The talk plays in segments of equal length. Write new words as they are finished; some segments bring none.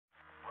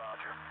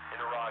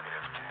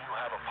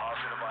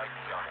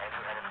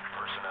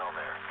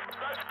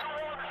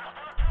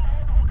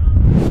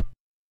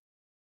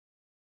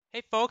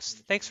folks.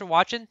 Thanks for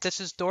watching. This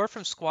is Dorf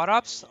from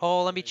SquadOps.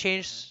 Oh, let me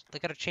change. I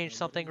gotta change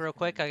something real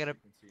quick. I gotta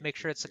make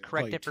sure it's the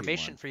correct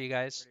information for you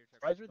guys.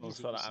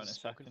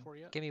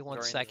 Give me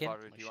 1 second.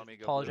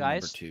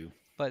 Apologize.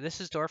 But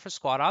this is Dorf for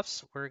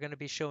SquadOps. We're gonna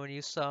be showing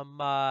you some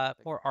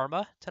more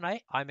Arma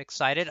tonight. I'm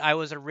excited. I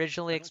was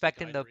originally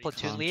expecting the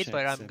platoon lead,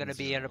 but I'm gonna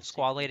be end up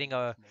squad leading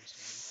a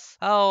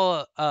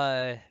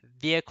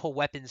vehicle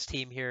weapons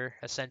team here,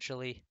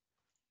 essentially.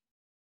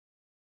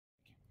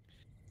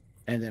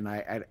 And then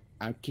I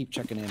keep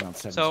checking in on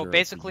 7. So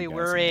basically,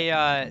 we're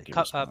a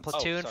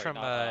platoon from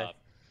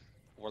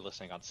we're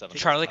listening on 7.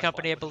 Charlie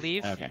Company, I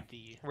believe. Okay.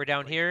 We're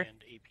down here.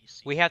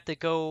 We have to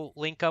go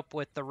link up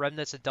with the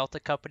remnants of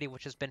Delta Company,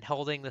 which has been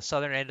holding the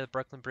southern end of the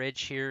Brooklyn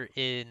Bridge here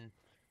in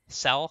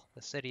Cell,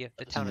 the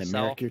town of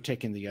Cell. You're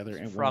taking the other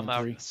end from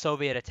a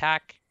Soviet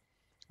attack.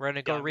 We're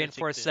gonna go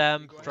reinforce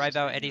them, drive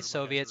out any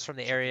Soviets from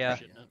the area,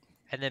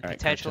 and then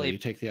potentially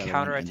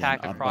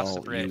counterattack across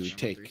the bridge.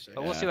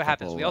 But we'll see what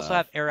happens. We also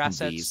have air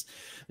assets.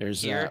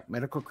 There's here,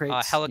 medical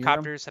crates,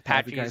 helicopters,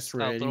 Apaches,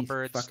 little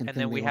birds, and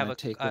then we have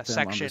a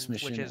section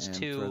which is a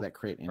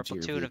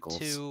platoon of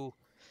 2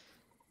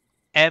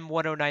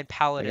 M109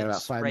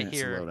 Paladins right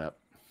here.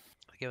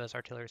 Give us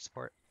artillery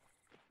support.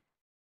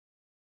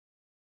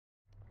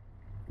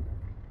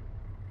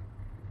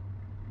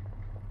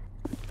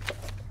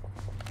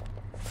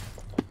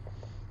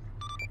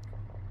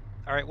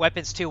 All right,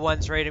 weapons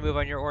 2-1's ready to move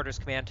on your orders,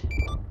 command.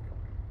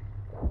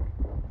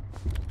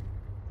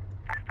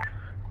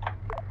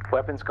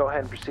 Weapons, go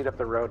ahead and proceed up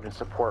the road and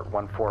support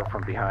 1-4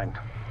 from behind.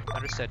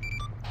 Understood.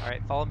 All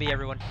right, follow me,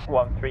 everyone.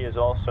 1-3 is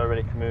also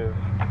ready to move.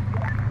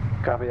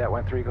 Copy that,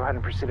 1-3. Go ahead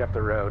and proceed up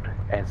the road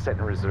and set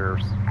in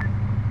reserves.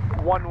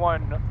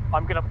 1-1,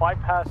 I'm gonna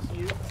bypass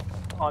you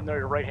on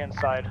the right-hand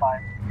side.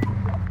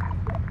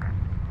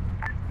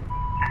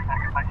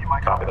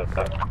 Copy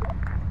that.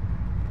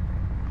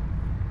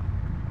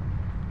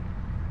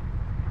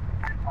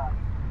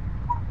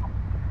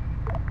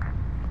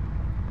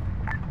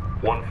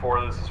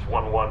 1-4, this is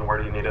 1-1. Where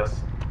do you need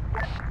us?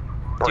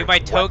 Do my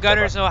tow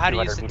gunners know how to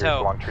use the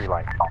tow? Do you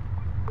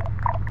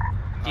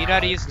know how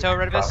to use the tow,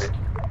 Redibus?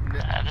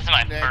 This is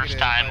my first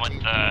time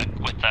with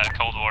the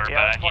Cold War, but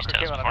I've used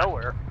tows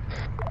before.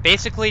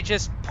 Basically,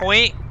 just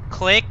point,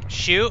 click,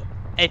 shoot.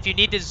 If you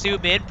need to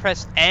zoom in,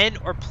 press N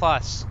or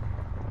plus.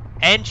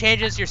 N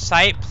changes your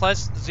sight,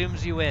 plus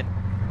zooms you in.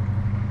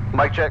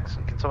 Mic checks.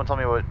 Can someone tell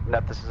me what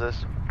net this is?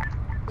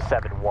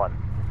 7-1.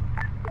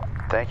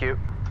 Thank you.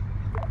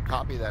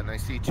 Copy that, and I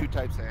see 2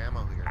 types of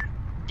ammo here.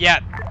 Yeah,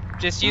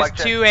 just use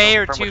 2A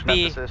or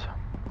 2B.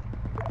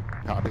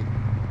 Copy.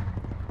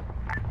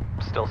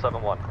 Still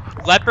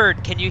 7-1.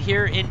 Leopard, can you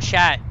hear in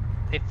chat?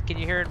 Can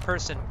you hear in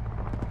person?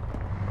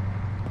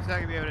 He's not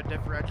gonna be able to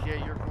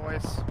differentiate your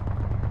voice.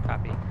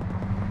 Copy.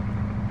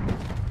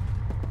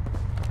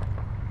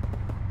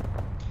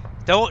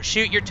 Don't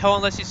shoot your tow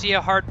unless you see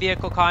a hard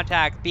vehicle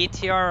contact.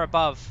 BTR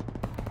above.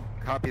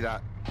 Copy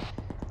that.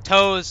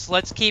 Tows,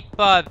 let's keep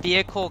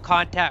vehicle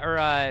contact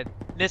or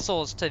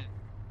missiles to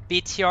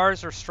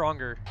BTRs or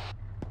stronger.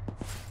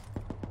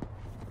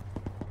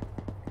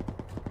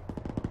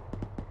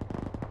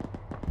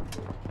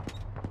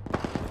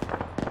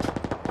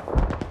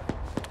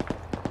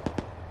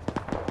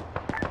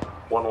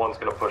 One's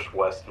gonna push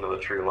west into the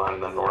tree line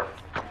and then north.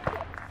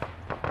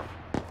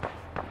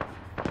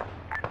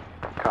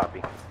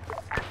 Copy.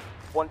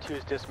 1-2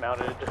 is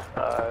dismounted,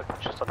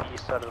 just on the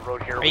east side of the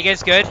road here. Are you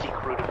guys good?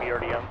 Crew to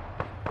BRDM.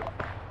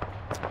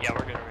 Yeah,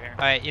 we're good over here.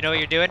 Alright, you know what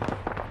you're doing? Oh,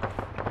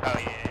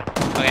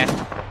 yeah. Okay.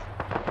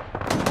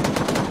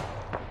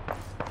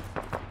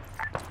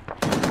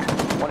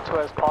 1-2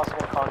 has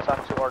possible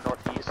contact to our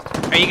northeast.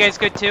 Are you guys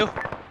good too?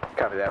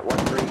 Copy that,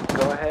 1-3.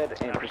 Go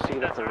ahead and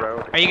proceed up the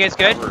road. Are you guys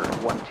good? Cover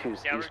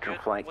 1-2's eastern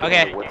flank.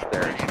 Okay. The woods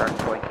there and start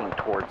flanking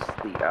towards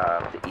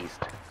the east.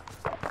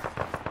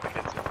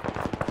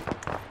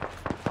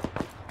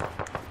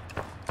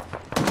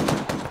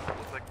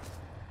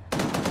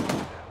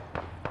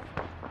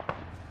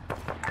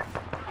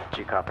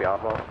 Copy,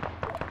 Oswald.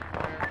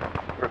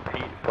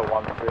 Repeat for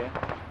 1-3.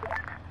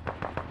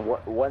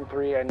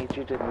 1-3, I need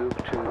you to move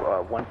to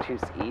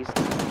 1-2's east.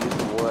 Use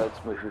the woods,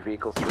 move your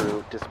vehicle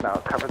through,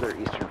 dismount, cover their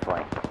eastern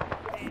flank.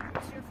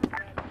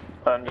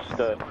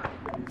 Understood.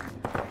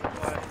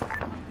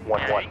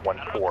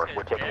 1-1-1-4.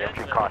 We're taking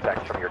entry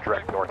contacts from your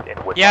direct north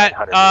inwood.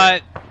 Yeah,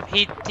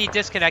 he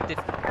disconnected.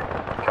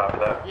 Copy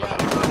that. Yeah.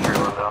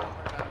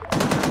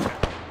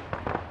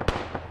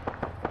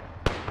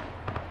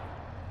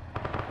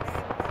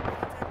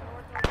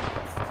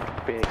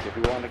 Phoenix, if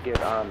you want to get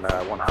on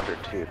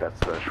 102, that's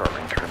the short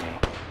range for me.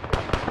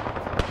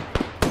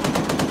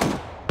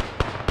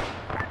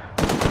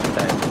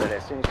 But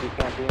as soon as you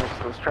can, Phoenix,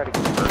 let's try to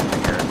get the bird in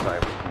here so we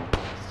can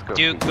scope.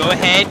 Dude, go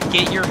ahead,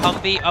 get your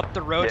Humvee up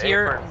the road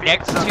here,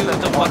 next to the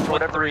 113. For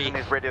whatever reason,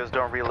 these radios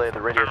don't relay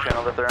the radio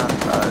channel that they're on,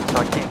 so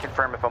I can't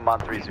confirm if I'm on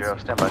 3-0.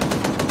 Stand by.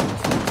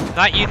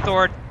 Not you,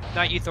 Thor.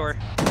 Not you, Thor.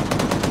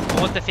 I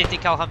want the 50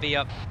 cal Humvee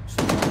up.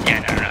 Yeah,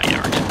 no, yeah,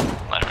 we're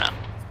good. Let him know.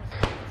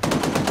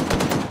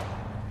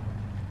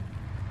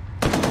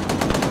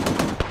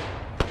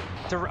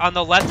 on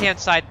the left-hand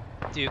side,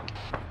 Duke.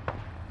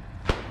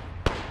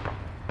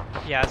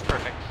 Yeah, that's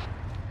perfect.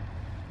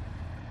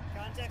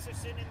 Contacts are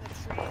sitting in the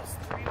trees.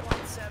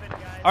 317,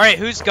 guys. All right,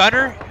 who's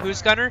gunner?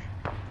 Who's gunner?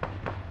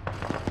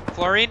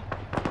 Fluorine?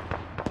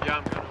 Yeah,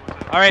 I'm gunner.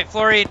 All right,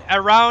 Fluorine,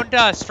 around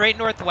straight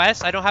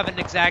northwest. I don't have an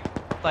exact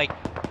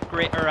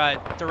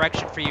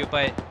direction for you,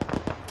 but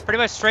pretty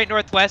much straight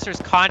northwest.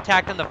 There's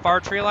contact on the far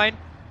tree line,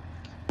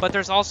 but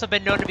there's also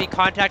been known to be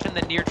contact on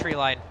the near tree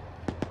line.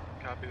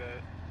 Copy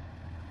that.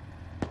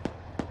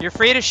 You're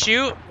free to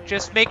shoot.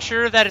 Just make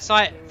sure that it's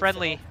not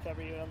friendly.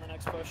 Cover you on the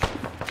next push.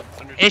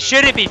 It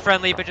shouldn't be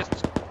friendly, but just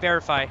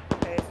verify.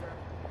 Okay, sir.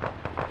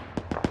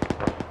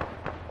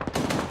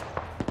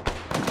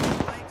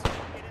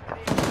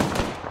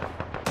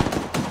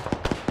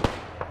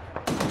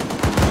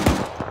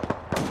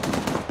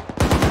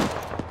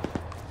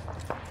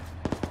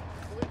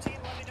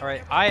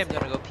 Alright, I am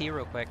gonna go pee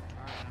real quick.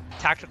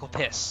 Tactical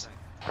piss.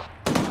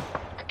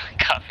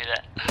 Copy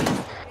that.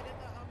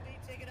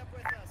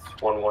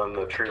 1-1,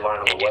 the tree line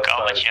on the Did you west go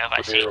side. let you know if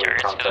I see Clearly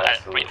turrets? contacts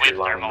on the We tree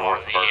line thermal north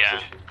on of our the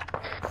position.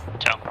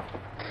 toe.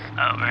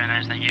 Oh, very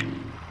nice, thank you.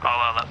 I'll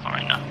allow that for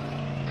right now.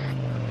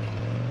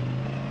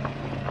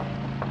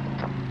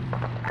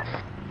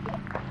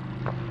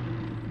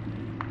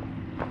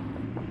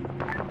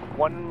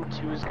 One,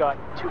 two's got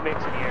 2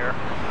 MiGs in the air.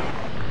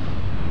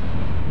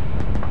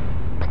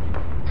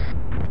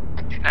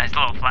 Nice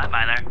little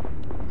flyby there.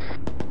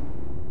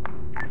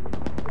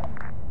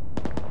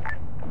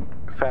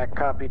 Fact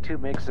copy, 2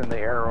 MiGs in the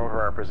air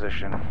over our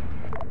position. Do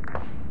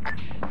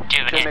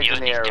you have any idea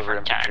what these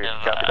different kind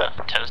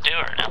of tows do,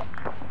 or no?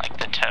 Like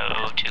the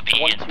tow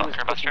 2B and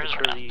bunker busters,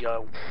 or no?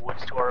 The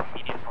woods to our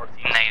immediate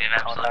northeast. Negative,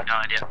 absolutely no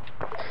idea.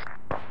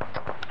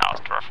 I'll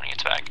store when he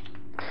gets back.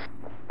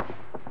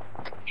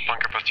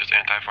 Bunker busters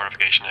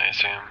anti-fortification, I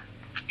assume.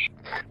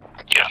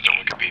 You have to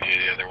Wikipedia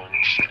the other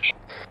ones.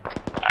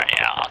 Alright,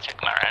 yeah, I'll check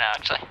them out right now,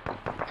 actually.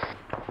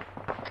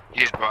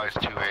 You advise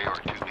 2A or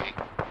 2B.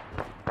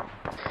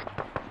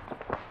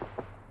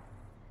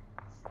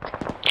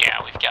 Yeah,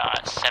 we've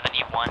got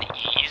 71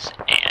 E's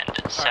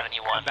and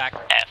 71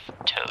 F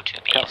tow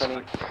 2B's.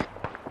 Company.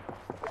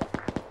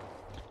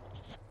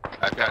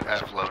 I've got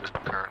F loaded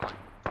currently.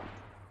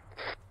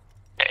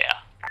 Yeah,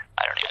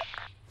 I don't even.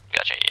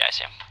 Gotcha, yeah, I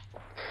see him.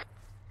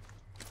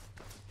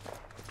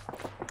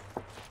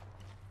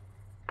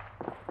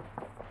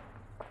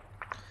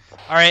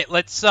 All right,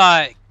 let's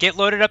get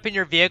loaded up in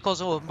your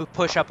vehicles and we'll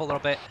push up a little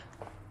bit.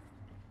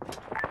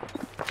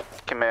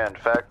 Command,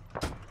 fact.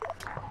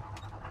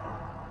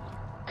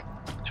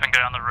 Should we go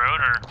down the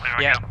road or where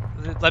do I go?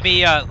 Let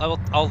me.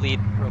 I'll lead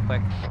real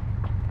quick.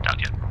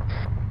 Sounds good.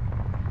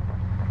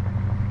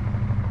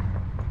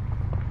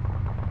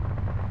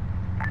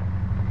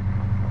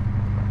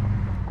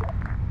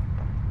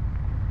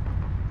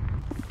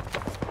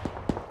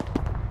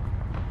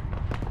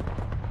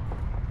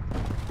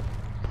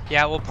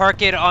 Yeah, we'll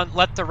park it on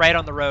left to right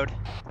on the road.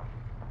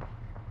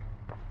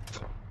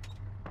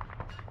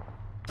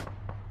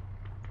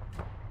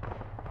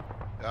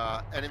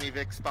 Enemy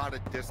Vic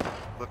spotted distant.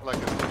 Looked like a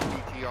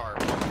BTR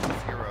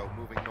 0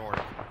 moving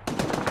north.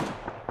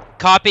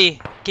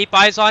 Copy. Keep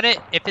eyes on it.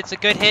 If it's a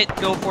good hit,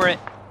 go for it.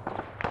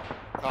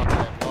 Copy,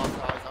 I've lost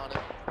eyes on it.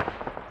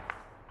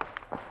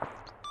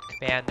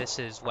 Command, this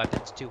is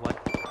weapons 2-1.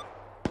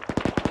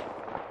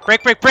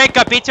 Break, break, break!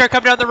 Got BTR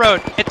coming down the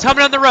road. It's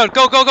coming down the road.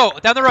 Go, go, go!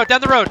 Down the road, down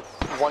the road.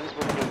 One is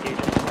moving to engage.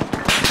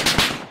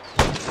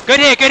 Good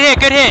hit, good hit,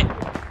 good hit.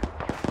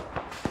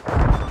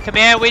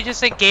 Command, we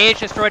just engaged.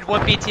 Destroyed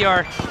 1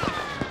 BTR.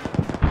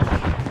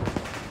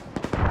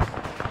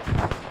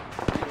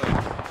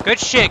 Good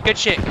shit, good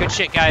shit, good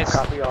shit, guys.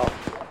 Copy all.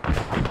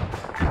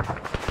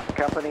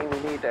 Company, we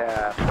need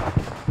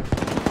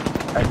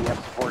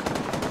IDF support.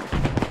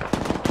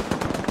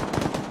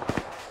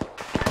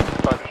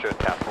 Understood,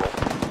 capital.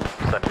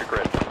 Send your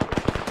grid.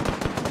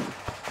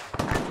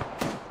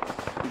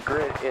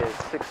 Grid is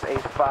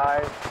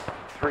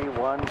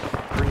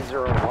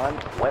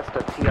 685-31301 west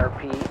of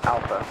TRP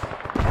Alpha.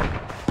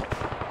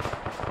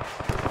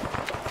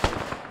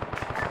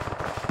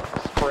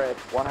 Spread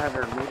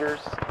 100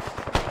 meters.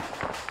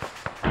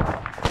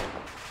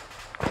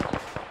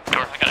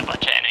 Dorf, I got a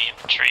bunch of enemy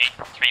infantry,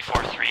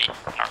 343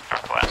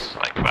 northwest,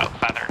 like about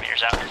 500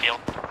 meters out in the field.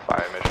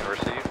 Fire mission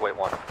received. Wait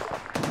 1.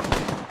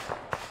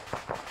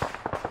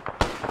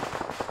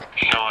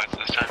 No, it's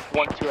this time.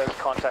 1-2 has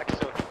contact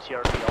soon to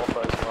TRP Alpha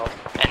as well.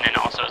 And then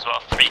also as well,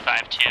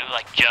 352,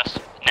 like just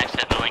next to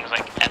the buildings,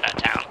 like at that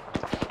town.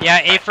 Yeah,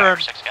 A firm.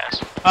 6 guys.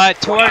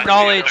 To our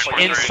knowledge,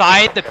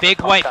 inside the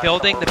big white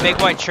building, the big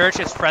white church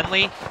is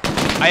friendly.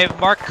 I have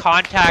marked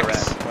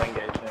contacts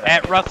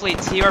at roughly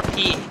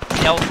TRP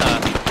Delta.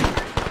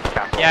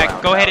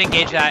 Yeah, go ahead and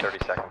engage that. 30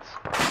 seconds.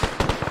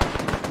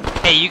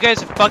 Hey, you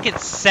guys are fucking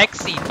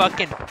sexy,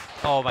 fucking...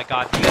 Oh my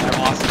god, you guys are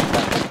awesome.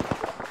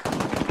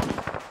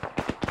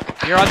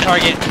 You're on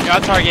target, you're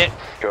on target.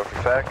 Go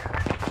for fact.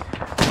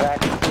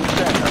 Fact,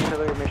 that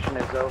artillery mission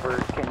is over.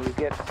 Can you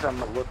get some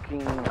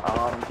looking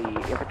on the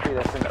infantry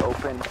that's in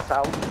open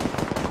south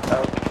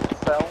of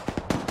cell?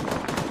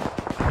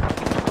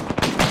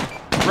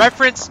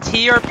 Reference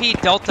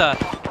TRP Delta.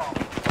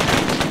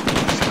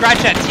 Scratch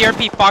that.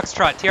 TRP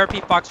Foxtrot.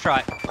 TRP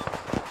Foxtrot.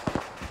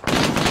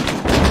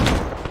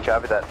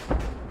 Copy that.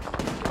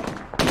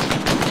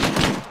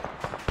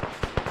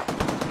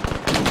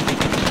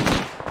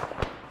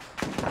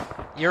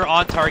 You're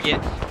on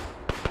target.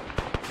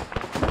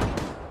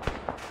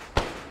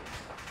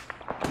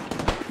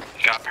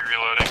 Copy,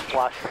 reloading.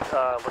 Flash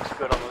looks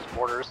good on those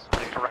borders.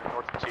 Direct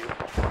north of 2.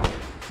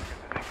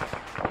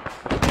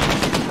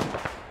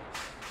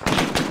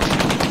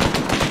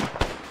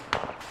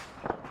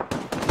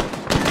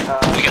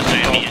 We got the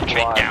enemy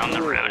entry down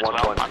the road as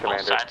well, on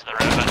both sides of the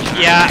road.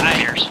 Yeah, I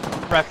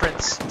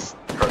reference.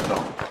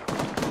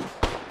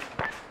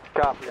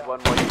 Copy, 1-1.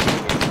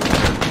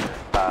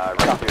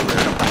 Copy,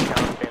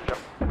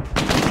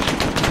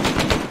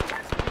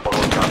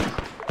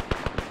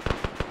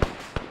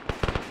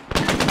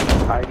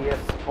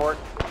 IDS support.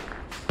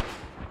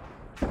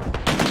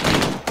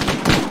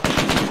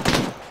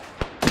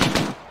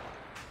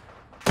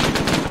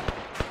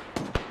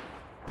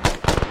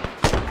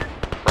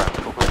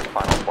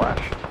 Final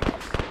flash.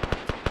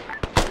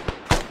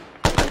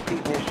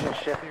 Complete mission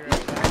shift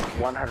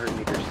 100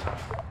 meters.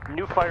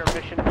 New fire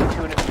mission,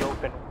 platoon in the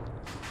open.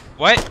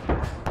 What? 50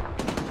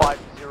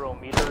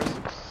 meters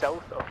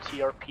south of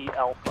TRP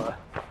Alpha.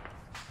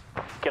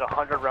 Get a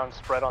 100-round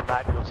spread on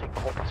that, you'll take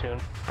the whole platoon.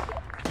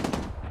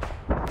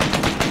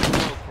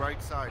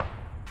 Right side.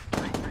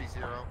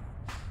 330.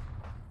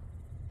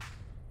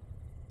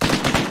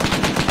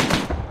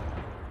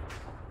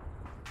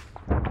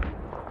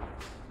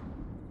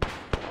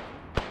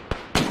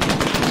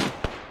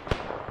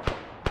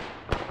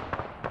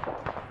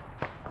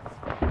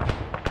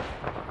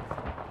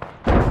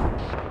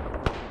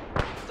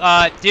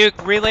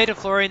 Duke, relay to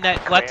Florian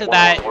that left of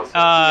that,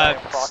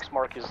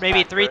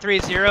 maybe 330,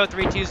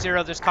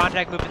 320, there's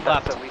contact moving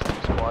left. At least 2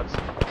 squads.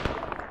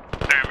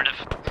 Affirmative.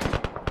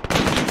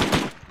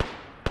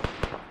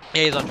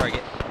 Yeah, he's on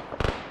target.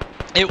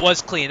 It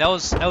was clean. That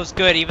was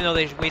good, even though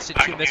they wasted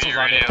 2 missiles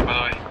on it. By the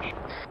way.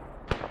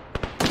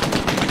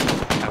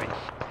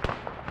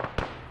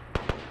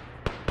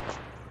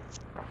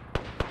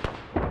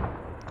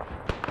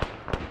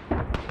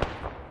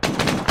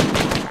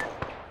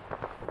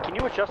 Can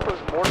you adjust those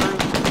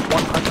mortars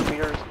 100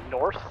 meters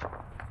north?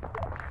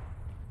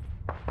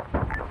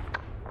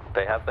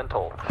 They have been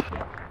told.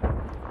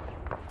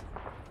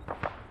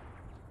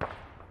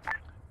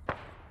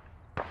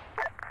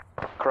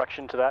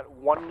 Correction to that,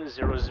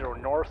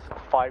 100 north,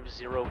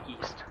 50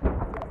 east.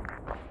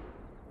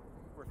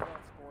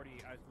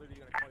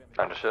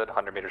 Understood,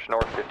 100 meters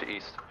north, 50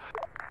 east.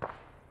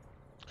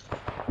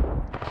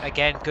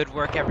 Again, good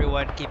work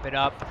everyone, keep it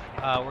up.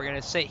 We're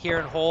gonna sit here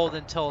and hold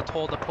until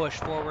told to push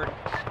forward.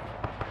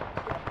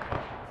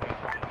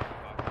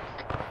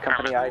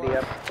 Company ID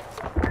up.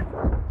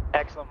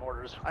 Excellent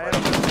mortars. I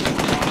don't know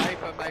why,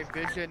 but my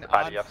vision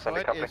on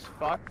foot is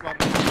fucked. Can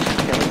we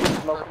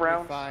get smoke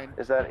around?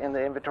 Is that in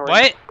the inventory?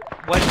 What?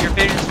 What? Your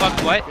vision's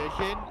fucked what?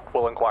 Vision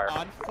We'll inquire.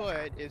 on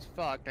foot is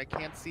fucked. I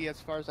can't see as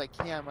far as I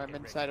can when I'm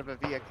inside of a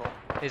vehicle.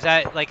 Is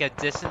that like a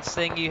distance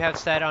thing you have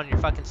set on your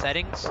fucking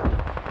settings?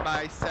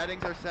 My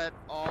settings are set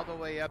all the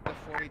way up to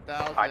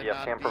 40,000.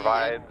 IDF can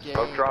provide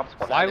smoke drops.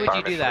 Why would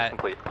you do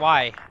that?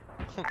 Why?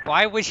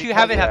 Why would you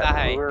have it that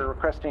high? We're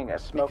requesting a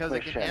smoke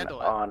mission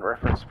on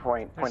reference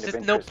point of There's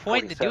interest. no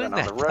point in doing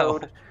that, on the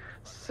road.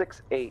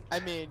 68. I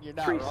mean, you're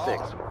not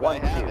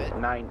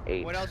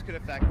 361298. What else could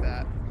affect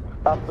that?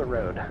 Up the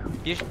road.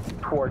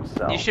 Towards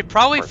south. You should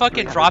probably for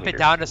fucking 300 drop it meters.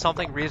 down to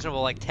something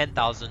reasonable like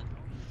 10,000.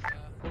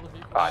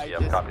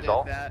 IDF copies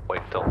all.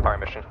 Wait till fire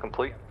mission is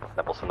complete.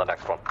 Then we'll send the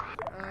next one.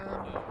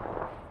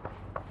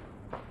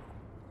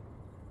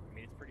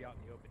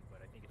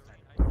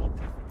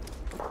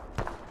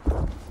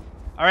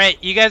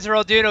 Alright, you guys are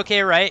all doing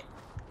okay, right?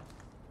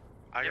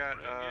 I got,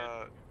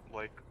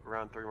 like,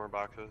 around 3 more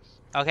boxes.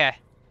 Okay.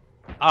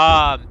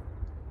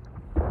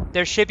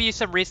 There should be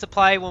some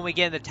resupply when we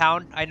get into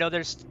town. I know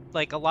there's,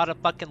 like, a lot of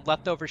fucking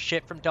leftover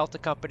shit from Delta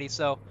Company,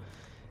 so...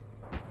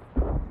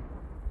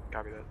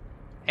 Copy that.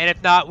 And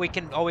if not, we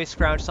can always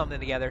scrounge something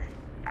together.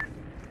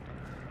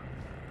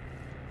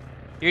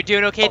 You're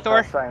doing okay,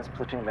 Thor? Science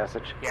platoon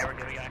message. Yeah, we're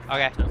doing it.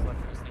 Okay.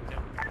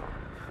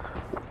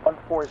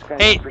 1-4 is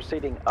going Hey, to be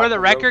proceeding for up the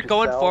road record, to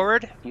going south,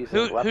 forward, using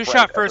who left shot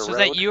flank first? as a Was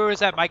that road. you or was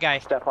that my guy?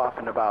 Step off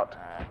in about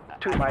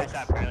 2 miles.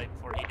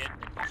 Before he did.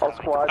 All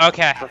squads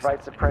Okay.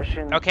 provide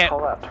suppression. Okay.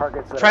 Call out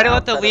targets that Try are to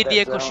let the outside of lead that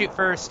vehicle zone. shoot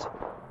first.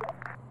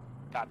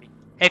 Copy.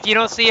 If you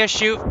don't see us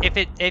shoot, if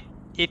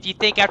you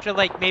think after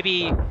like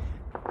maybe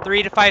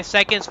 3 to 5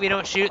 seconds we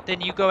don't shoot,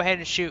 then you go ahead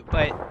and shoot.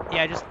 But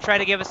yeah, just try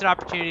to give us an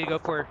opportunity to go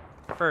for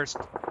first.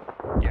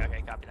 Yeah,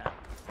 okay, copy that.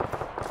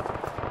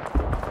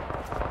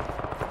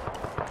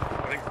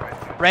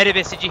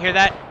 Redibus, did you hear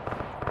that?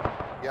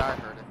 Yeah, I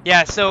heard it.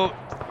 Yeah. So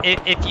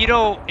if you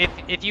don't,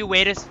 if you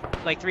wait us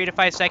like 3 to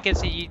 5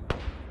 seconds, and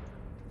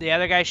the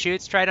other guy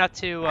shoots, try not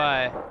to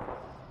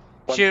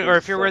shoot, or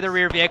if you're with the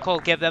rear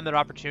vehicle, give them an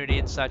opportunity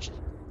and such.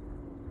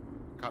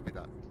 Copy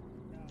that.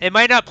 It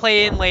might not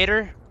play in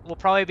later. We'll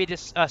probably be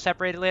just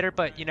separated later,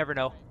 but you never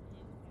know.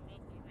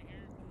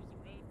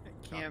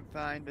 can't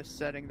find a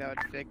setting that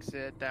would fix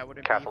it. That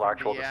would Careful,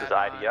 Archibald, this is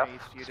IDF.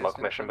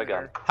 Smoke mission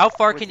begun. How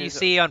far can you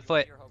see on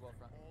foot?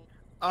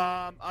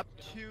 Up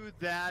to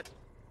that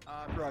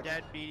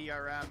dead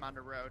BDRM on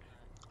the road.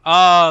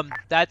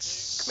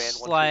 That's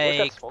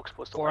like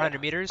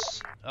 400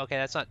 meters. Okay,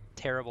 that's not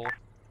terrible.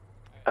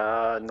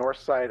 North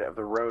side of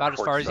the road. About as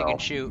far as you can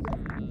shoot.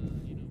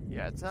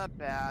 Yeah, it's not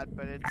bad,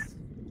 but it's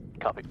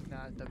not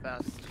the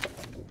best.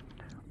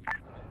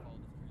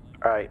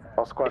 Alright,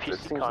 all squads, if you it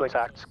see seems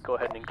contacts, go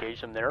ahead and engage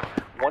them there.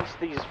 Once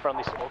these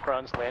friendly smoke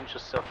rounds land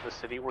just south of the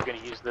city, we're going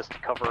to use this to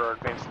cover our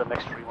advance to the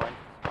next tree line.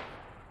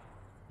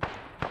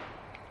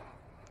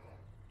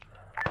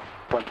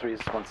 1-3 is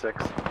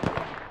 1-6.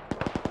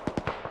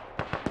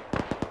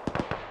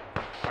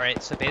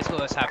 Alright, so basically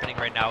what's happening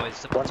right now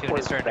is the platoon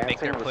is starting to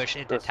make their push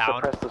into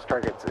town.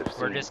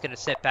 We're just going to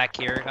sit back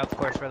here. Of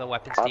course, we're the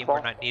weapons team.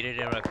 We're not needed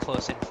in a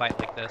close-in fight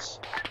like this.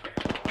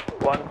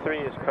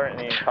 1-3 is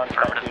currently in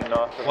contact due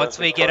north of Once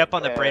we get up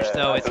on the bridge,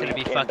 though, it's going to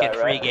be fucking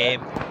free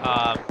game.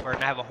 We're going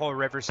to have a whole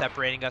river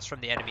separating us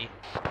from the enemy.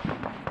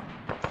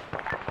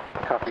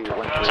 Copy,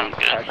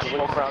 1-3.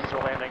 Smoke rounds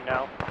are landing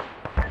now.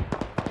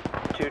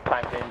 2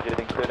 times injured,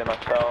 including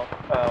myself.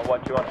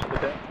 What do you want us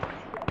to do?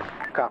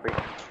 Copy.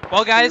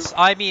 Well, guys,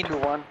 I mean,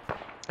 2-1.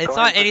 it's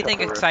not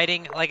anything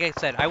exciting. Like I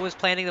said, I was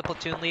planning the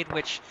platoon lead,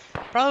 which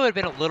probably would have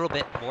been a little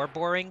bit more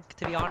boring,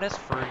 to be honest,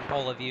 for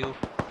all of you.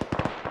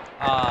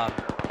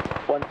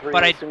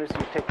 But I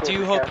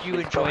do hope you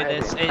enjoy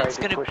this. It's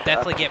going to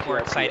definitely get more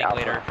exciting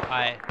later.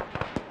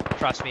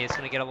 Trust me, it's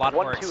going to get a lot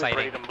more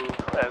exciting. 1-2 is ready to move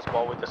as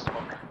well with the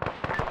smoke.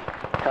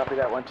 Copy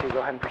that, 1-2. Go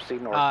ahead and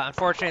proceed north.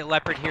 Unfortunately,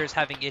 Leopard here is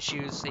having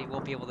issues. He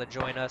won't be able to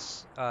join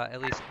us,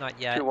 at least not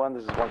yet. 2-1,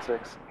 this is 1-6.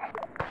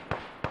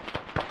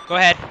 Go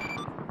ahead.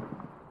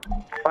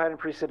 Go ahead and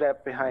proceed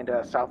up behind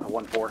south of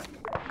 1-4.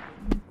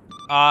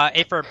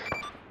 A firm.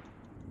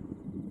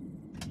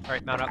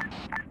 Alright, mount up.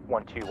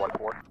 1-2,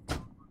 1-4.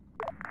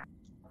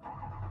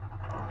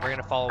 We're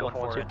gonna follow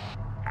 1-4 in.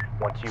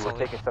 1-2, we're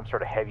taking some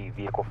sort of heavy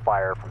vehicle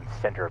fire from the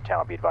center of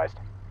town, be advised.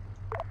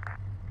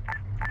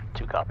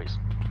 2 copies.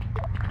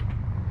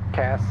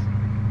 Cass.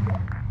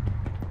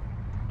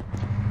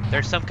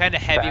 There's some kind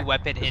of heavy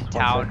weapon in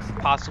town,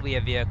 possibly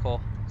a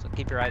vehicle. So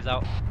keep your eyes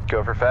out.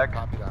 Go for fact.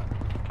 Copy that.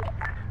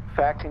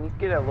 Fact, can you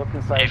get a look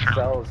inside the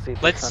cell and see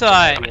if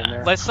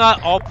let's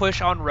not all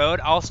push on road.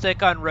 I'll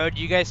stick on road.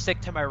 You guys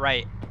stick to my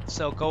right.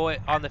 So go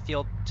on the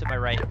field to my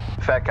right.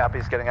 Fact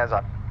copies, getting eyes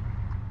on.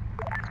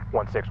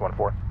 1-6,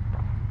 1-4.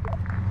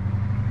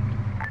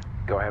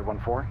 Go ahead,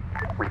 1-4.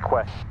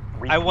 Request.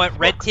 I want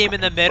red team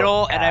in the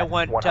middle, and I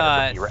want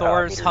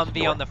Thor's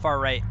Humvee on the far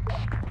right.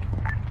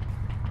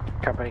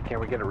 Company, can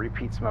we get a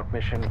repeat smoke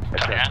mission?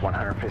 Address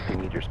 150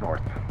 meters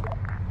north.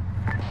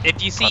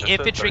 If you see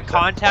infantry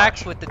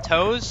contacts with the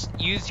toes,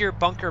 use your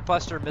bunker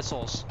buster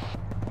missiles.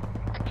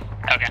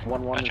 Okay.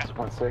 1-1 is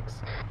 1-6.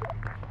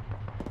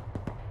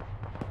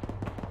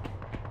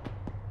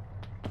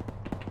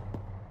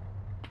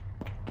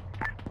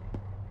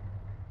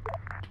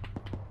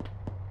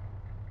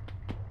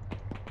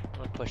 I'm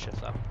gonna push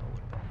this up.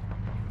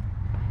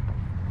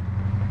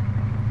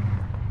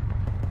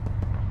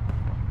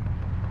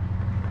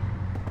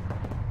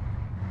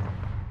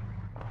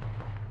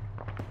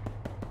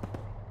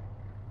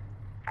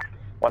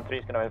 One 3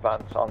 is going to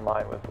advance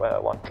online with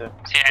 1-2.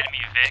 See enemy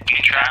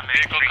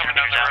vehicle coming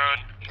down the road.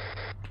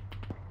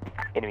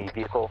 Enemy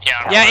vehicle.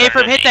 Yeah,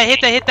 A-firm, hit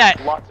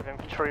that. Lots of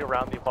infantry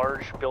around the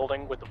large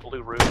building with the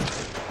blue roof.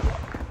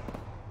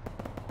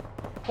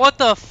 What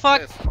the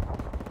fuck?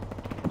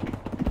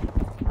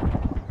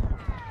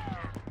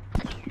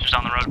 Just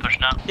on the road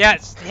pushing up. Yeah,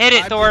 hit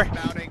it, Thor.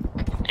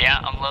 Yeah,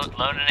 I'm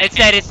loading it. It's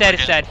dead, it's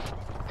dead.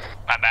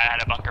 My bad, I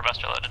had a bunker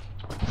buster loaded.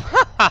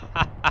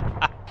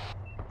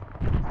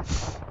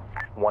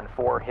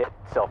 1-4 hit,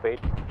 self-aid.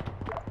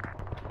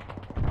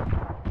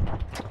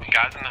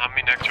 Guys in the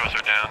Humvee next to us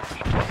are down.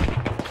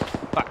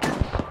 Fuck.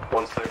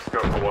 1-6, go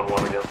for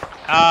 1-1 again.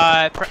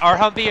 Our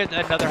Humvee or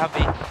another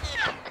Humvee?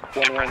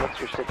 1-1, what's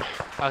your 6?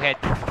 Okay.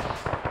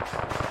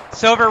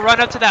 Silver, run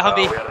up to that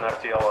Humvee. We had an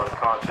FTL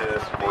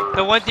unconscious.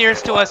 The one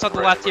nearest to us on the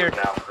left here.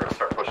 Now we're gonna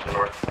start pushing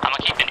north. I'm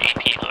gonna keep an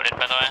AP loaded,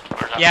 by the way.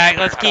 Yeah,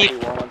 let's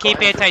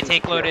keep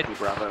anti-tank loaded.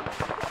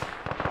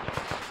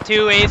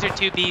 2 A's or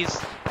 2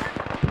 B's.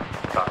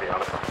 Copy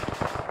on it.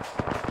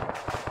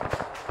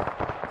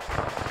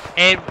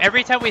 And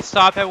every time we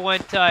stop, I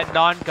want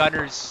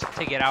non-gunners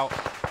to get out.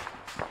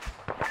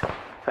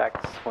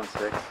 Facts,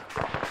 1-6.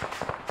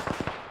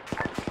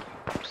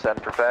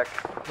 Send for fact.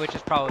 Which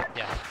is probably,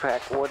 yeah.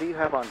 Fact, what do you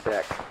have on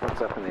deck?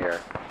 What's up in the air?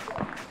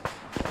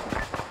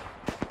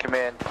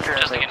 Command,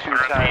 currently 2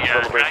 times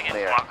elevation in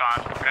the air.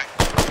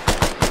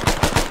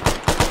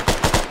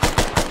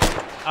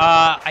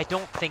 I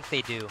don't think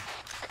they do.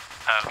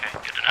 Oh, okay,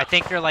 good to know. I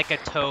think they're like a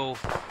tow.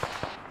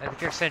 I think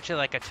they're essentially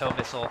like a tow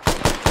missile.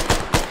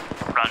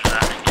 Roger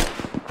that, thank you.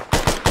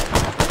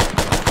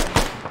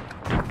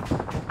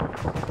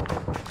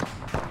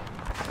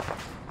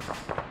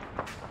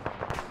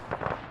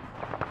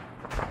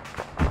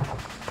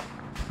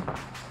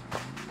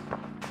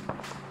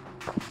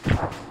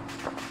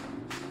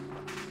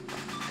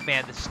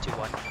 Command, this is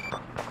 2-1.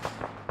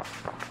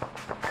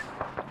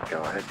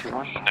 Go ahead,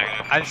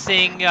 2-1. I'm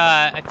seeing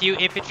a few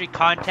infantry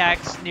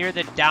contacts near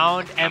the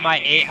downed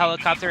Mi-8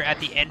 helicopter at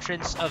the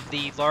entrance of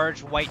the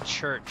large white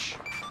church.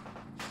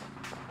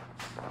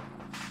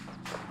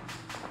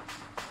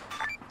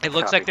 It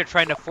looks like they're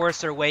trying to force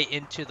their way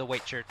into the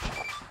white church.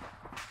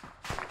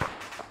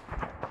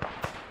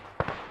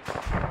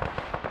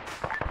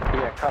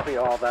 Yeah, copy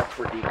all. That's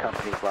where D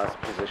Company's last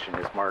position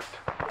is marked.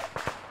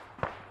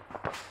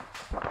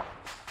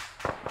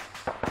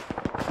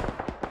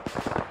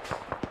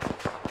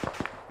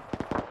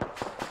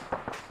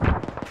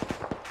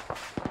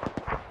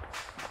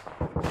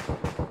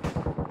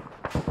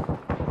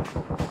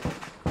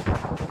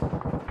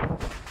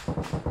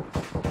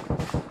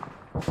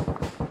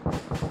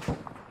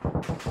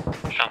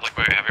 Sounds like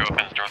we have your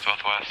weapons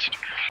north-southwest.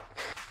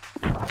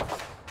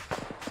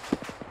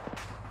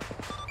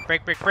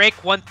 Break, break, break.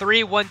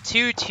 1-3,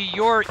 1-2 to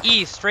your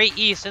east, straight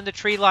east in the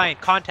tree line.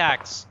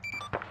 Contacts.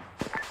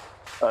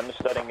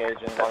 Understood,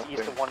 engaging. That's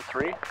east of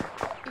 1-3.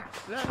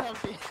 That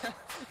Humvee.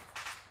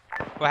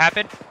 What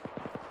happened?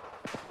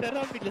 That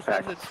Humvee just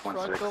has its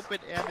trunk open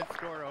and its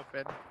door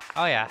open.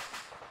 Oh yeah,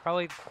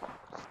 probably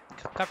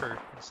cover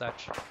and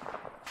such.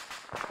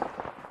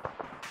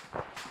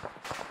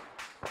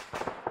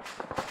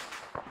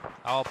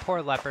 Oh,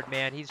 poor Leopard,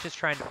 man. He's just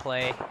trying to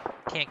play.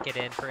 Can't get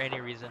in for any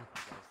reason.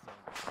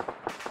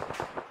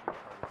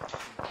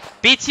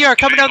 BTR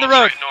coming down the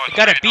road. We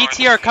got a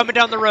BTR coming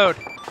down the road.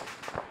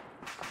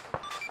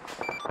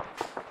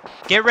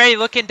 Get ready,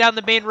 looking down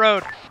the main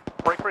road.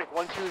 Break, break.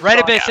 1-2. Right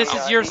abyss, this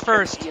is yours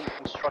first. In the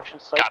construction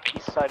site,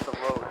 east side of the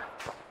road.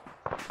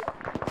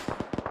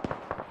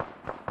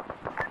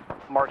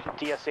 Marked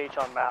DSH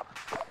on map.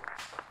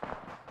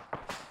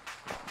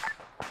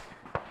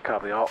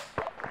 Copy all.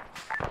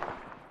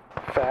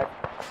 Fact.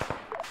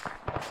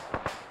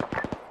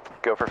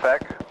 Go for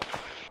fact.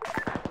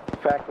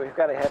 Fact, we've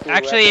got a heavy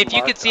Actually, if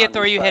you could see it,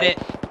 Thor, you hit it.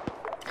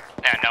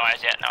 Yeah, no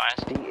eyes yet, no eyes.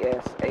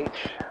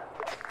 DSH.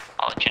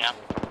 I'll let you know.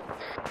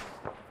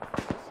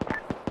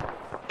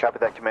 Copy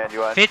that, command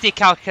UI. 50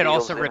 cal could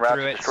Eagles also en rip route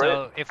through to it, destroy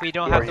so if we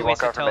don't have to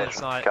waste intel,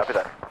 it's not. Copy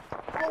that.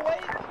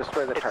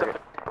 Destroy the target.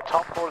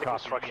 Top floor of the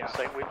construction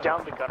site. We've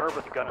downed the gunner,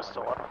 but the gun is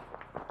still up.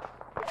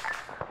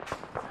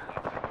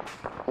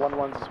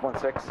 1-1 is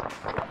 1-6.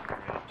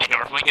 Hey,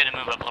 Dorf, we good to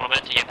move up a little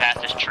bit to get past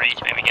this tree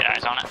to maybe get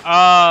eyes on it?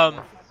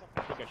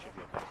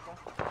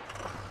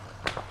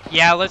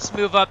 Yeah, let's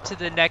move up to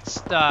the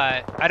next,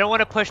 I don't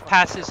want to push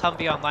past this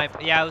Humvee online,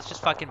 but yeah, let's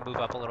just fucking move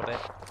up a little bit.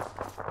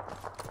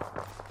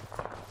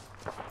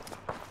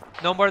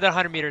 No more than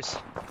 100 meters.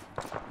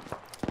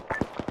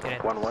 Get in.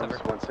 1-1 is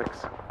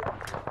 1-6.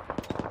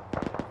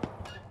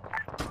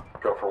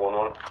 Go for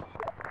 1-1.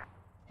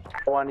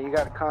 1, you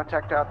got a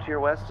contact out to your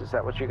west? Is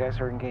that what you guys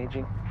are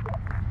engaging?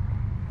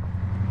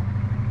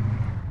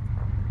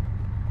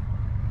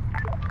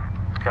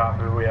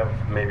 Copy, we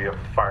have maybe a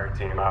fire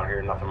team out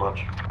here, nothing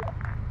much.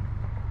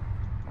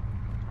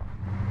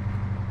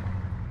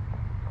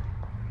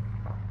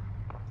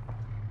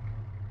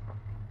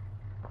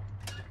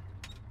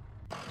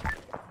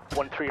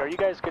 Are you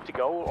guys good to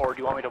go, or do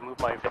you want me to move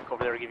my Vic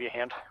over there to give you a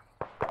hand?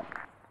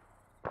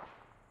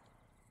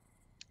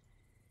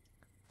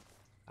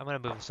 I'm gonna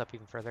move this up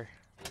even further.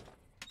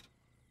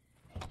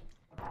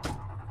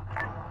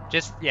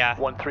 Just, yeah.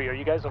 1-3, are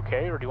you guys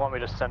okay, or do you want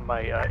me to send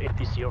my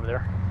APC over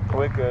there?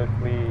 We're good.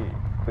 We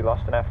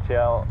lost an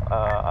FTL.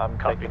 I'm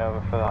taking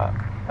over for that,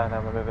 and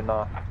then we're moving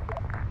north.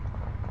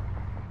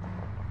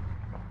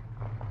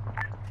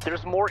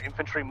 There's more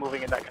infantry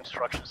moving in that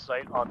construction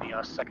site on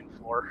the second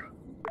floor.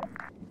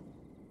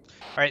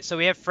 Alright, so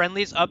we have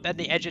friendlies up at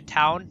the edge of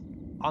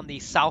town, on the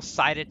south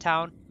side of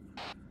town.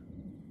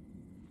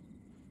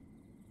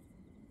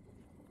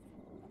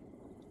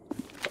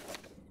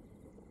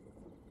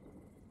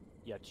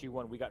 Yeah,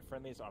 2-1, we got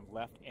friendlies on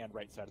left and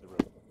right side of the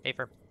road.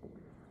 Affirm.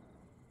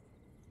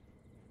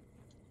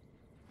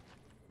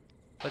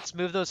 Let's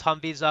move those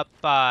Humvees up,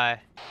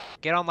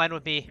 get online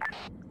with me.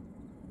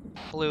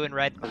 Blue and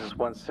red. This is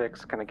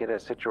 1-6, can I get a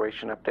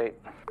situation update?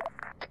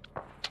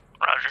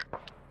 Roger.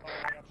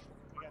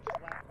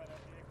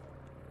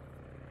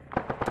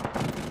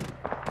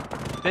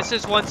 This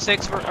is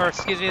 1-6, or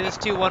excuse me, this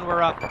is 2-1,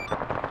 we're up.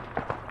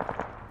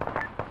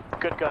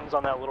 Good guns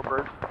on that little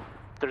bird.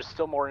 There's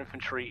still more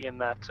infantry in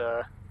that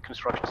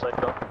construction site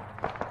though.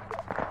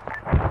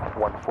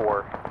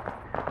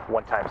 1-4,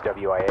 1 times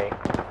WIA,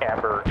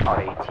 Amber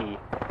on AT.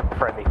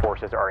 Friendly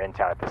forces are in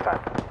town at this time.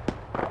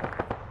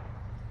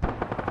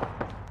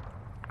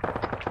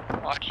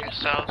 Watch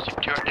yourselves,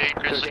 security,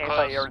 There's Grizzly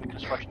anti-air in close. the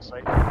construction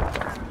site. Do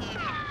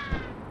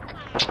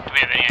we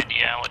have any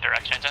idea what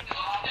direction it's in?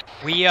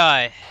 We,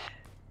 I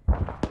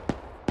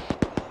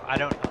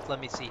don't, let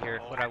me see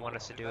here what I want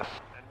us to do.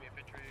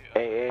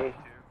 AA.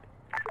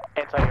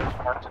 Anti-air is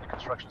marked in the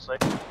construction site.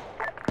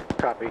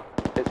 Copy.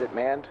 Is it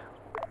manned?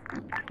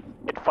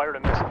 It fired a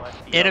missile at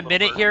the In a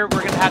minute here,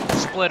 we're gonna have to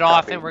split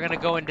off and we're gonna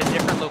go into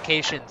different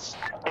locations.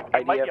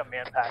 It might be a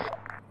man pack.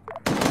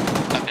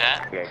 Copy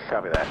that. Okay,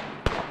 copy that.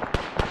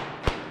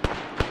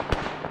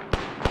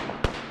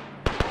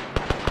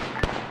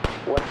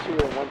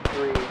 1-2 and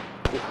 1-3.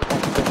 This is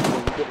 1-6.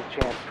 When you get a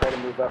chance, try to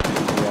move up to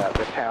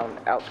the town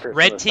outskirts.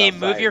 Red on the team,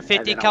 south move side, your and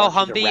 50 then I cal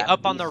want you to Humvee wrap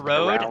up on the east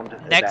road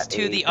around next that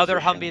to AA the other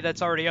position. Humvee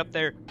that's already up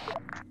there.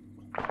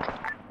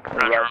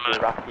 Roger,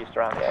 rock east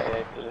around the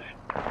AA position.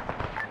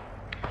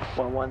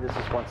 1-1, this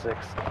is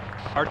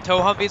 1-6. Our tow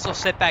Humvees will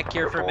sit back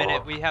here for a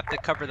minute. We have to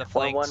cover the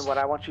flanks. 1-1, what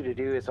I want you to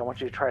do is I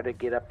want you to try to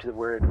get up to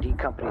where D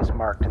Company is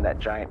marked in that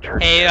giant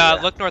church Hey, area.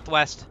 look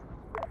northwest.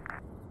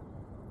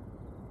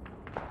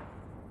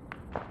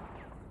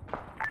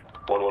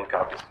 1-1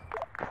 copies.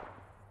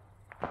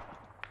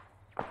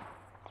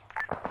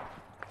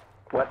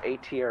 What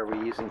AT are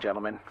we using,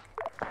 gentlemen?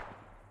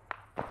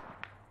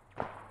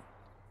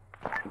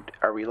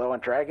 Are we low on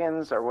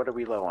dragons, or what are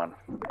we low on?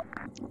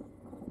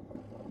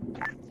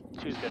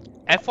 Two's good.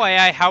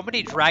 FYI, how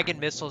many Dragon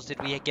missiles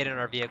did we get in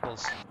our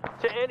vehicles?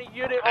 To any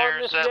unit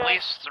on this net,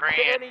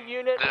 to any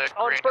unit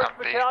on 1st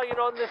Battalion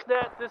on this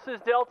net, this is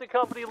Delta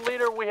Company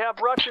leader. We have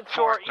Russians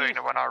to our east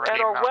and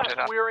our west.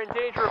 We are in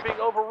danger of being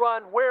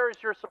overrun. Where is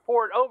your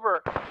support?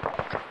 Over.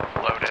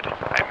 Loaded.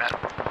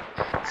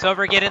 Amen.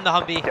 Silver, get in the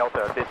Humvee.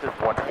 Delta, this is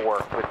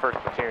 1-4 with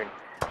 1st Platoon.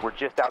 We're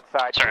just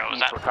outside to the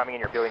east. We're coming in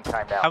your building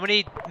time now. How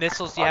many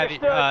missiles do you have,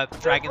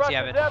 Dragons do you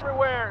have in?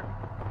 Everywhere.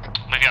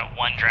 We've got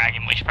 1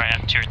 Dragon. We should probably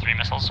have 2 or 3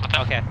 missiles with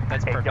them. Okay,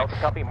 that's perfect. Delta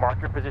Company, mark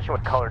your position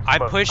with colored I'm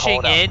smoke.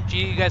 pushing in.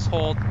 You guys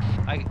hold.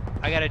 I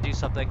gotta do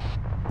something.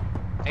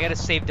 I gotta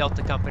save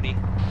Delta Company.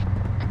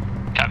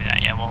 Copy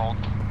that. Yeah, we'll hold.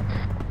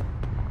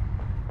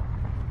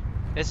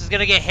 This is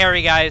gonna get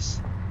hairy,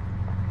 guys.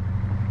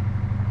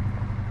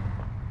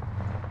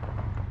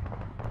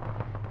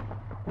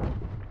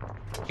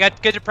 You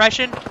got good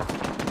depression?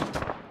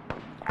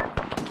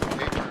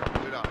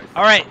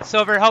 Alright,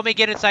 Silver, help me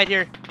get inside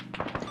here.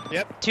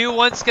 Yep.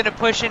 2-1's gonna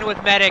push in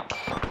with medic.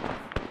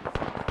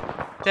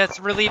 That's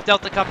relieve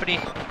Delta Company.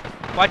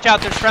 Watch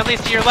out, there's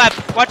friendlies to your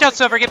left. Watch out,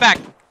 Silver, get back.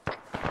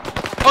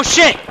 Oh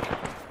shit!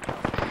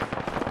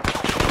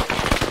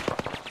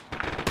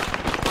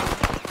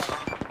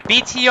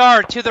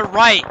 BTR to the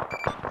right.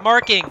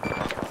 Marking.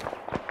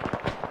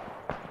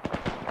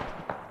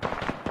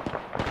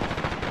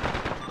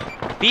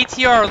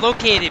 BTR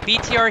located.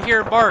 BTR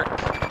here, mark.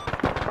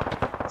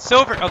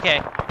 Silver,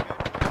 okay.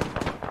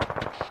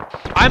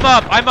 I'm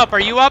up. Are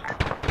you up?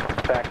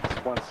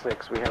 Fact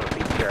 1-6, we have a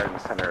BTR in the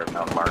center of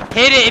Mount Mark.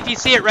 Hit it if you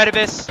see it,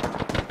 Redibus.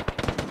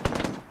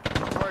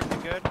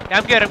 Good?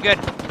 I'm good.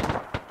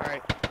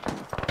 Alright.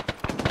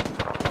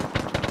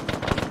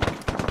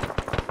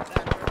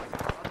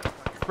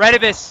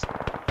 Redibus.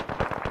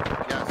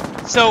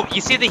 Yes. So,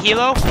 you see the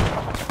helo?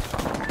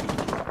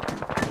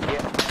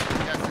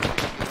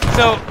 Yes.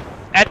 So,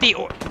 at the...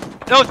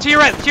 No, to your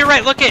right,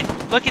 look it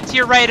to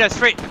your right,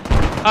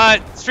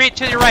 straight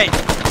to your right.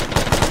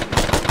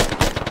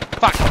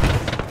 Fuck.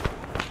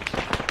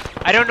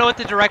 I don't know what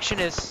the direction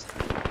is.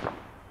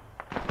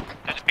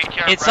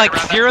 It's like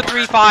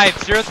 035,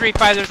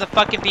 035, there's a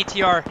fucking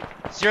BTR.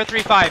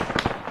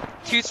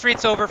 035. 2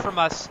 streets over from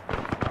us.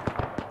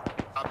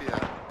 Copy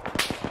that.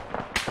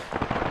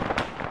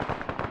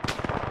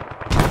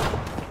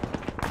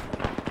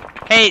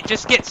 Hey,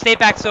 just stay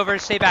back, Silver,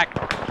 stay back.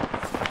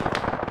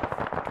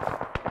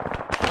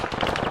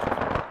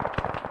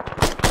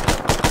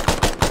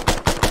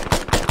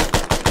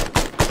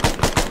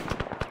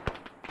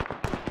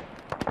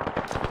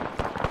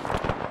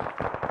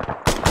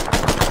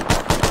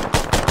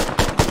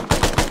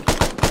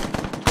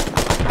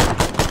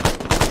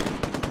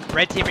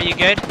 Red team, are you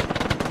good?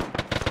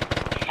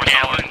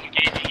 Yeah, we're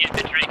engaging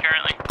infantry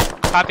currently.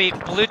 Copy.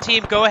 Blue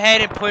team, go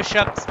ahead and push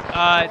up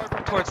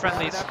towards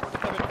friendlies.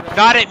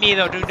 Not at me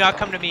though, do not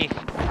come to me.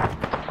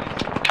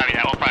 Copy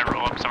that, we'll probably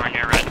roll up somewhere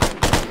here, Red.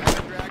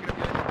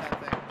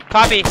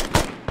 Copy.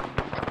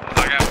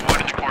 I got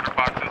 1 quarter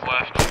boxes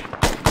left.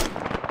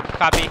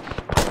 Copy.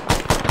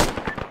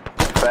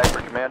 Back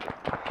for command.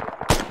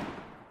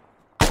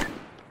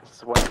 This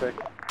is 1-6.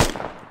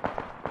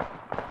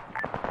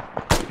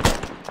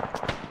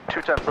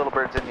 2 times Little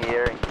Bird's in the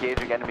air,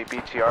 engaging enemy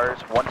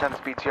BTRs. 1 times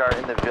BTR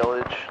in the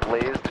village,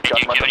 lazed,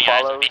 gunrun to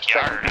follow.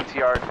 2nd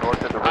BTR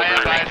north of the river,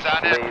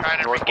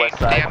 lazed, northwest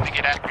side,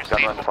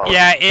 gunrun to follow.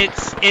 Yeah,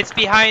 it's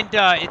behind,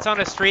 it's on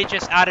a street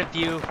just out of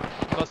view,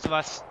 most of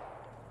us.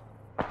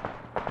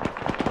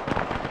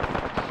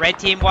 Red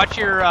team, watch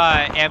your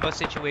ammo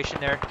situation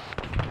there.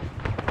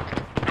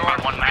 North,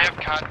 we have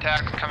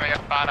contacts coming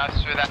up on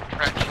us through that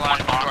trench line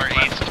to our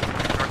east,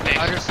 northeast.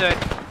 Understood.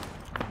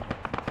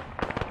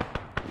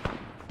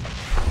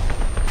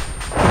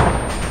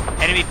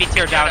 Enemy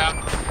BTR down.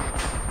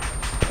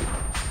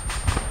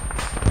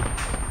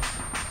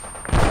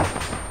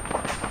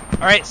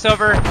 Alright,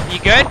 Silver, you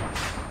good?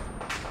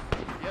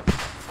 Yep.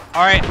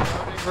 Alright,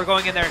 we're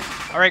going in there.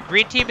 Alright,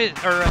 green team is,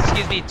 or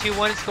excuse me,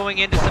 2-1 is going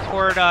in to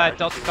support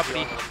Delta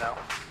Company.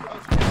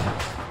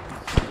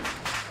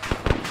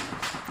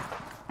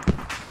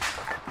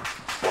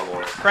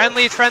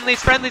 Friendlies coming in,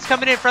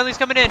 friendlies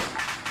coming in.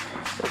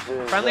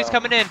 Friendlies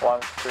coming in.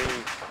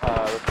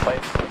 1-3,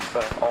 replacement,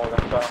 but all of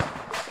them fell.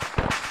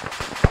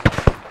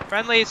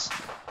 Friendlies.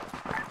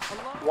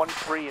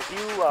 1-3, if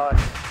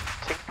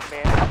you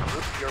Command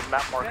group, your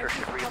map marker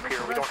should reappear.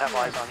 We don't have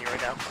eyes on you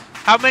right now.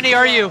 How many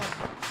are you?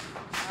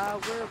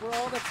 We're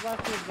all that's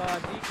left of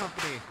D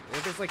Company.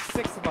 There's like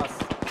 6 of us.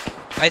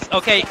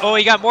 Okay, oh,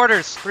 you got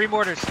mortars. 3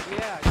 mortars.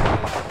 Yeah.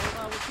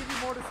 We'll give you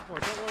mortar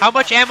support. Don't worry. How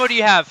much ammo do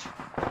you have?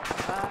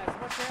 As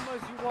much ammo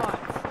as you want.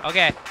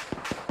 Okay.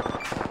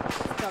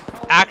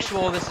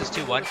 Actual, this is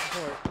 2-1.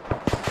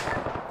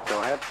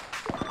 Go ahead.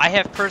 I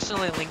have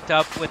personally linked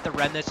up with the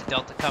remnants of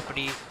Delta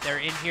Company. They're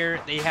in here.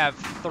 They have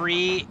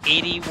 3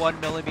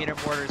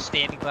 81mm mortars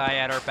standing by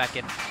at our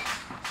beckon.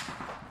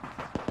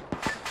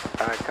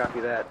 Alright, copy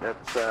that.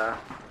 That's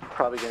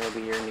probably going to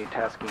be your new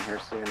tasking here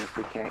soon if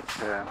we can't,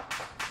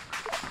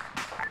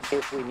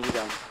 if we need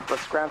them.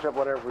 Let's scrounge up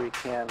whatever we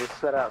can. Let's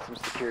set out some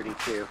security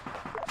too.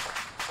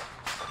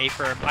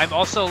 Affirm. I'm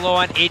also low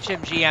on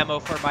HMG ammo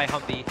for my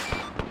Humvee.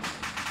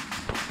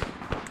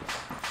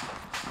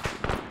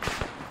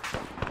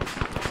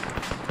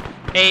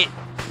 Hey,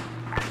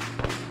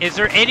 is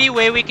there any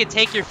way we could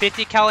take your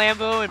 50 cal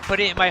ammo and put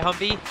it in my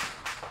Humvee?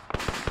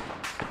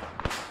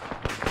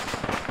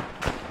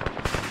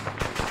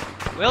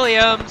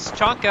 Williams,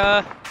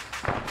 Chonka.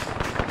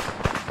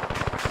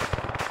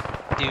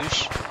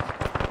 Douche.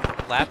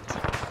 Left.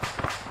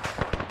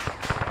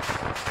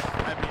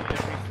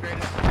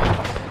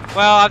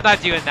 Well, I'm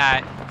not doing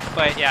that,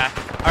 but yeah.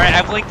 Alright,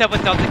 I've linked up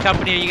with Delta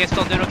Company. Are you guys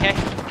still doing okay?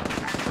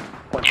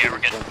 Yeah, we're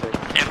good.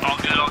 Yeah, all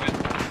good, all good.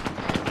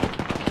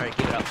 Alright,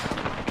 keep it up.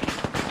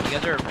 You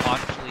guys are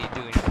actually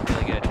doing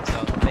really good,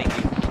 so thank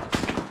you.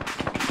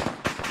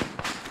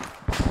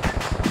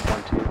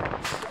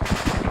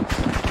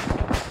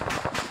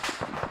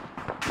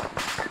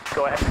 1-2.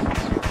 Go ahead.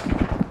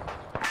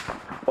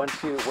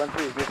 1-2,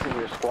 1-3 is missing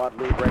your squad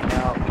lead right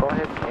now. Go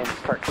ahead and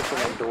start kicking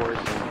in doors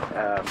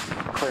and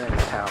clearing the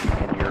town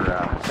in your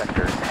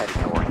sector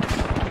heading north.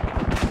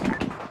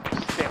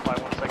 Stand by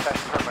 1 second. I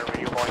turn my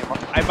radio volume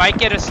up. I might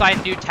get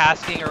assigned new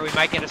tasking, or we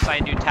might get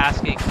assigned new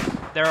tasking.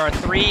 There are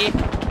 3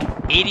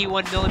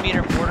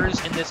 81mm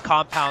mortars in this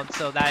compound,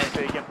 so that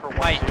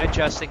might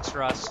adjust things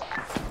for us.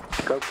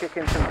 Go kick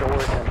in some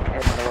doors and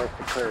head north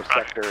to clear a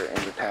sector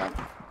in the town.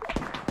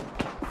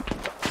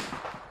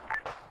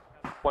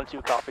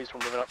 1-2 copies from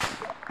moving up.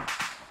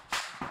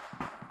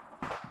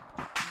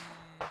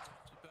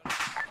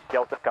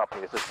 Delta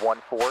Company, this is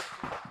 1-4.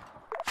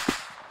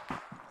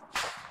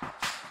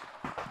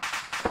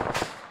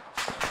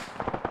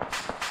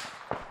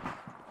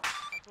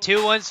 Two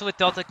 2-1s with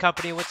Delta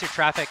Company. What's your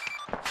traffic?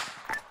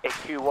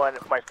 821,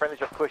 my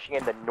friends are pushing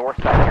in the north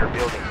side of your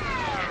building.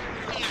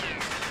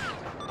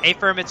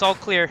 Affirm, it's all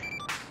clear.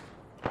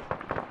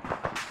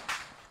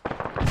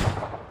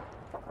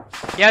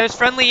 Yeah, there's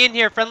friendly in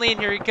here,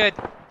 you're good.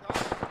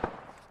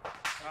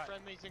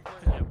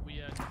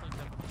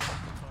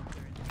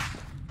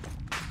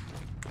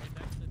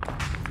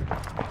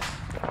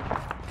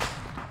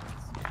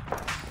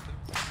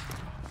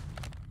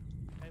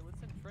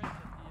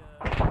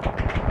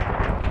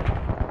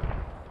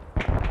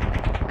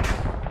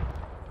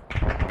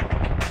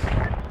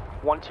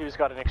 Two's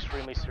got an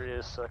extremely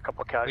serious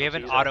couple casualties. We have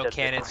an auto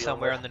cannon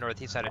somewhere on the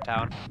northeast side of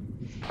town.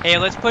 Hey,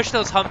 let's push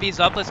those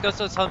Humvees up. Let's get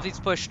those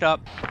Humvees pushed up.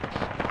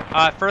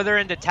 Further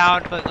into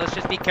town, but let's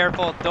just be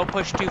careful. Don't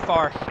push too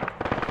far.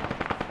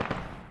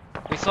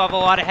 We still have a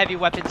lot of heavy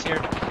weapons here.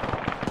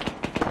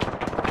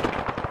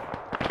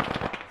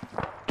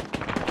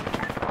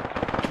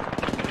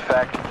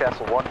 Back to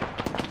Castle 1. I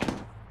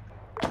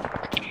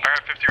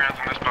have 50 rounds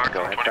in this box,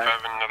 25 and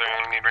another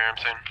enemy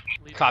ramps in.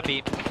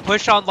 Copy.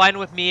 Push online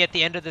with me at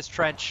the end of this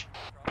trench.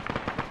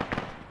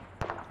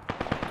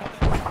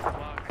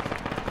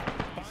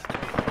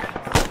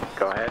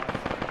 Go ahead.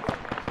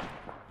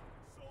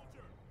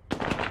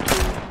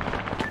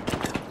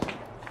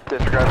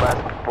 Disregard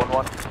last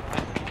 1-1.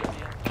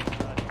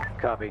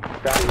 Copy.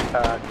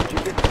 Could you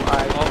get some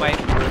eyes? Oh, my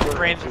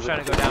frames are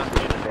trying to go down.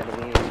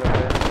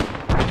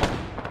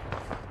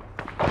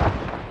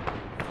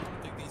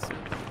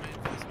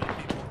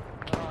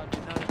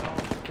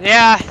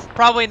 Yeah,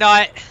 probably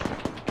not.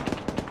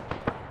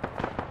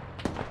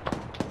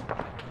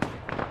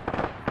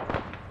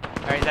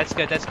 Alright, that's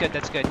good, that's good,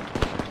 that's good.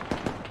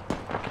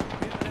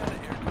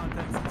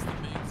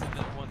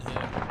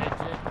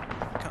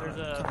 There's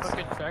a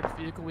fucking tracked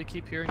vehicle we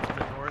keep hearing to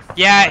the north.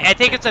 Yeah, I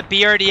think it's a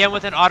BRDM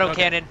with an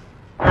autocannon.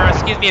 Or,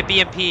 excuse me, a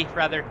BMP,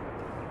 rather.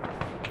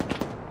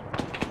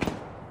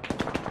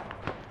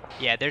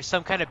 Yeah, there's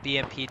some kind of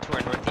BMP to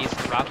our northeast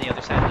around the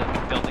other side of the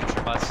buildings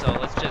from us, so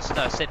let's just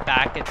sit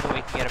back until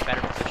we can get a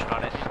better position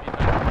on it.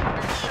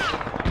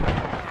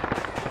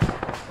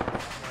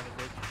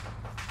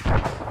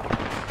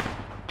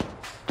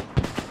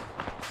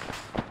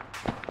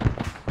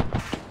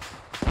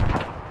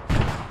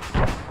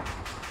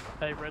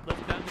 Hey, Red,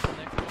 let's down to the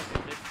next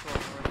fucking ditch to our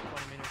north,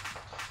 20 meters.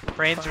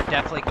 Frames are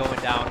definitely going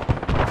down.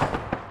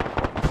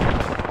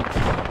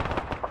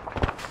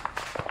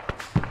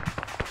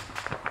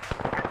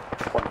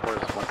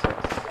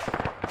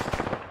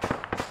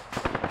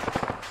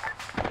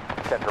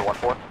 Center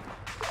 1-4.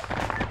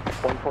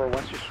 1-4,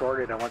 once you're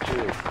shorted. I want you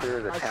to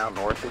clear the town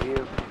north of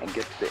you and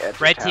get to the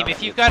edge Red of town. team,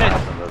 if you've got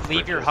to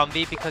leave your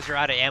Humvee because you're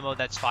out of ammo,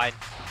 that's fine.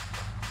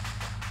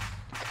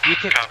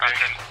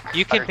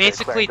 You can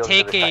basically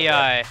take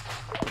a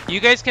you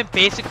guys can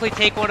basically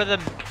take one of the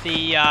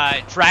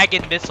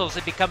Dragon missiles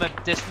and become a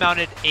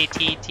dismounted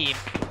AT team.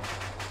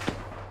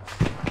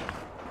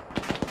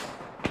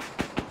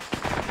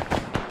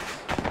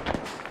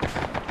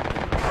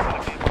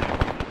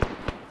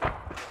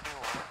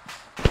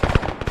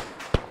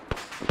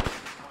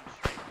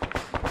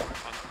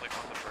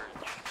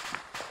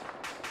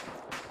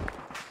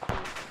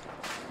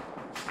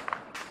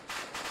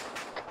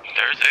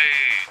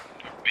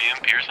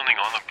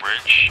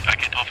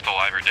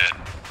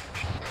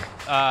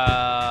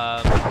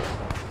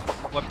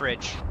 What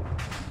bridge?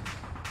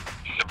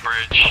 The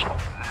bridge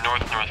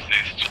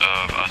northeast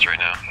of us right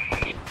now.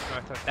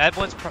 That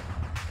one's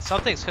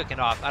something's cooking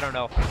off. I don't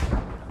know.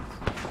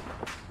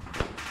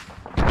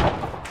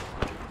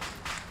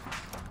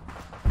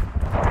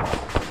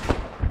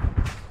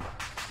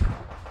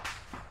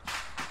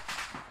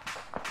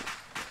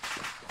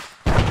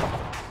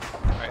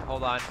 All right,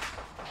 hold on.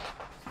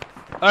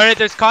 All right,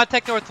 there's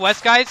contact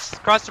northwest, guys.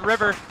 Across the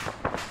river.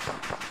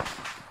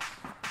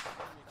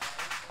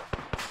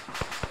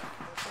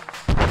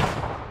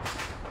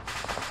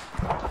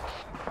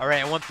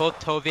 Alright, I want both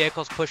tow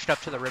vehicles pushed up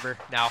to the river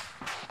now.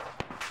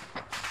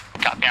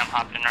 Copy, I'm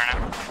hopping in right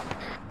now.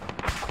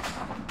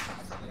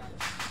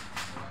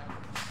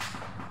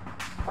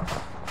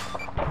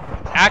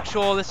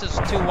 Actual, this is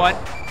 2-1.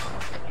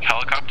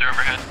 Helicopter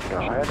overhead. Go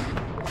ahead.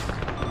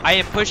 I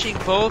am pushing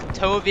both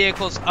tow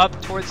vehicles up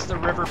towards the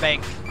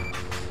riverbank.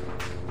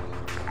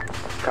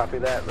 Copy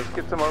that. Let's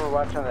get some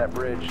overwatch on that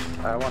bridge.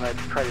 I want to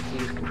try to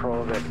seize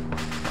control of it.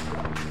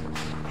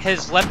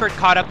 Has Leopard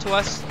caught up to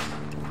us?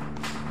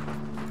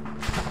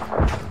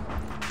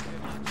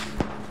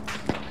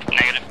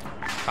 Negative.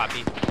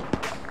 Copy.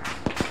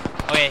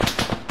 Okay.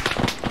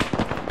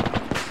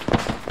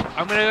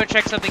 I'm gonna go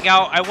check something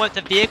out. I want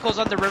the vehicles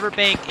on the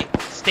riverbank.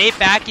 Stay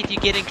back if you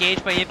get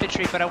engaged by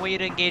infantry, but I want you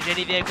to engage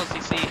any vehicles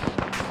you see.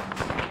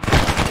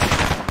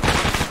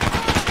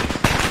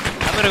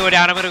 I'm gonna go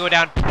down. I'm gonna go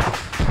down.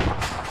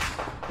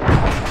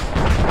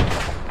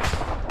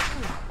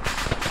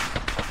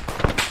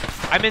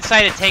 I'm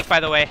inside a tank, by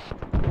the way.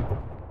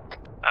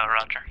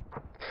 Roger.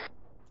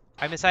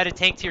 I'm inside a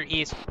tank to your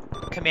east.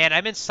 Command,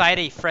 I'm inside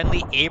a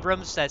friendly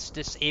Abrams that's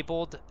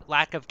disabled,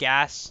 lack of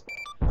gas.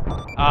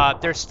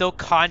 There's still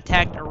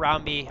contact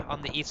around me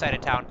on the east side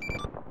of town.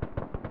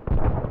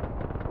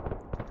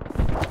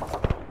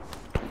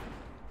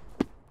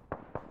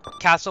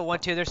 Castle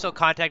 1-2, there's still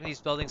contact in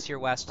these buildings to your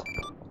west.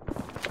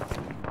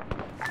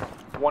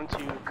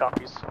 1-2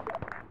 copies.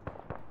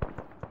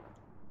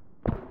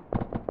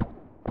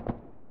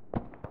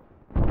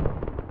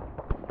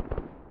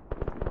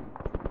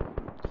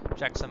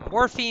 Check some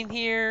morphine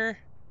here.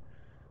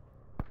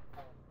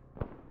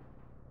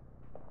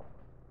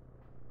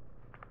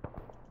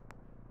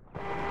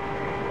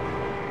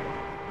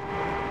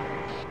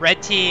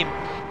 Red team,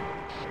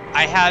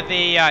 I have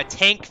a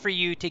tank for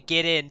you to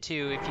get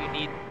into if you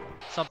need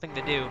something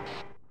to do.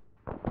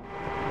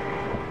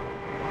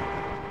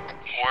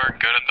 We're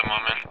good at the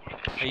moment.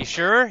 Are you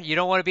sure? You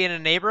don't want to be in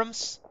an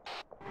Abrams?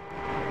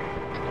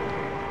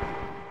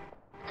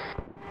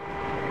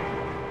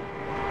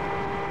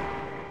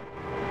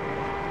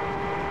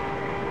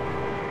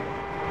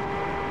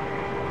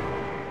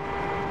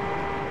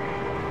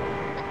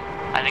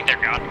 I think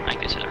they're gone. I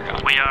think they're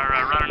gone. We are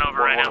running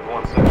over right now.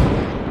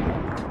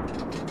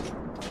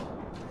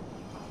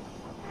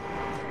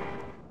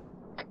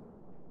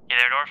 You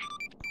there, Dorf?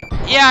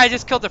 Yeah, I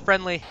just killed a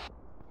friendly.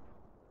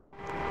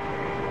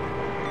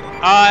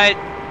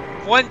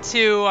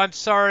 1-2, I'm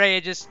sorry, I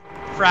just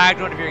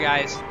fragged one of your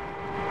guys.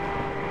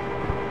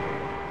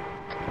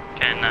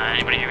 Can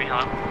anybody hear me?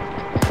 Hello?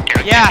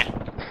 Yeah.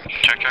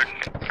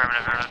 Check.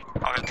 Affirmative.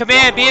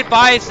 Command, be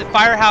advised, the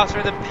firehouse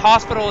or the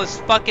hospital is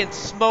fucking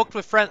smoked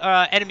with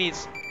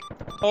enemies.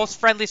 Whole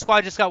friendly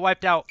squad just got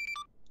wiped out.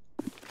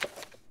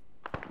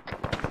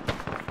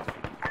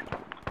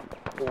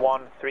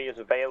 1-3 is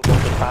available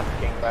to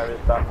tasking. Where is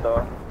that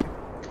door?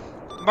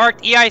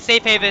 Marked EI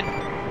safe haven.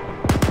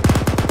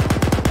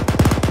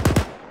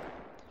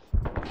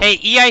 Hey,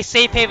 EI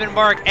safe haven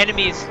mark,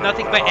 enemies,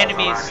 nothing but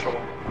enemies.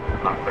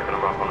 Not picking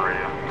them up on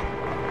radio.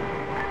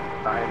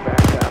 I'm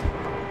back up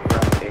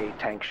from a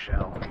tank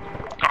shell.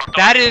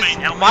 That is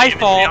my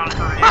fault.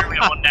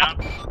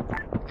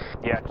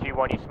 Yeah,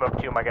 G1, you smoked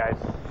 2 of my guys.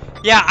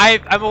 Yeah,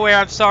 I'm aware,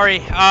 I'm sorry.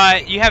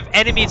 You have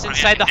enemies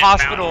inside the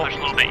hospital. There's a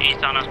little bit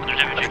east on us, but there's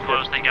infantry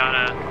close. They got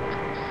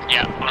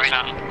yeah, close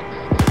out.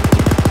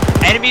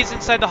 Enemies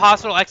inside the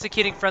hospital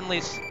executing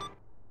friendlies.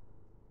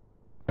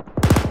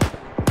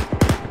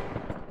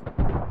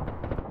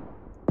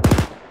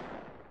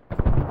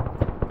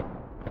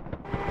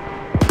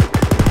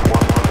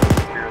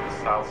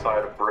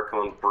 Outside of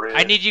Brooklyn Bridge.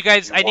 I need you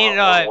guys, I need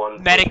a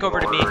medic over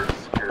to me.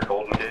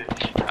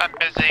 I'm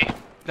busy.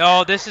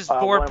 No, this is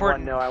more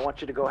important. No, I want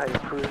you to go ahead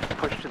and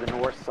push to the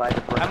north side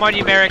of I'm on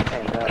you, Merrick.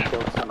 And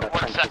build some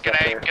 1 second,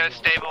 I gotta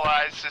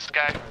stabilize this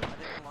guy.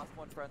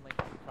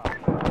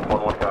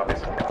 1-1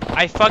 copies.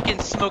 I fucking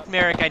smoked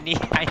Merrick. I need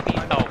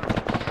help.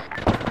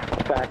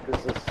 Fact,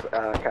 this is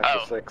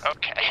Castle 6.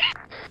 Okay.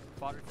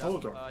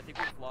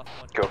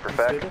 Go for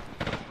fact.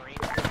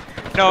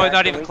 No,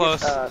 not even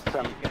close.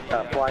 Some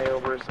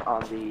flyovers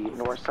on the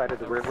north side of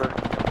the river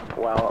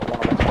while one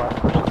of the squads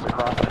pushes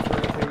across.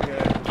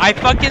 I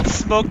fucking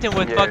smoked him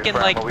with fucking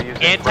like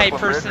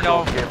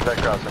anti-personnel.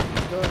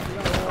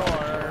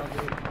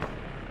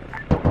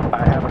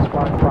 I have a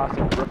squad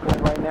crossing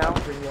Brooklyn right now.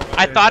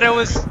 I thought it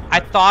was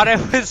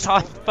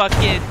on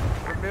fucking.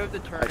 Remove the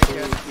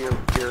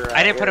tourniquet.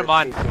 I didn't put him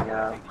on.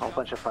 A whole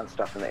bunch of fun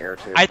stuff in the air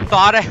too. I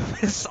thought I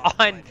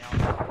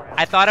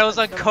was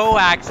on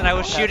coax and I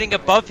was shooting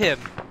above him.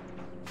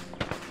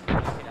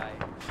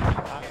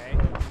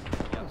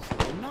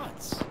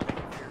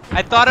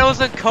 I thought I was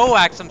on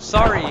coax. I'm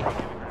sorry.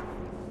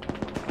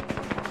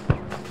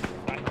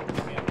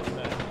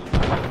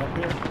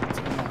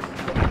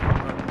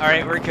 All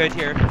right, we're good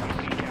here.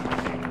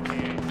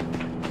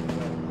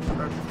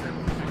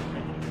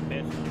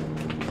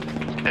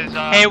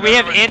 Hey, we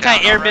have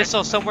anti-air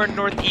missiles somewhere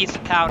northeast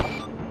of town.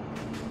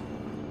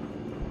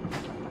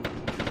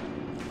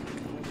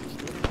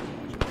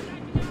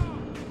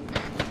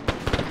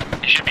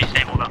 It should be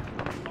stable though.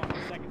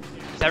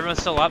 Is everyone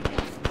still up?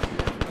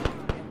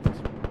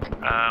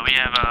 We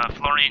have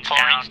Florine's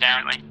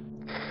down.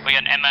 We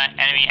got an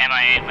enemy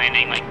MIA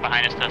landing like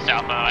behind us to the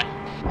south, by the way.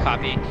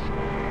 Copy.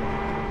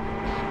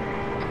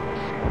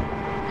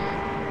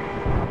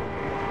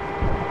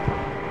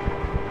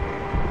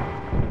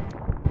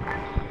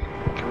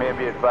 Command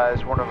be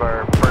advised, one of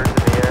our birds in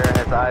the air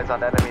has eyes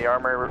on enemy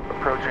armor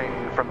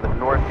approaching from the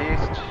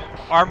northeast.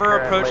 Armor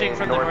approaching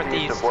from the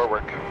northeast. Of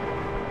Warwick.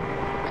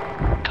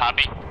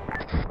 Copy.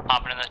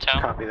 Hopping in the tow.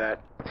 Copy that.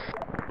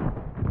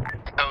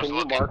 Can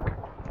you mark?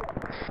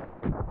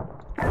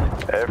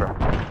 Ever.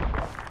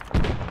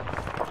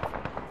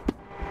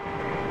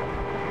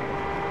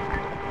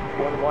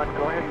 One,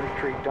 go ahead and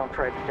retreat. Don't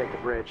try to take the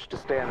bridge.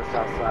 Just stay on the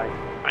south side.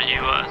 Are you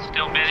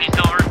still busy,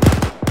 Silver?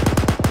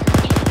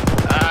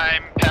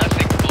 I'm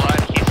passing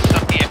blood. He's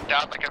sucking it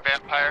down like a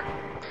vampire.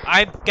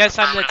 I guess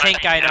I'm the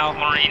tank guy now.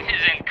 Florine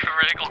is in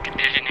critical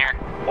condition here.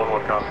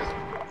 1-1 copies.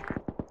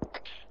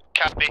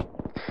 Copy.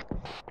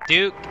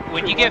 Duke,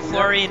 when you get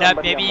Florine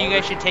up, maybe you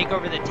guys should take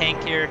over the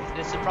tank here.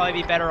 This would probably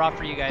be better off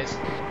for you guys.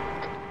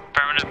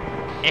 Affirmative.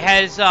 It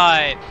has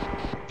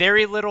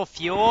very little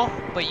fuel,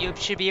 but you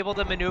should be able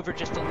to maneuver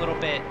just a little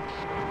bit.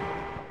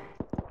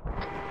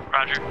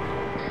 Roger. Is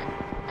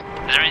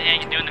there anything I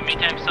can do in the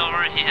meantime,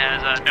 Silver? He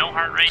has no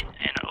heart rate,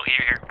 and oh,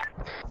 here.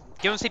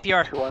 Give him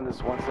CPR. 2-1, this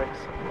is 1-6.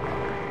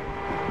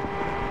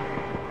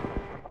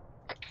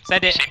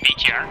 Send it. Say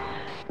BTR.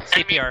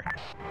 CPR.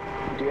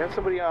 Do you have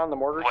somebody on the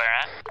mortars? Where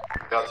at?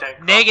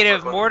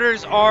 Negative.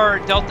 Mortars are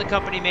Delta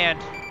Company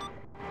manned.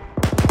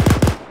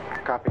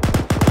 Copy.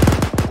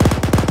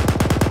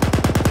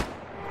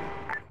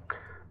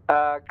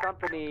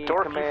 Company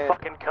Dorf, command. you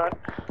fucking cunt.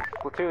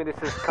 Platoon,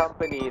 this is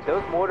company.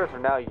 Those mortars are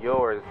now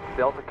yours.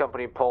 Delta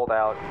Company pulled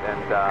out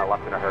and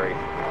left in a hurry.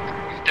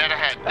 Dead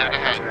ahead,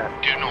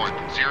 due north,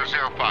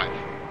 005.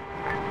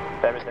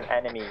 There is an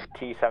enemy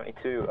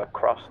T-72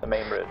 across the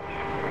main bridge.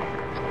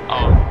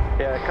 Oh.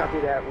 Yeah, copy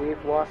that.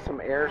 We've lost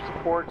some air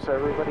support, so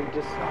everybody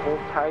just hold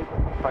tight,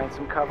 find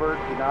some cover.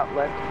 Do not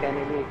let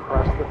enemy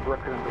cross the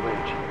Brooklyn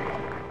Bridge.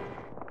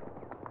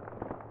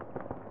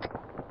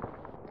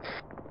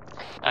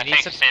 I need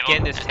to get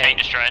in this tank.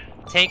 Destroyed.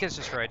 Tank is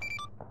destroyed.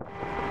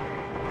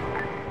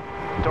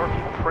 Dorf,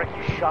 you prick,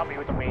 you shot me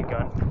with the main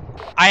gun.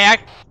 I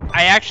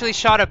actually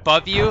shot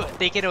above you,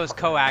 thinking it was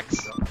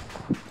coax.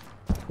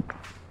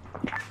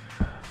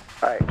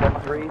 Alright,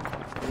 1-3,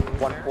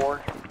 1-4,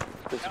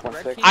 this is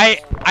 1-6.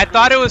 I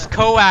thought it was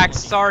coax,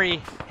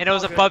 sorry, and it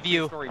was above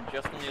you.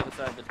 Just on the other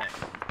side of the tank.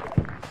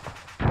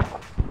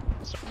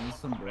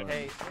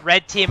 Hey,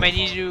 red team, I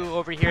need you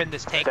over here in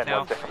this tank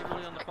now.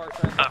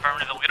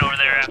 Affirmative, we'll get over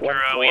there after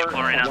we have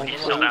Florine out. He's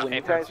still down. When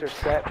you guys are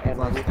set and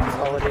we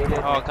consolidated,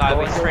 oh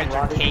god, these friends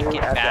are taking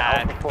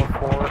bad.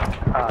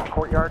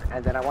 Courtyard,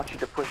 and then I want you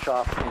to push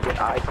off and get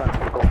eyes on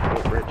the Golden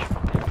Gate Bridge.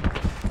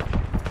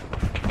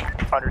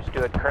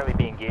 Understood. Currently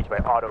being engaged by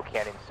auto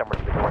cannon somewhere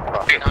to the north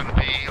across.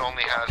 800B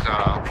only has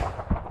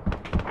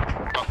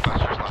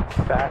bunkbusters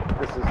left. Back,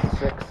 this is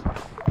 6.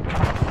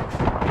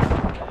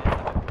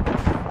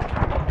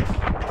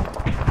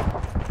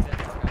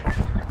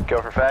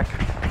 Go for fact.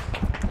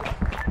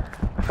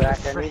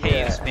 Fact, I need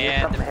Braves,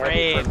 man, the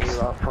Braves. From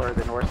you for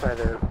the north side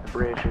of the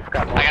bridge. We've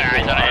got I got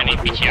eyes on enemy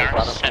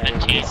BTR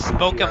 17.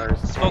 Smoke him,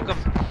 smoke him.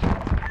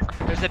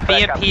 There's a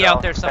BMP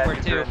out there somewhere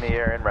too. In the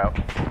air en route.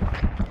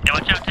 Yeah,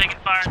 watch out, taking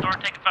fire, door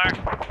taking fire.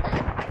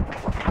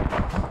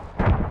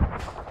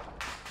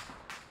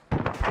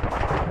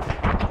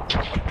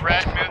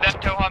 Red, move that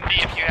tow on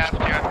me if you have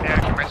to. I'm there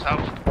to myself.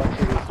 1-2,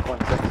 this is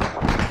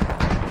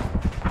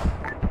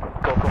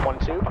 1-6. Go from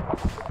 1-2.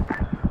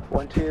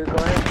 1-2, go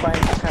ahead and find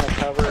some kind of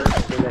cover.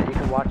 so that you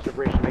can watch the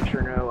bridge to make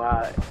sure no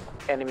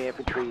enemy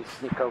infantry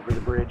sneak over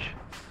the bridge.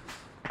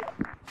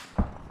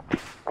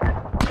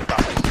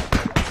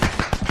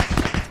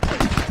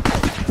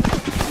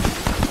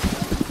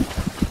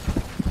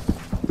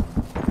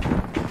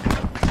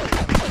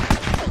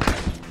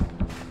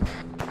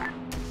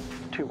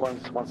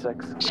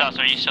 Sauce,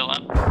 are you still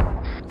up?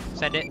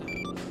 Send it.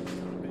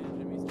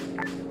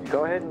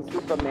 Go ahead and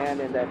keep a man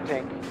in that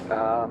tank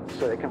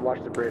so they can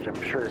watch the bridge. I'm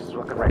sure it's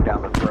looking right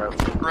down the throat.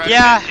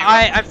 Yeah,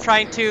 I'm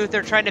trying to.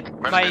 They're trying to.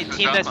 My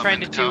team that's trying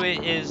to do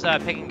it is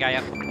picking guy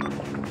up.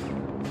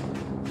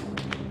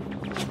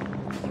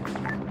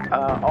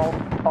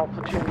 All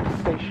platoon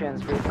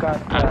stations. We've got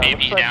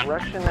looks like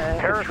Russian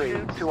infantry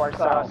to our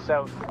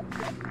south.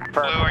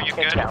 Blue, are you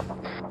good?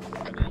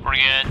 We're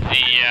good.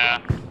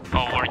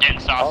 We're getting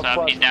sauce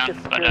up. He's down,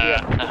 but the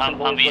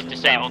Humvee's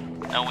disabled.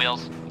 No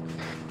wheels.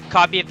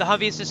 Copy. If the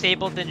Humvee's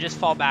disabled, then just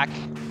fall back.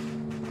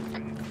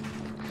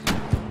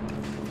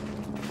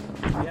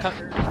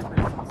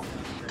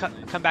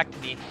 Come back to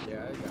me.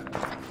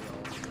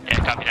 Yeah,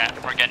 copy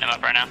that. We're getting him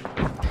up right now.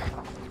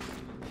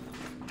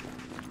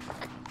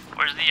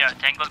 Where's the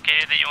tank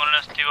located that you wanted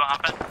us to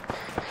hop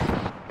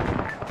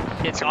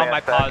in? It's on my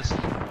pause.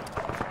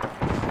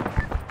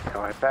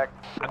 Go ahead, back.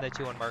 I'm the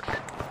 2-1 mark.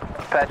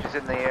 Apache's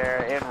in the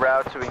air, en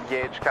route to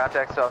engage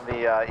contacts on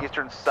the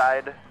eastern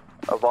side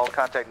of all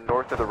contact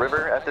north of the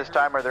river. At this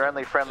time, are there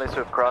any friendlies who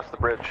have crossed the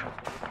bridge?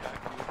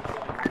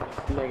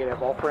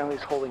 Negative. All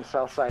friendlies holding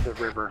south side of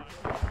the river.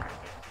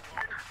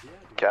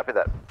 Copy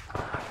that.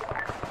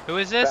 Who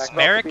is this?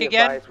 Merrick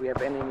again? Advised, we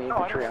have enemy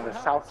infantry on the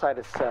south side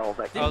of Cell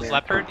that came in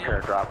Leopard?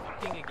 Airdrop.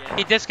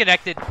 He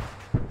disconnected.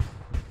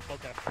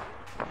 Okay.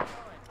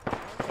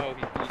 Oh,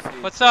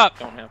 What's up?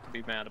 Don't have to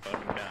be mad about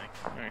him dying.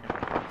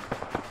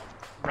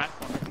 Alright.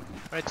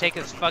 I'm gonna take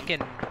his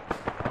fucking...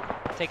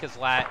 Take his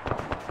lat.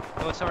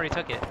 Oh, somebody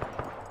took it.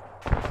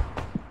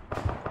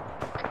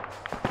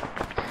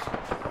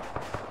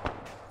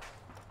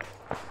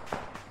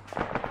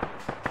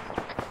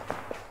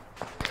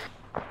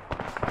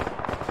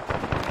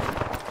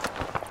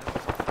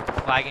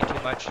 Lagging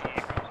too much.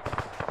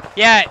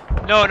 Yeah,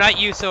 no, not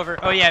you, Silver.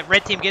 Oh yeah,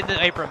 red team, get in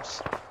the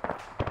Abrams.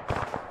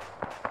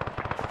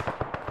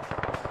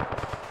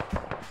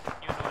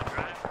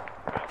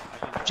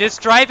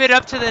 Just drive it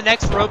up to the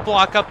next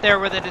roadblock up there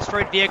where the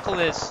destroyed vehicle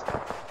is.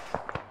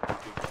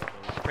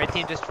 Red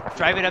team, just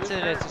drive it up to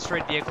the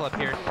destroyed vehicle up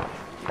here.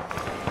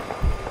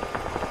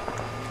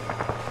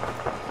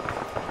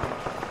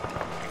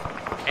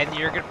 And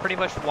you're gonna pretty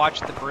much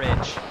watch the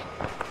bridge.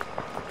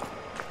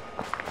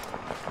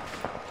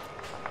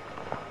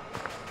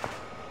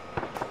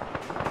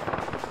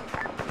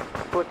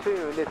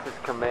 Platoon, this is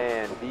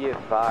command. Be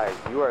advised,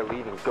 you are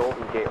leaving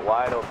Golden Gate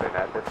wide open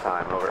at this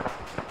time. Over.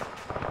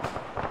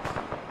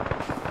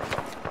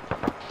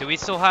 Do we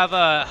still have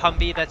a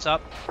Humvee that's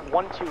up?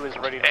 1-2 is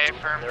ready to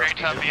move. Firm, Green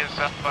Humvee is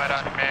up but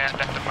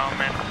unmanned at the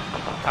moment.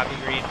 Copy,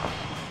 Green.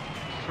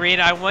 Green,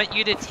 I want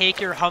you to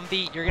take your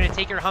Humvee. You're gonna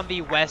take your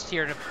Humvee west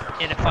here in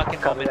a fucking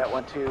Copy moment. that.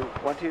 1-2.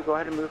 1-2, go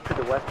ahead and move to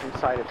the western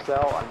side of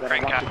Cell. I'm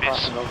gonna want to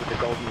cross him over to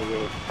Golden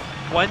Gate.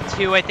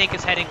 1-2, I think,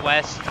 is heading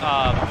west.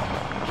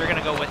 You're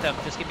gonna go with him.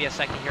 Just give me a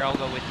second here. I'll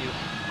go with you.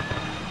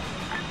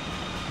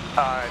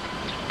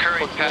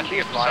 Curry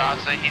passing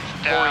Sasa, he's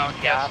down.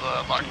 He has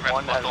a large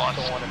amount of blood loss.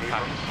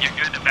 You're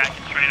good to back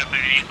and straight up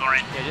through the east,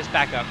 Lauren. Yeah, just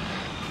back up.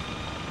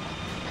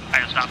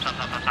 Alright, stop.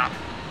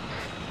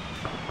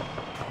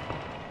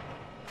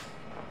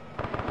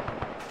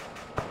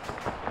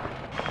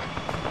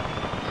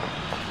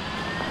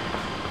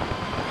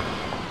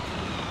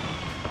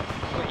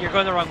 You're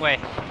going the wrong way.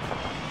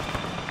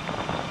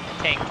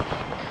 Tank.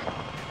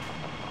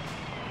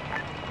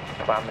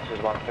 This is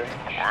 1-3. Where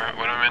am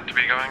I meant to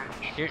be going?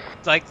 You're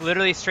like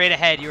literally straight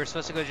ahead. You were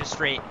supposed to go just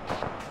straight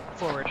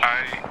forward.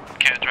 I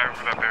can't drive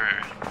over that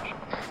barrier.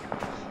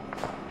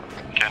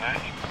 Can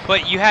I?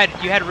 But you had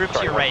room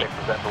to your right.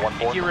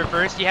 If you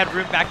reversed, you had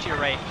room back to your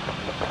right.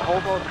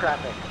 Hobo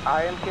traffic.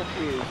 I am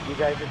confused. You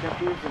guys are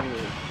confusing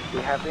me. We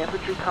have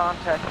infantry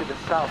contact to the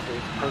south.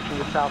 It's approaching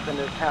the south end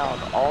of town.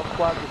 All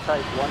squads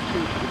besides 1-2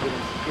 should be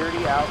getting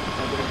security out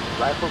and getting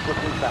rifles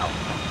looking south.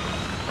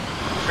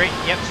 Straight,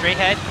 yep, straight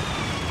ahead.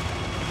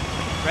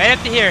 Right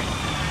up to here.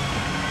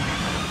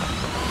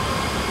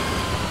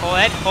 Pull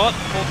ahead, pull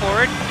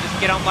forward. Just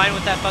get online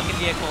with that fucking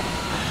vehicle.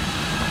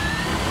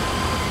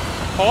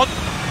 Hold.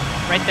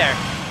 Right there.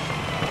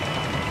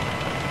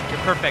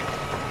 You're perfect.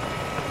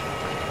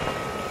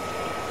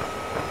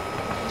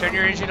 Turn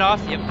your engine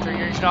off. Yep, turn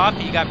your engine off.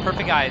 You got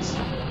perfect eyes.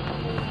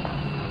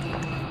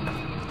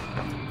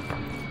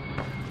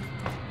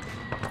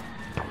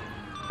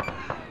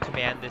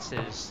 Command, this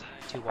is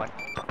 2-1.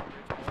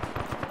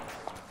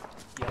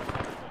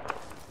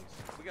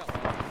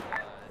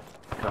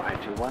 Go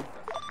ahead, 2-1.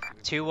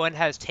 2-1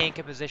 has tank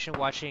in position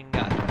watching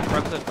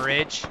Brooklyn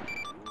Bridge.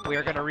 We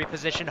are going to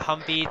reposition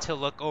Humvee to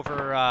look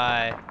over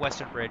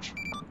Western Bridge.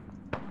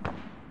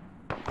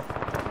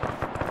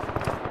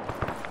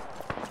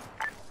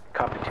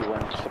 Copy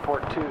 2-1, just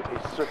support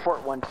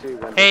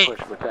 1-2 when hey. they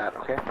push with that,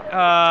 okay?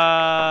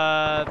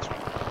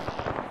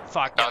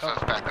 Fuck.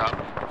 Sasa's back up.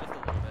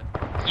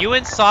 You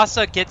and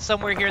Sasa get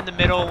somewhere here in the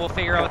middle. We'll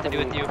figure out what to do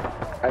with you.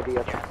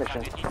 IDF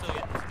transmission.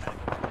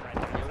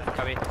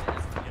 Copy.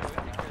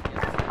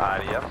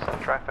 IDF,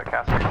 send traffic,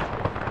 Castle.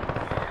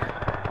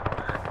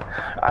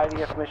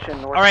 IDF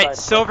mission north. All right,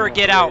 Silver,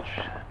 get out.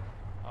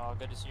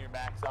 Good to see you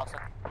back, Salsa.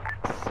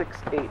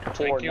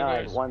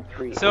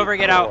 684913. Silver,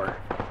 get out.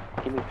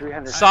 Give me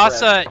 300.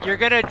 Sasa, you're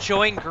gonna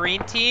join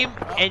green team,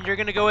 and you're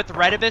gonna go with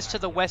Red Abyss to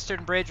the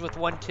western bridge with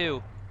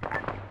 1-2.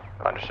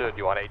 Understood.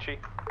 You want HE?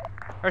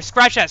 Or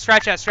scratch that.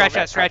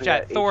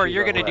 Thor,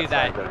 you're gonna do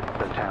that.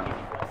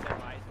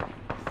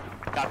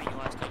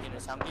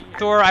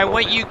 Thor, I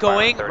want you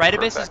going. Red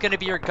Abyss is gonna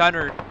be your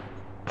gunner.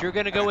 You're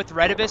gonna go with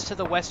Red Abyss to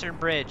the western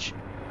bridge.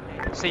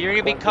 So you're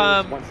gonna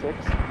become.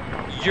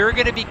 You're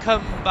gonna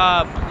become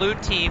blue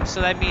team.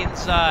 So that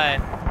means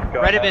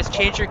Red Abyss,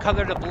 change your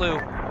color to blue.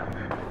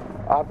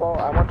 Oddball,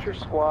 I want your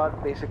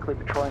squad basically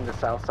patrolling the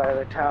south side of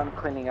the town,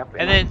 cleaning up.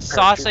 And then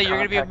Sasa, you're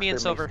gonna be with me and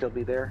Silver. Still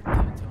be there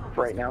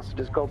for right now, so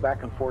just go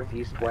back and forth,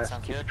 east, west,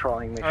 keep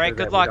patrolling. Make All right, sure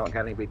good that luck. we don't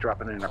got anybody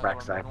dropping in our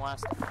backside.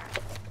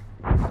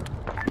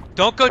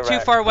 Don't go too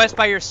far west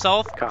by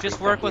yourself.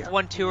 Just work with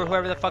 1-2 or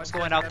whoever the fuck's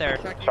going out there.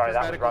 Sorry,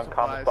 that was wrong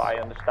comment, but I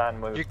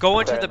understand. You're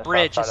going to the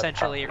bridge,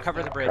 essentially. You're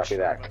covering the bridge. Copy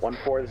that.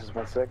 1-4, this is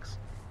 1-6.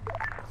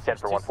 Stand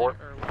for 1-4.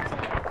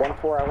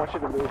 1-4, I want you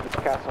to move this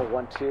castle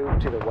 1-2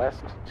 to the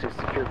west to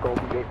secure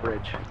Golden Gate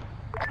Bridge. Do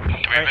we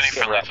have any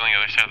friendlies on the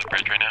other side of the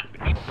bridge right now?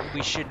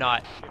 We should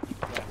not.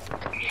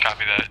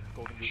 Copy that.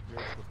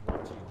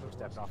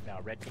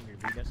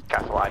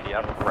 Castle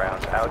IDF,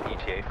 round out,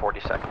 ETA 40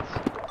 seconds.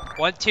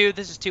 1-2,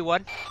 this is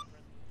 2-1.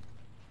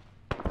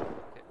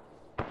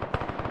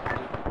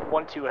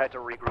 1-2 had to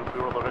regroup.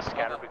 We were a little bit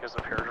scattered because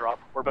of airdrop.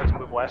 We're about to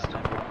move west.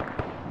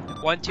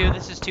 1-2,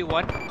 this is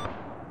 2-1.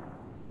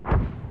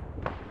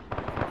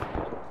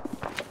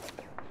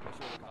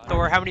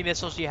 Thor, how many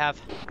missiles do you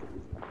have?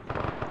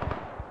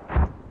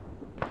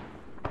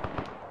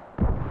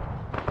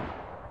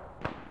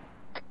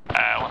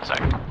 One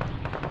second.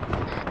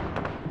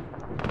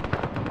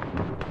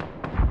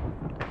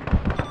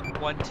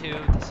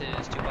 1-2, this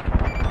is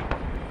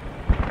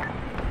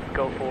 2-1.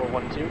 Go for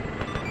 1-2.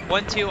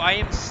 1-2, I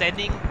am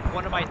sending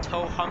one of my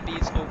tow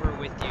Humvees over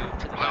with you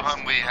to the Blue west.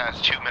 Humvee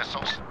has 2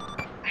 missiles.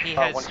 He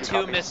has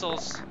 2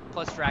 missiles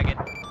plus Dragon,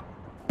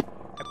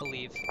 I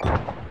believe.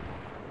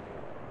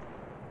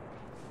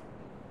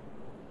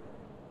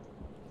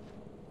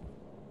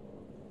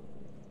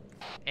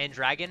 And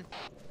Dragon?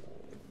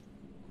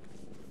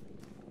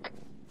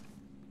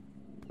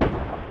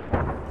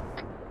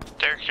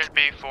 There should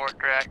be 4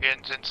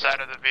 dragons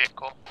inside of the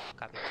vehicle.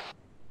 Copy.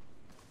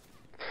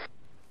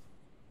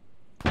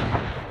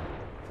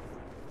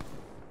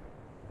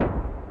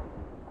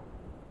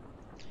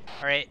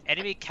 Alright,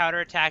 enemy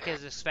counterattack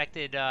is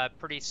expected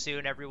pretty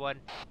soon, everyone.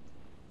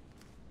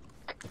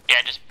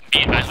 Yeah, just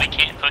be advised we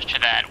can't push to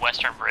that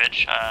western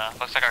bridge.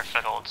 Looks like our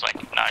foothold's like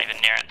not even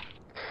near it.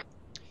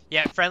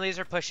 Yeah, friendlies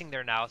are pushing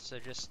there now, so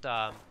just give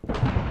them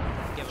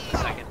a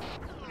second.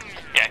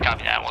 Yeah,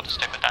 copy that. We'll just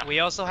stick with that. We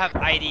also have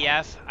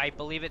IDF. I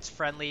believe it's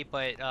friendly,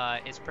 but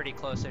it's pretty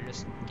close, so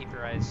just keep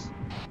your eyes,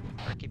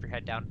 or keep your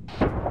head down.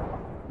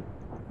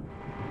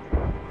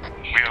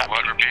 We have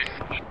what, repeat?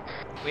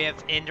 We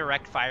have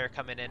indirect fire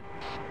coming in.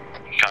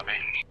 Copy.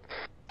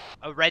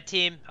 A red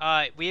team,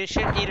 we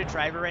shouldn't need a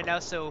driver right now,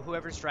 so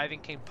whoever's driving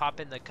can pop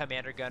in the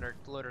commander gun or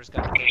loader's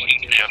gun if they want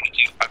to. Yep,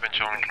 I've been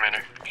showing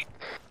Commander.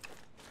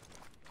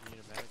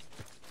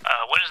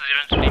 What is the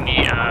difference between the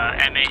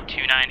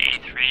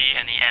M829A3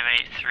 and the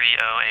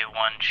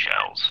M830A1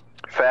 shells?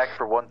 Fact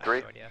for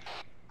 1-3.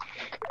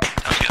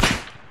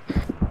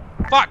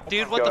 Fuck,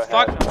 dude, what the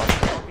fuck?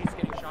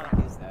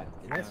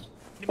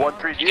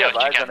 1-3, do you have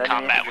eyes on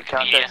enemy infantry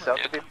contact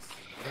south of you?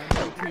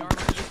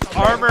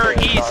 Armor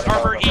east,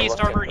 armor east,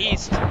 armor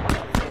east.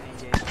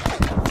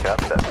 Got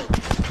that.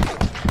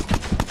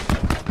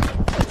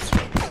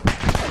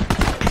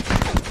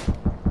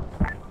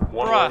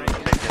 Bruh.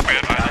 We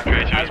have eyes on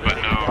tracers, but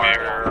no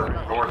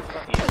air.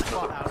 Northeast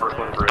of the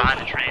Brooklyn Bridge. Behind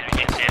the train, we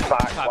can't see it.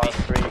 Fact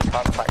 1-3,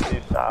 contact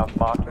you south,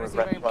 marking with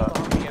red flag.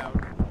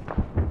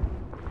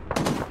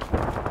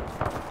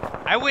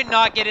 I would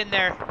not get in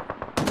there.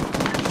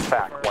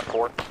 Fact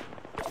 1-4.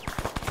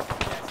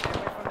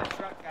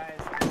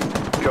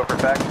 Go for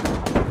fact.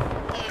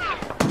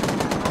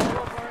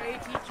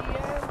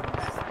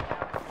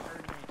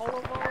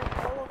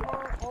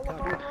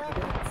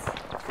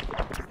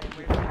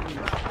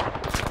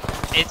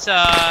 It's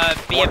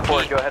BMP.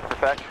 1-4, go ahead for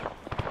fact.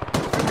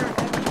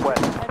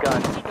 West,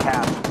 gun,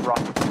 cap, rock,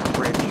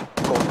 bridge,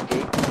 Golden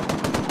Gate,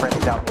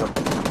 friendly downhill.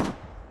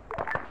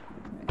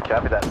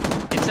 Copy that.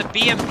 It's a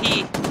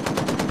BMP.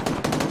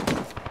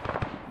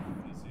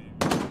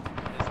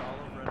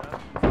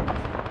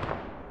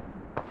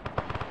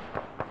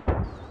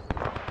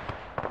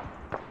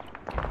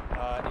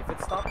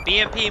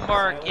 BMP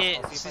mark is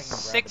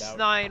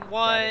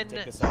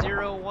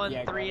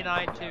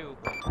 691-01392.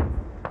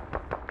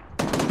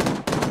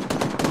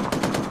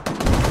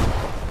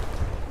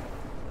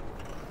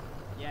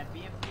 at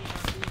BMP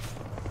Northeast.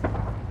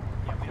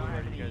 Yeah, we don't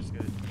have any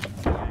assets.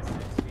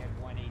 We have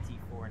one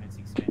AT4 and it's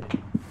expanded.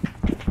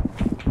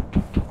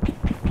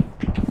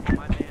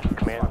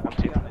 Command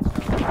 1-2.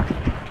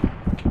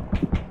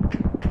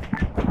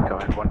 Go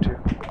ahead, 1-2.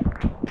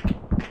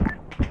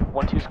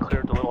 1-2's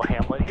cleared the little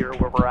hamlet here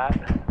where we're at.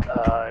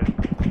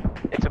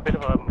 It's a bit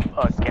of a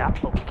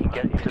gap, but we can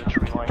get into the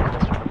tree line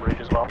close to the bridge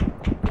as well.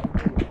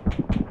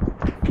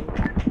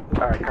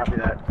 Alright, copy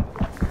that.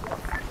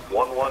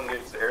 1-1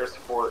 needs air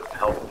support,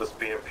 help with this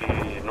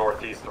BMP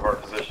northeast of our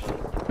position.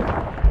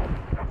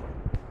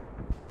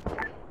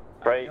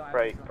 Break.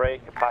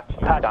 Apache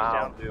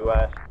down to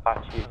west.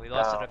 Apache. We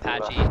lost an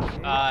Apache.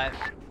 I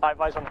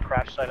advise on the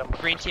crash site.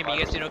 Green team, are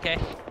you guys doing okay?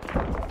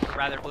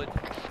 Rather blue.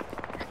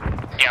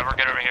 Yeah, we're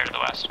good over here to the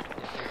west.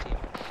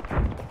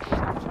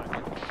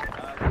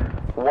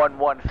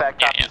 1-1,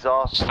 fact copies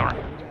all.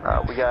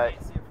 We got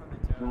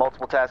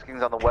multiple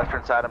taskings on the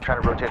western side. I'm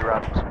trying to rotate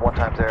around one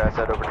time there. I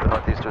said over to the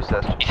northeast to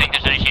assist. You think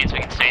there's any chance we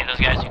can save those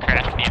guys who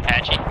crashed with the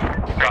Apache?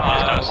 Where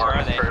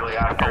are they?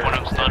 But one of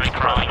them's literally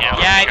crawling out.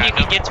 Yeah, if you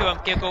can get to him,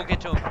 go get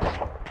to him.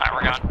 Alright,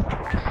 we're gone.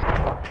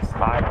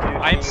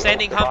 I'm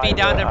sending Humpy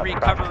down to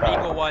recover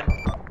Eagle 1.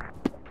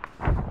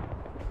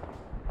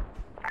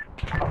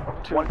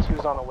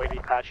 1-2's on the way to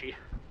Apache.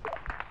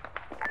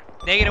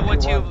 Negative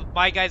 1-2,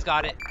 my guys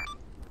got it.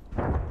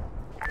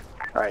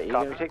 Alright, you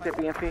gonna take that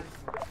BMP?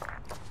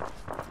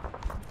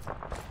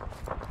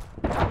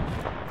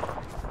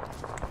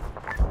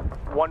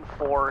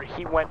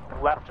 He went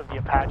left of the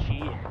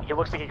Apache. He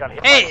looks like he got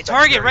hit. Hey,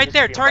 target right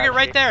there, target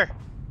right there.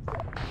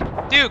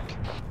 Duke.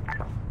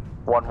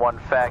 1-1,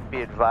 fact,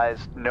 be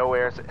advised, no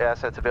air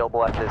assets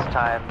available at this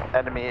time.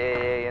 Enemy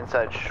AA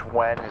inside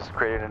Schwen has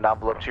created an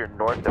envelope to your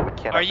north that we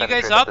cannot Are you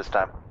guys penetrate up? at this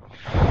time.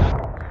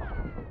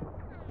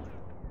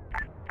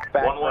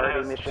 1-1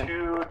 has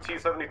 2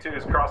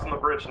 T-72s crossing the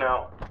bridge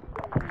now.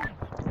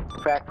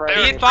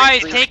 Be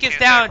advised, take us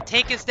down,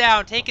 take us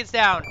down, take us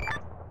down.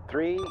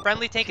 3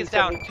 friendly tank is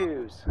down.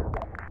 T-72s.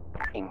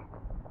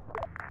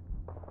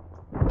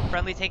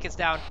 Friendly tank is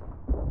down.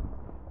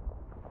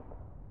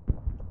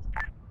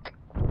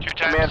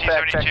 Command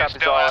fact, check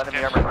copies all.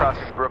 Enemy armor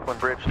crossing Brooklyn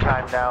Bridge.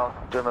 Time now.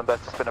 Doing my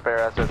best to spin up air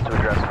assets to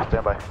address.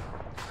 Stand by.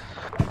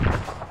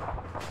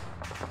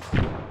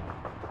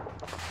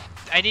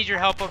 I need your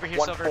help over here,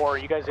 Silver. 1-4, are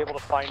you guys able to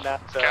find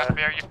that, that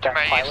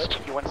pilot?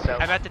 He went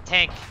south. I'm at the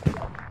tank.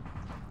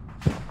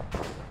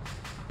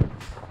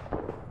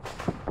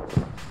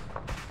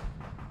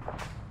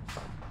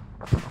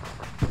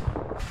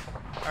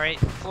 Alright,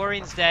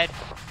 Florine's dead.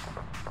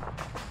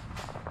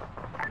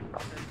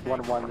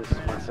 1-1, this is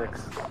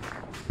 1-6.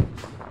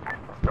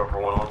 Go for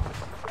 1-1.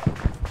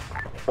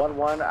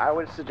 1-1, I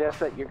would suggest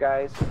that you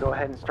guys go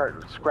ahead and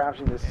start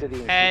scrounging the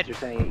city and see if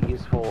there's any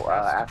useful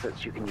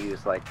assets you can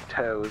use, like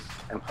tows,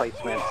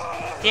 emplacements,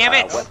 damn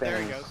it! Weapons. There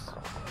he goes.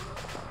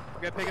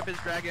 We're gonna pick up his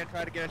dragon and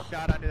try to get a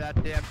shot onto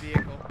that damn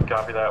vehicle.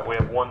 Copy that. We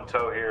have 1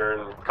 tow here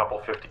and a couple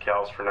 50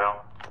 cals for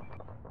now.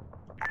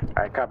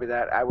 Alright, copy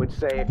that. I would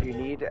say if you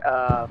need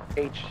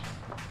AT,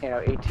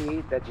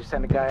 that you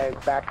send a guy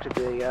back to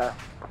the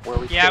where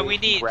we Yeah, we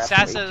need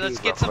Sasa. Let's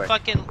get some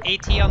fucking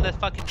AT on the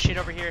fucking shit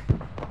over here.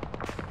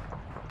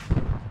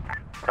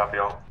 Copy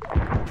all.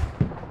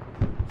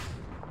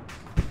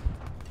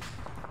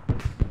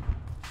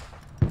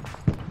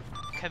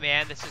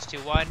 Command, this is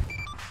 2-1.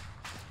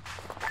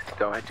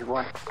 Go ahead,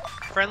 2-1.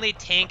 Friendly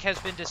tank has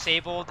been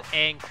disabled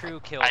and crew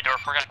killed. Hi,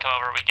 Dorf, we're gonna come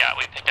over. We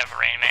picked up a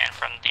Rain Man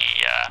from the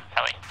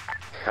heli.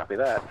 Copy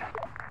that.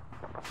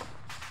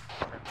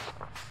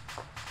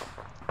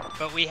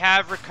 But we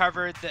have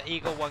recovered the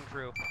Eagle 1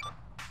 crew.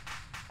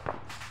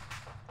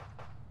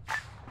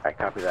 I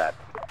copy that.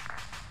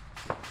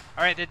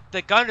 Alright,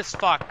 the gun is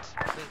fucked.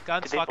 The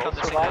gun's fucked on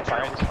the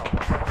signature.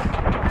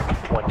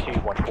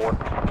 1-2, 1-4.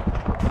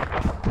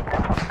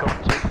 Go 2.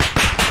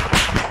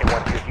 And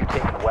 1-2, if you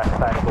take the west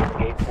side of Golden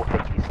Gate, we'll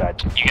take the east side.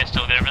 You guys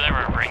still good over there?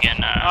 We're bringing,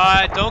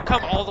 don't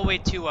come all the way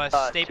to us.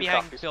 Stay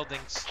behind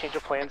buildings. Change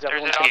of plans, There's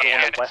everyone's an gonna go on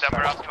auto-cannon the west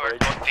somewhere side up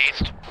toward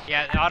northeast.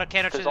 Yeah, the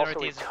autocannon to There's the also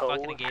northeast is a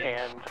fucking tow negated.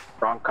 and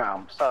wrong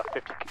comms.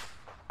 50.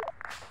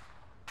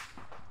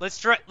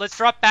 Let's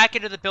drop back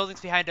into the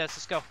buildings behind us.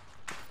 Let's go.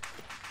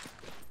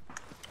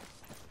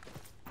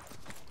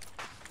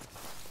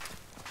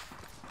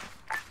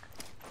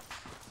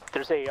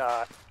 There's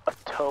a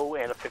tow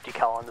and a 50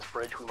 cal on this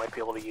bridge we might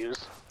be able to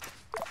use.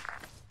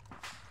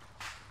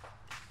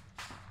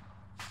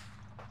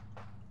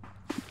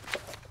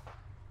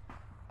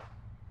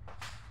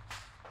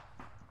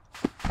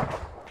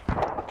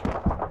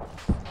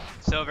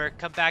 Silver,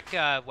 come back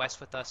west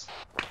with us.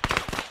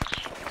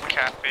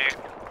 Copy.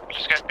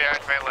 Just got behind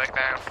my leg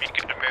now. You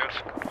good to move.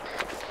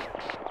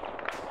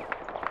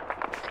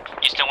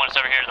 You still want us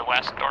over here to the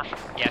west, Dorf?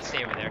 Yeah,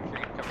 stay over there.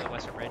 You're gonna cover the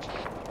western bridge.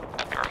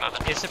 Okay, we're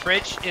moving. Is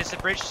the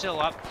bridge still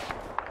up?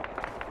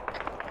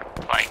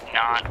 Like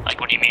not. Like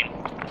what do you mean?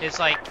 Is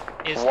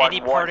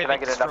any part of it destroyed? Can I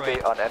get an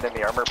update on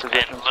enemy armor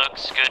position? It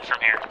looks good from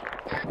here.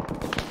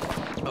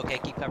 Okay,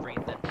 keep covering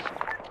it then.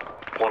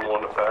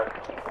 1-1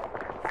 effect.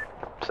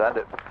 Send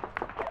it.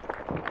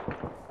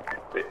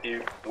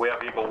 We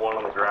have Eagle 1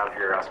 on the ground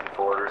here asking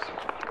for orders.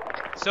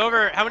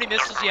 Silver, how many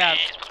missiles do you have?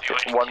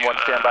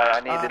 1-1 standby. I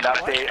need an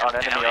update on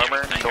enemy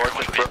armor north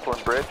of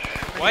Brooklyn Bridge.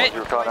 What? You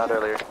were calling out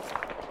earlier.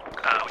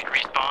 We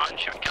respawn.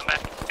 Should we come back?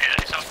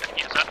 Someone's gonna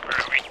use up, or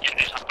are we gonna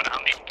just hop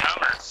on the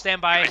counter?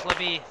 Stand by. Let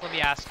me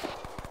ask.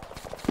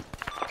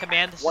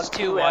 Command, this is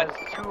 2-1.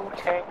 2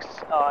 tanks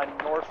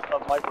north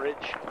of my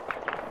bridge.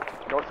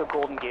 North of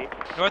Golden Gate.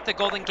 North of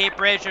Golden Gate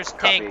Bridge, there's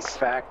Copy. tanks.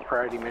 Fact,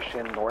 priority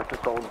mission north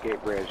of Golden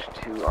Gate Bridge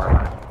to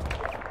Arma.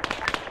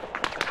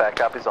 Fact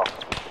copies all.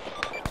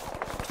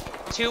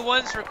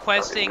 2-1's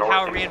requesting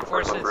how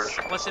reinforcements,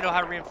 wants to know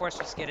how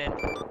reinforcements get in.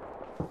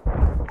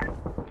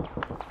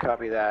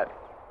 Copy that.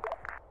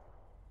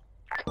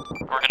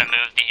 We're gonna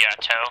move the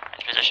tow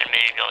into position,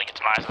 maybe be able to get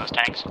some eyes on those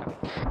tanks.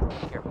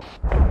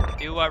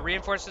 Do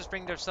reinforcements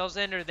bring themselves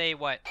in, or they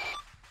what?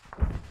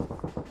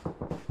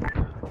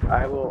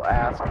 I will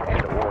ask,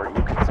 and or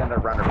you can send a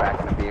runner back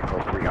in a vehicle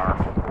to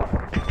rearm.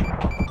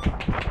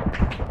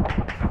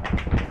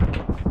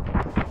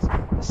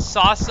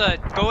 Sasa,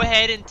 go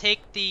ahead and take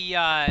the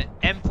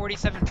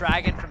M47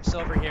 Dragon from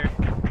Silver here.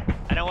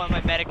 I don't want my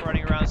medic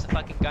running around as a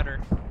fucking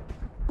gunner.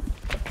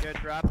 Good,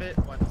 drop it.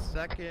 1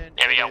 second.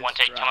 Yeah, we got one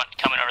tank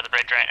coming over the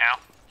bridge right now.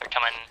 They're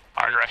coming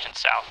our direction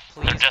south.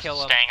 Please They're just kill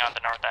them. staying on the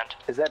north end.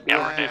 Is that Yeah,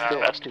 we're BMP doing our still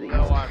best. up to the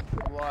Low east? on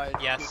blood.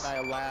 Yes.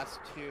 My last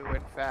 2,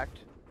 in fact.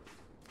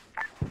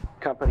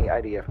 Company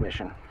IDF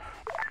mission.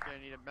 Gonna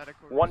need a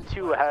medical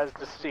 1-2 has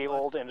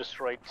disabled and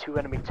destroyed 2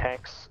 enemy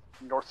tanks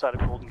north side of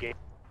Golden Gate.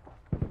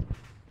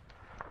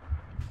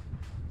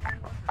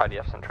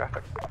 IDF's in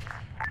traffic.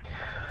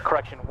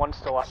 Correction, 1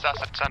 still up.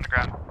 Suspects on the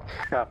ground.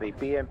 Copy.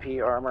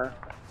 BMP armor.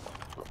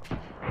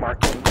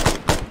 Marking in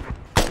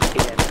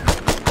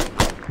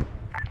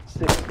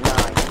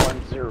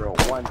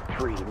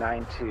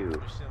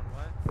 69101392.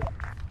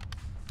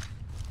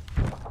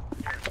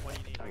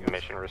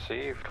 Mission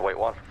received. Wait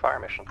 1 for fire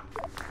mission.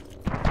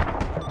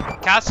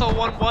 Castle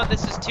 1-1,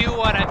 this is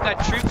 2-1. I've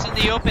got troops in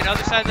the open,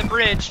 other side of the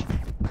bridge.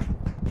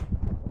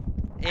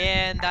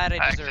 And that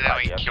I deserve.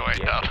 Accidentally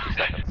joined up.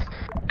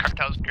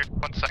 Cartel's group,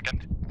 1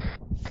 second.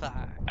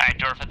 Alright,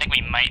 Dorf, I think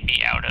we might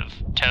be out of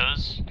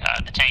tows.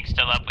 The tank's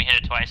still up. We hit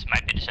it twice. It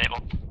might be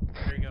disabled.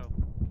 There you go.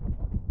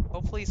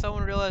 Hopefully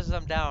someone realizes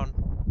I'm down.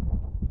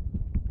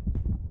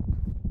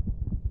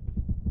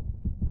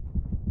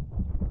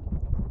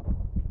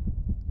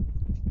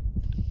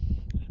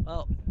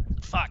 Well,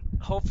 fuck.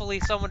 Hopefully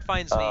someone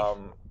finds me.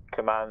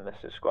 Command, this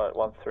is Squad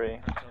 1-3.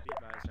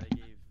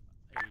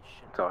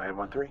 Go ahead,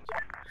 1-3.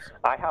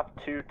 I have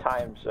 2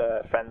 times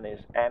friendlies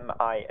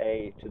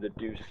MIA to the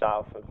due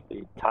south of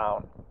the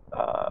town.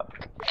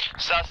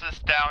 Sus is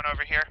down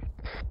over here.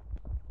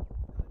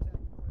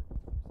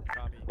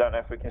 Don't know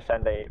if we can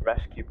send a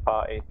rescue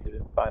party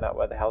to find out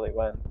where the hell they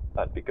went.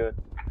 That'd be good.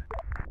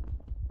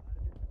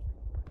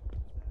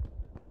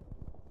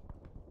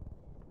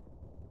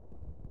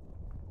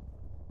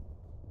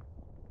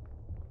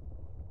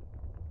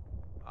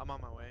 I'm on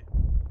my way.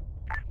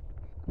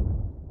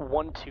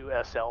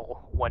 1-2 SL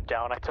went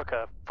down. I took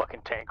a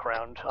fucking tank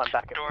round. I'm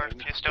back in Dorf,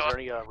 main. you still Is up? there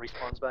any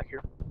respawns back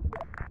here?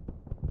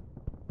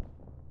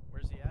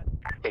 Where's he at?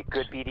 A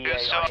good BDA You're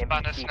still on up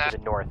on the MBT snap. to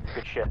the north.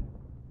 Good shit.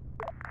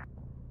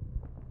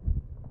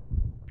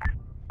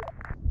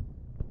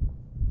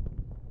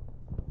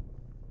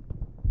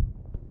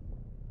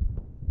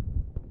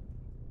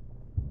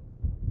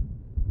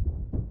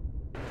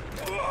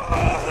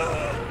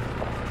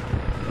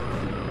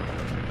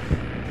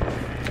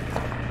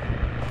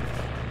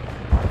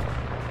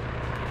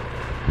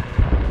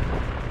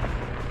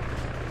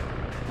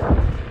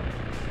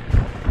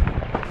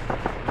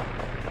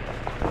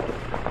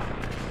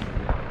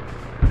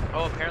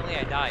 Oh, apparently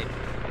I died.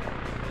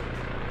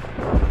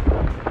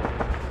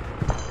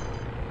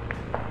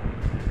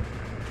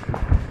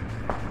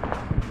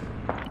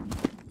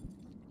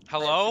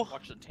 Hello?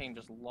 Watch the tank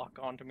just lock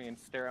onto me and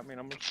stare at me, and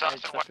I'm gonna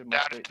Sus sidestep in my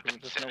down fate. into There's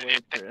the just no vicinity way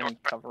of the to any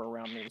cover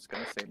around me that's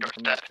gonna save me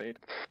from that fate.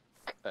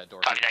 Dorf, you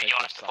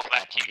want us to pull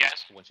back to you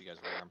guys? Once you guys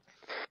rearm.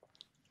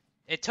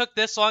 It took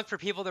this long for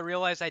people to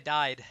realize I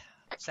died.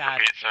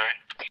 Sad. Okay, sorry.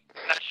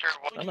 Not sure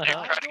what When you the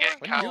hell? trying to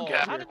get When did you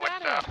contact get with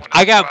when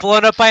I got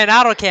blown up by an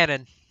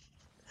autocannon.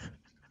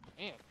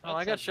 Oh,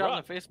 I got shot in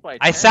the face by a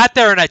I tank. sat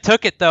there and I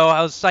took it though.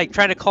 I was like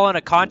trying to call in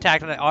a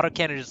contact and the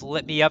autocannon just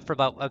lit me up for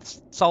about a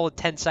solid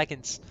 10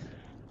 seconds.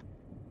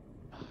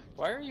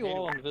 Why are you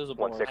all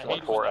invisible?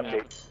 1614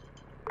 update.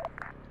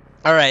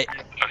 Alright.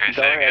 Okay,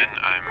 say again.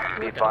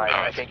 I'm. Be advised,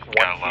 I Oh, think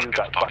got a lot 1-2 of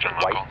got people talking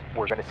fucking local. white.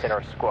 We're gonna send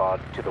our squad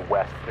to the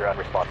west. They're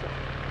unresponsive.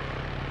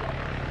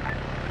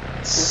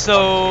 So...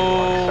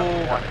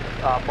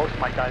 Most of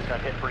my guys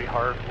got hit pretty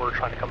hard. We're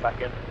trying to come back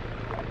in.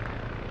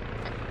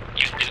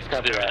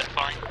 Copy that.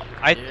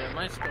 I Yeah,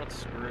 my squad's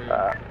screwed.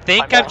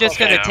 think I'm just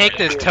gonna take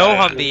this tow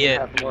Humvee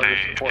in. If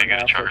they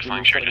get a charge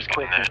line, sure, just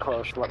get in there.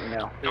 Close, let me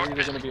know. They're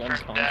either gonna be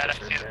unconscious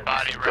or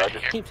dead. right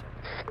here.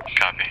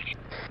 Copy.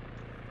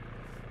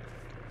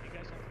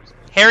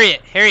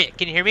 Harriet,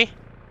 can you hear me?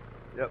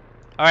 Yep.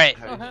 Alright.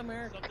 Oh, hi,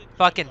 Merrick.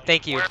 Fucking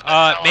thank you.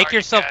 Make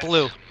yourself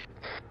blue.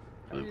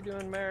 How are you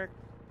doing, Merrick?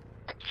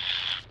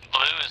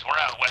 Blues, we're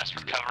out west.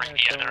 We're covering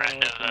the other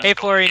end of the... Hey,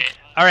 Florian.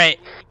 All right.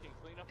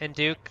 And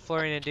Duke.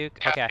 Florian and Duke.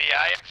 Okay. Yeah,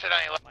 I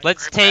accidentally left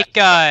Let's the group take,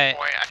 at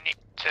some point. I need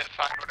to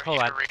find one of hold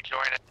you on. to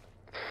rejoin it.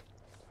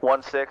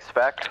 1-6,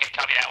 back. Copy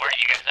that. Where are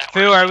you guys at? Fu,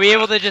 are we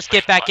able to just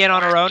get back in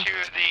on our own? To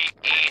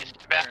the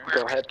east, back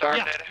where we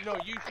started. No,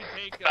 you should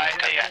take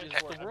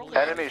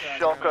Enemy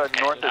Shulka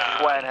north of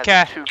Schwen has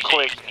a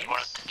 2-click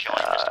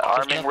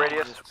arming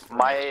radius.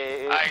 My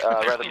air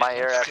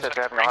assets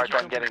are having a hard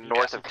time getting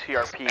north of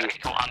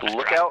TRP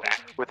lookout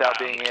without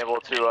being able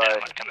to.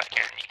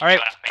 All right,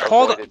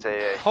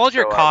 hold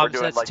your comms.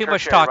 Doing, That's like, too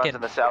much tertiary runs talking.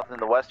 in the south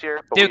and the west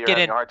here, but Duke, we are get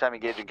having in. a hard time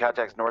engaging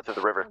contacts north of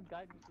the river.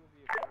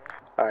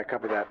 All right,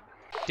 copy that.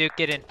 Duke,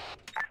 get in.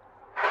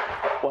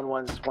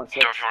 1-1-1-6. Dorf,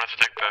 you want us to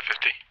take the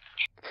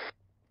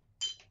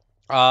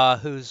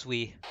 50? Who's we?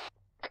 Me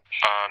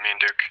and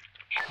Duke.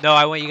 No,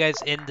 I want you guys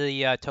in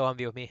the tow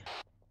Humvee with me.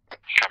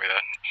 Copy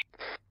that.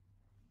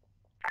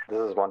 This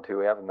is 1-2.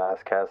 We have a mass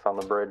cast on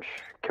the bridge.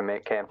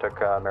 Cam took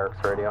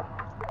Merrick's radio.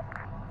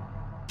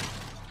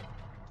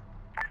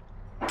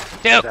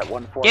 Duke, That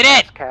 1-4 get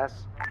mass in. cast.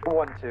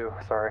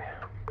 1-2. Sorry.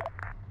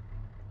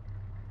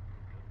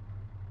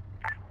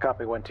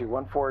 Copy 1-2.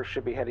 1-4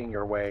 should be heading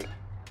your way.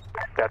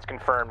 That's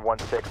confirmed.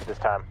 1-6 this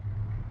time.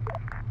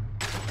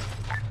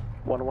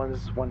 1-1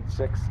 is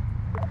 1-6.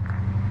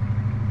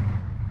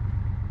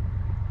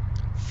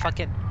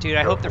 Fucking dude,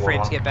 I hope the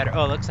frames get better.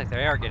 Oh, it looks like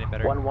they are getting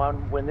better.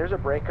 1-1. When there's a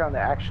break on the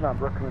action on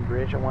Brooklyn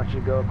Bridge, I want you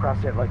to go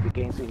across it like the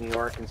Gainesville, New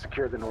York, and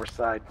secure the north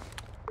side.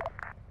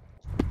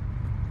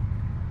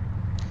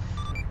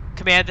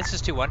 Command, this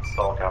is 2-1.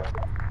 Hold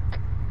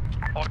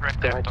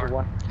right there,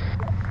 2-1.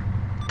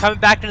 Coming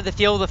back into the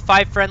field with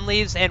 5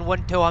 friendlies and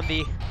 1 tow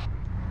Humvee.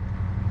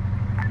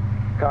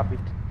 Copy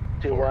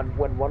 2-1.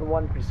 When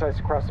 1-1 decides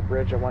to cross the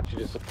bridge, I want you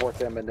to support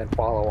them and then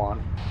follow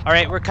on. All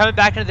right, we're coming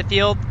back into the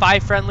field.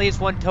 5 friendlies,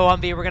 1 tow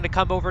Humvee. We're gonna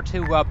come over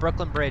to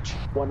Brooklyn Bridge.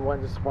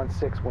 1-1 is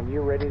 1-6. When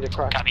you're ready to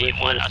cross the bridge,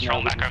 let us know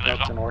we can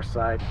smoke the north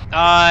side.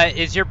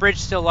 Is your bridge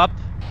still up?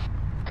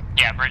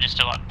 Yeah, bridge is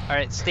still up. All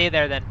right, stay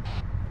there then.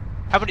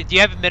 How many? Do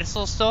you have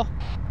missiles still?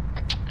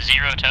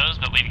 0 tows,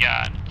 but we've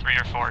got 3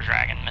 or 4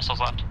 Dragon missiles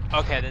left.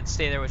 Okay, then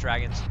stay there with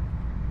dragons.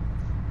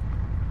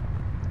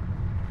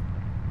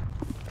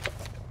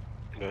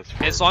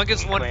 As long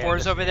as 1-4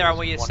 is over there, I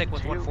want you to stick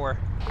with 1-4.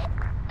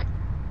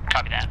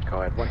 Copy that.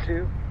 Go ahead,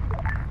 1-2.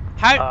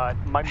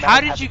 How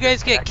did you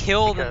guys get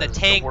killed in the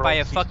tank by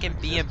a fucking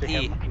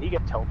BMP? Can you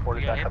get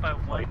teleported back up by to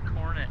the flight? one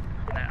Hornet,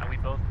 and we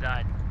both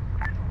died.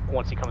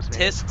 Once he comes to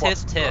me. Tisk,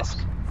 tisk, tisk.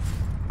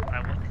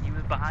 He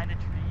was behind a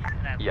tree,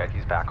 and I Yeah,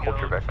 he's back. Hold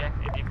your back.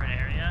 checked a different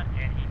area,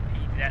 and he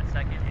peeked that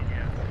second,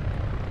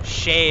 and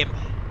Shame.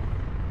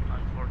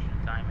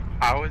 unfortunate timing.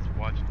 I was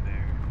watching there.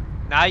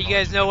 Now you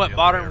guys know what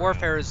modern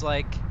warfare is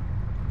like.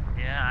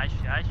 Yeah, I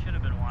should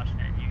have been watching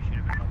it. You should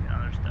have been looking at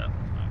other stuff.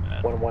 That's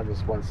my bad. 1-1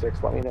 is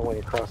 1-6. Let me know when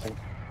you're crossing.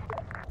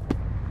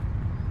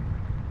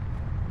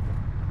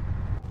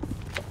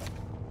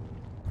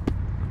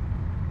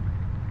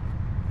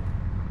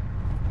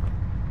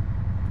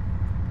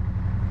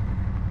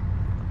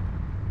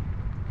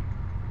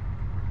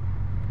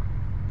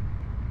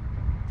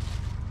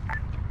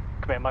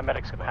 Man, my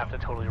medic's gonna have to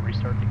totally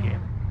restart the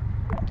game.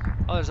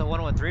 Oh, there's a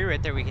 113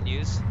 right there we can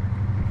use.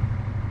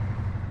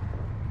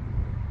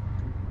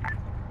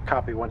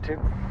 Copy 1-2.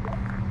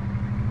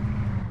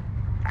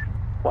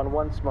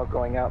 1-1 smoke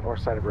going out north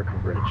side of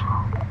Brooklyn Bridge.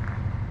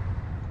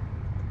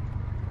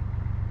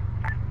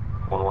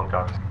 1-1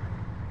 copies.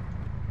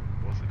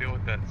 What's the deal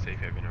with that safe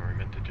haven? Are we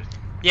meant to just...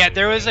 Yeah,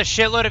 there was a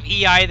shitload of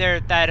EI there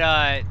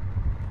that,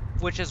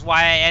 which is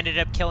why I ended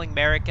up killing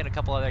Merrick and a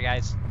couple other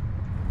guys.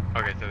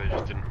 Okay, so they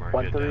just didn't mark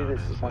 1-3, it down.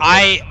 this is 1-3.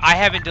 I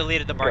haven't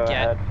deleted the mark Go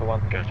yet. ahead for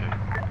 1-3. Gotcha.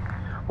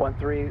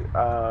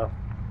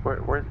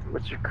 1-3,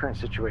 what's your current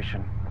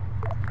situation?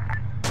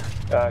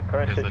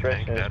 Current Is the tank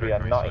situation is dead we or are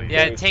can we not still engaged.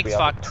 Yeah, the tank's we are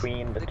fucked.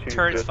 between the The two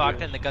turret's fucked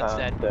bridges and the gun's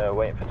dead.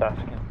 waiting for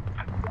tasking.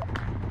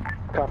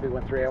 Copy 1-3. I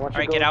want you Alright,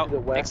 to go get out. to the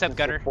west Except and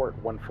Gunner.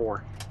 support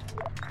 1-4.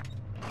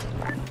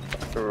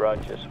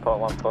 Roger, support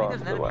 1-4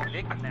 to the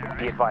west.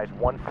 Be advised,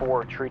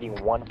 1-4 treating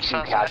 1-2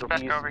 Sounds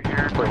casualties. back over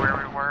here to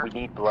where we were. We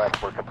need blood.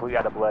 We're completely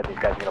out of blood. These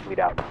guys are gonna bleed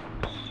out.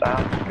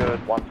 Sounds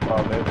good.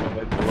 1-4 moving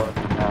with the look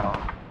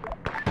now.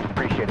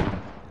 Appreciate it.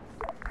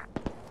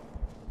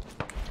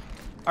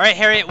 Alright,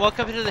 Harriet,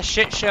 welcome to the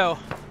shit show.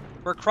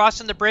 We're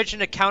crossing the bridge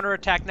into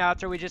counterattack now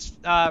after we just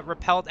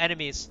repelled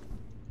enemies.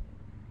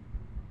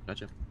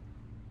 Gotcha.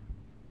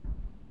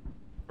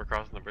 We're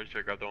crossing the bridge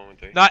to grab the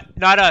 113.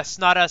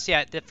 Not us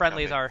yet. The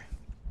friendlies are.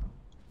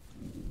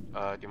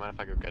 Do you mind if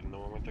I go get in the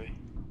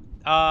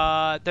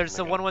 113? There's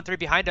the 113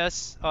 behind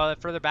us.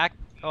 Further back.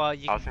 You I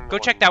was thinking go the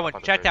check one that up one.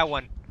 on the Check that bridge.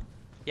 one.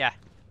 Yeah.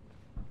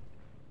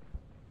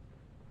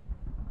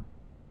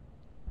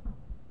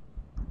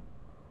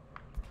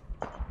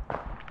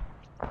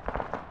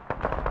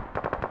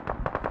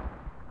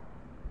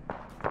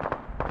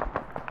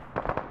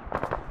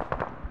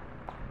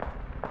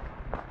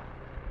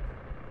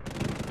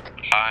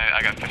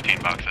 I got 15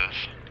 boxes.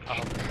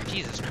 Oh,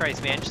 Jesus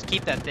Christ, man. Just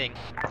keep that thing.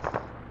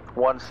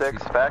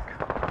 1-6, back.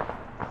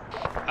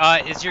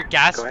 Is your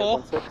gas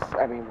full?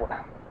 I mean,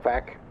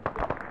 back.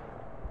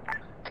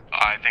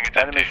 I think it's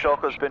enemy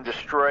Shulko's been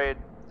destroyed.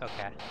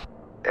 Okay.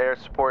 Air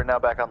support now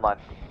back online.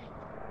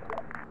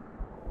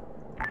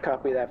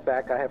 Copy that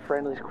back. I have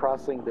friendlies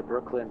crossing the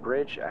Brooklyn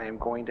Bridge. I am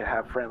going to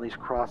have friendlies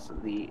cross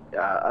the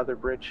other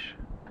bridge.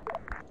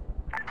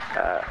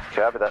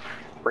 Copy that.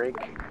 Break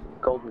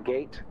Golden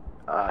Gate.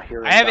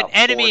 Here I have an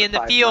enemy in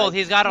the field.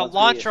 He's got a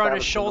launcher on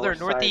his shoulder,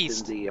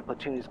 northeast. The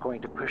platoon is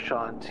going to push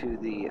on to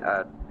the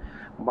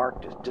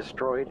marked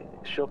destroyed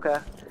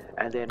Shilka,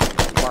 and then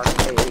marked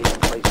AA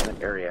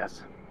emplacement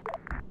areas.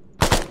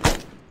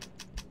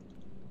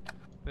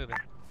 Moving.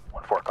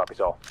 1-4 copies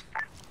all.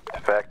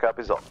 Fact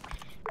copies all.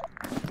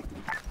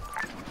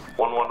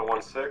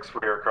 1116,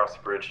 we are across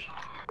the bridge.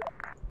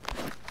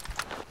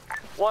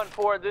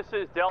 1-4, this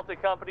is Delta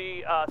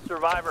Company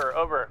Survivor,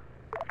 over.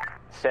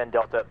 Send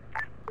Delta.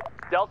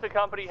 Delta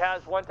Company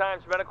has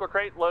 1x medical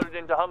crate loaded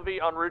into Humvee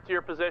en route to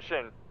your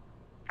position.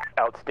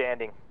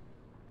 Outstanding.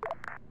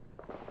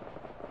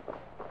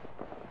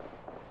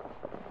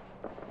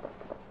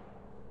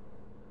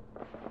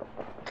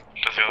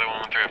 Does the other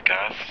 113 have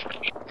gas?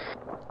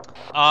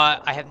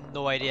 I have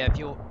no idea. If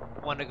you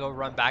want to go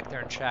run back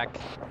there and check.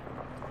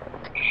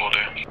 Will do.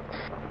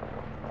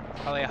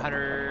 Probably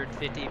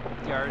 150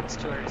 yards,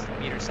 200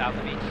 meters south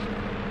of me.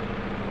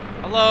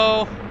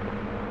 Hello?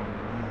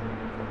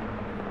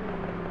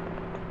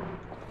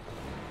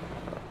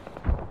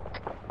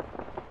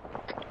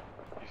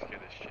 You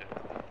scared the shit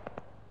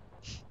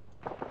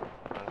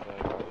out of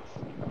me.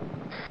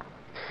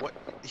 What?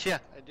 Yeah,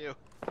 I do.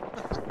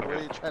 Where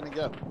are you trying to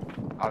go?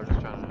 I was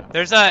just trying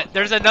to...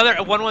 There's another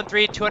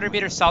 113 200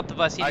 meters south of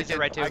us. He needs to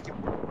right to.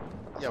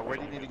 Yeah, where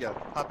do you need to go?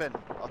 Hop in.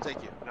 I'll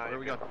take you. No, where are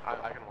we going?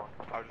 I can walk.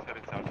 I was just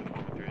heading south to the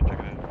 113 and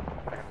checking it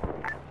out. I can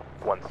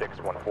walk.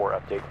 1614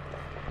 update.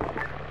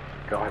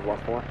 Go ahead,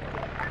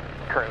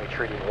 1-4. Currently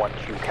treating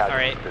 1-2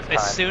 casualties this time.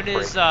 As soon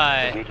as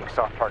engaging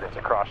soft targets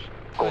across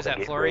was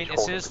that Fluorine?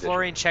 As soon as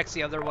Fluorine checks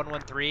the other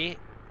 113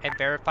 and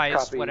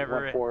verifies Copy,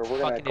 whatever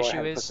fucking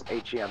issue is,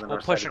 we'll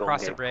push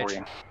across the bridge.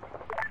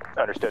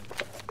 Understood.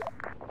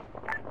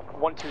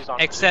 1-2's on.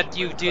 Except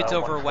you dudes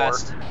over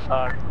west.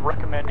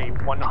 Recommend a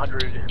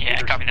 100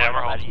 meter copy that.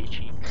 We're at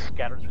HE.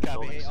 Scatters the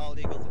Copy. Hey, all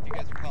Eagles, if you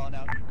guys are calling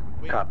out,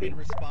 wait up and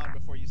respond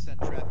before you send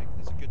traffic.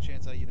 There's a good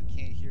chance I either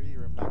can't hear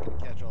you or I'm not going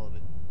to catch all of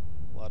it.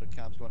 A lot of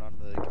comms going on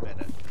in the command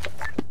net.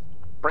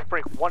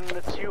 Break.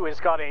 1-2 has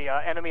got a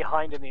enemy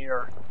hind in the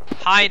air.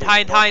 Hind.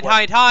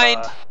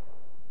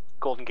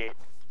 Golden Gate.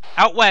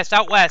 Out west.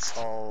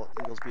 All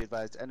Eagles be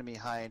advised. Enemy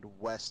hind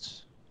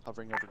west,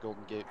 hovering over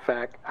Golden Gate.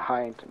 Fact,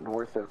 hind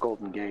north of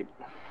Golden Gate.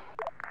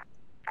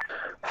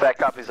 Fact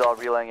copies all.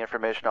 Relaying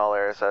information all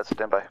areas.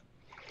 Stand by.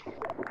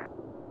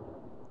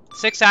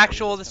 6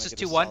 actual. This is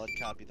 2-1. Solid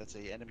copy. That's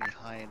a enemy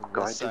hind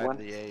west side of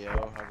the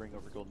AO, hovering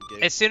over Golden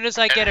Gate. As soon as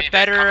I get a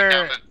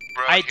better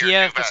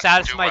idea of the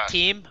status of my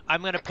team,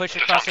 I'm gonna push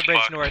across the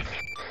bridge north.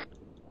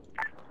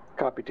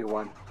 Copy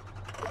 2-1.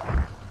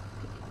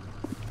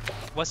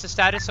 What's the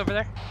status over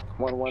there?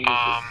 1-1.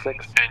 This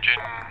is 6. Engine,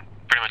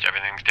 pretty much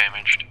everything's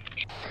damaged.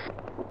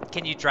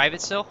 Can you drive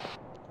it still?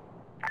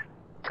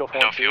 Go for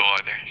no fuel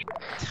either.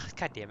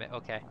 God damn it.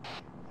 Okay.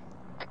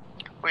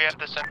 We have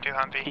this empty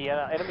Humvee. The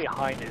enemy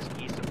hind is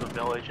east of the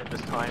village at this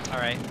time. All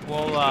right.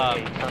 Well,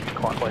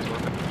 clockwise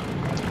movement.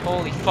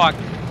 Holy fuck.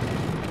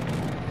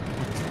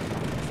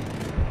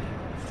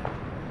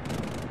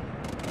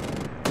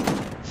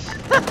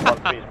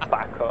 Humvee's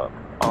back up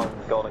on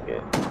Golden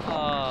Gate.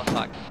 Oh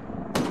fuck.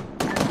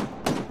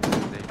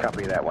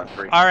 Copy that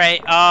 1-3. All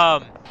right.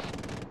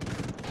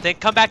 Then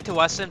come back to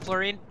us, then,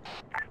 Fluorine.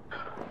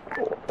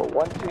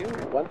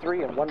 1-2,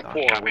 1-3, and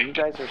 1-4. When you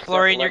guys are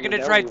Fluorine, you're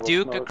gonna drive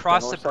Duke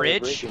across the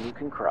bridge, and you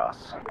can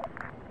cross.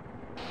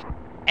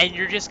 And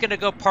you're just gonna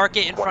go park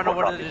it in front of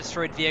one of the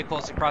destroyed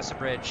vehicles across the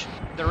bridge.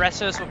 The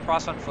rest of us will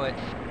cross on foot.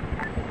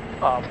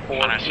 4,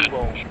 we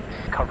will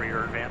cover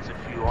your advance if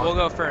you want. We'll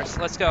go first.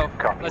 Let's go.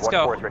 Copy. Let's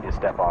go. 1-4 is ready to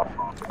step off.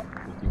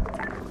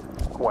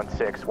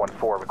 1-6,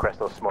 1-4, request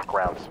those smoke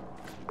rounds.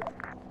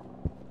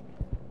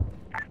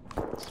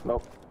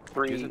 Smoke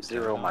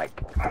 3-0,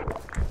 Mike.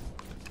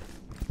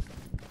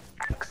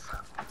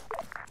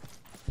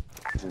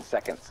 In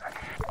seconds.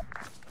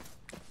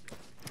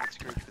 Let's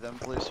great for them,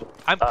 please.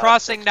 I'm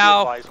crossing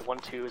now.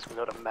 1-2 is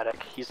without a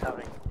medic. He's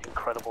having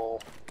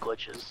incredible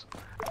glitches.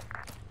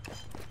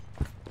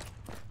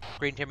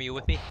 Green Team, are you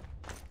with me?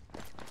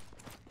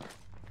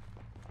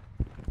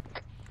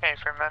 Hey,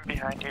 for men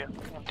behind you.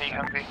 Empty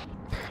Humvee.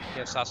 You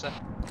have Sasa?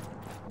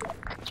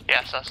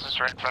 Yeah, Sasa's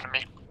right in front of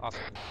me. Awesome.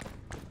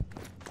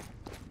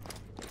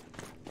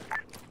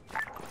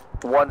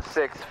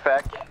 1-6,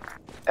 Feck.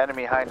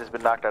 Enemy hind has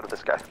been knocked out of the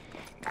sky.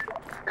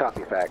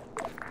 Copy, fact.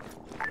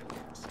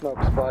 Smoke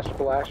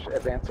splash,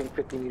 advancing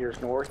 50 meters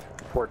north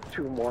for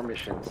 2 more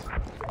missions.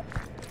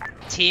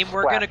 Team,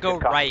 we're gonna go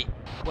right.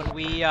 When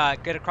we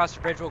get across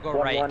the bridge, we'll go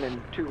right. 1-1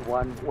 and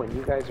 2-1. When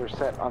you guys are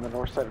set on the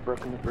north side of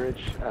Brooklyn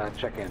Bridge,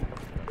 check in.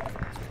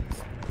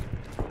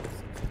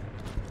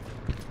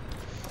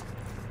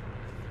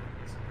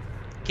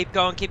 Keep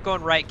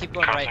going right, keep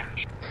going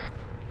right.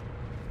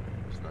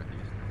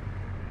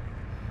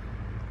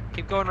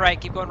 Keep going right,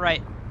 keep going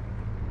right.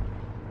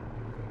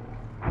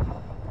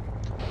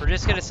 We're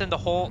just gonna send the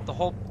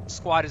whole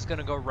squad is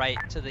gonna go right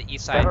to the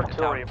east side That of the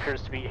town. artillery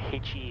appears to be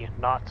HE,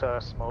 not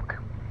smoke.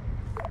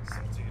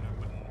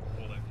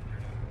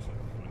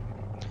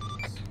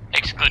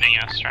 Excluding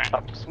us,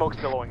 right? Smoke's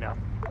billowing now.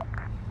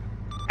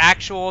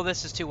 Actual,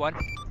 this is 2-1.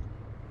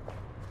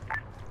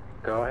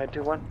 Go ahead,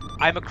 2-1.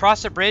 I'm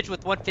across the bridge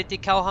with 150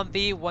 cal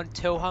Humvee, 1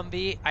 tow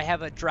Humvee. I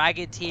have a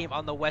Dragon team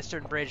on the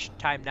western bridge.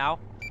 Time now.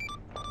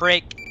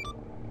 Break.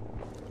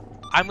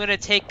 I'm gonna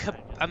take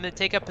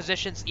up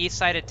positions east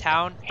side of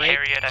town. Break.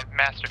 Harriet, I've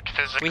mastered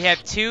physics. We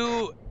have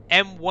 2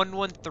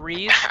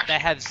 M113s that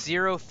have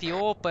 0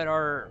 fuel but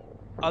are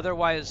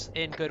otherwise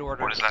in good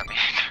order. What does that mean?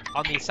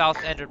 On the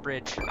south end of the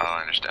bridge. Oh,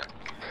 I understand.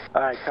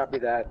 Alright, copy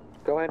that.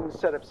 Go ahead and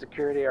set up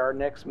security. Our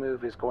next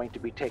move is going to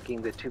be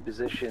taking the 2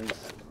 positions,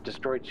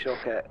 destroyed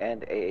Chilka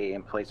and AA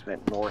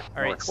emplacement north.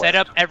 Alright, northwest. set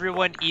up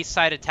everyone east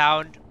side of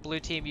town. Blue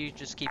team, you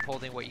just keep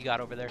holding what you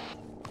got over there.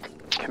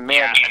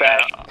 Command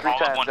fast, 3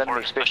 times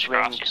enemy fixed wing,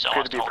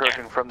 appear to be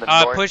approaching from the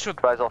north. Push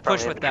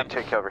with them.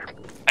 Take cover.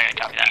 Okay,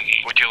 copy that.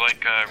 Would you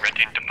like red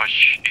team to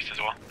push east as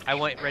well? I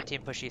want red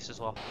team push east as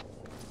well.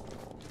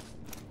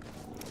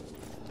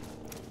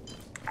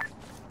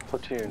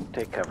 Platoon,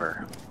 take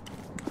cover.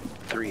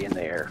 3 in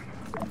the air.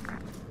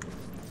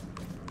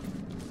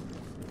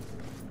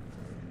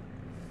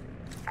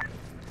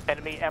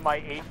 Enemy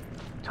MI8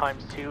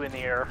 times 2 in the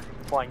air,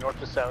 flying north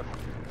to south.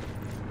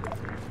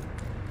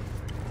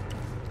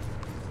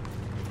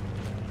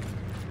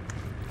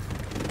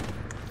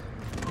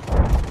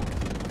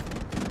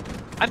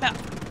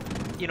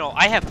 You know,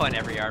 I have fun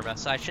every Arma,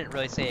 so I shouldn't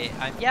really say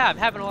I'm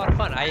having a lot of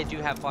fun. I do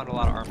have fun a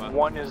lot of Arma.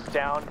 1 is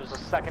down. There's a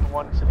second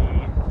one to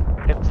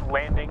the, it's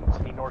landing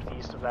to the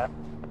northeast of that.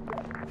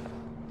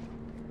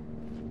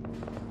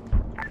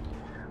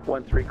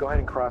 1-3, go ahead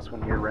and cross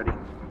when you're ready.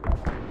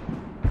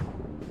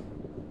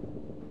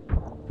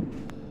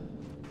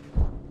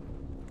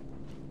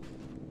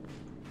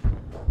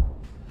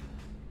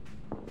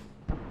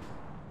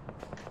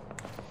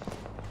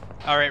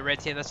 Alright, red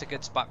team, that's a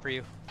good spot for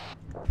you.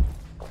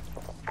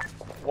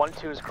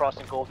 1-2 is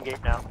crossing Golden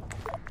Gate now.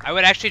 I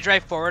would actually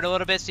drive forward a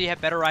little bit so you have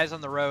better eyes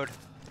on the road.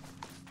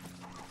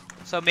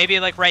 So maybe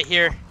like right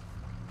here.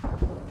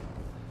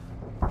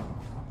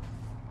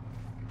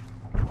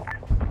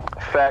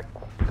 Fact,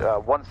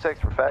 1-6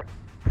 for fact.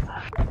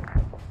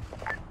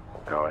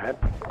 Go ahead.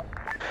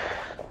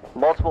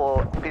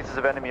 Multiple pieces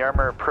of enemy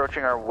armor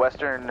approaching our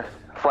western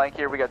flank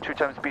here. We got 2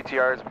 times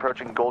BTRs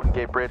approaching Golden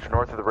Gate Bridge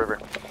north of the river.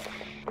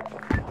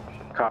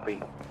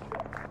 Copy.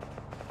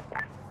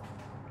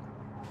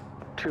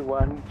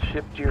 2-1,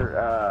 shift your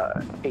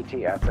AT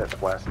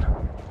assets west.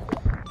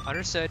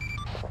 Understood.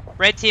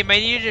 Red team, I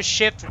need you to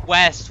shift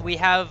west. We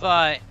have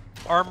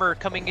armor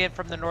coming in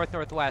from the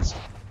northwest.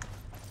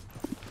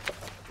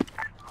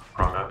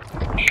 Wrong up.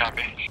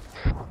 Copy.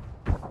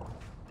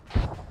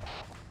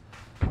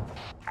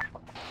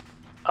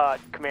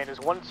 Command, is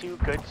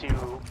 1-2 good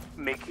to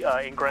make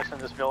ingress in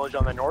this village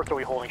on the north, or are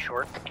we holding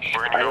short?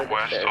 We're gonna go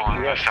west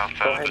on the south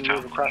side of the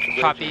town. Across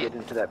the bridge and get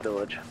into that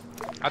village.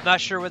 I'm not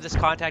sure where this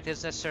contact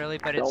is necessarily,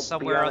 but it's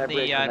somewhere on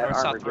the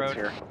north-south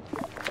road.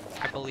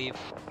 I believe.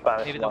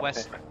 Maybe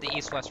the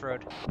east-west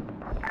road.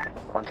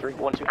 1-3.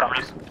 1-2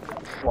 copies.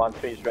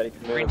 1-3 is ready to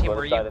move. Green team, where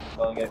are you? Side of the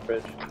Golden Gate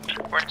Bridge.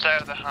 We're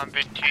inside of the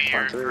Humvee to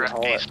your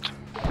northeast.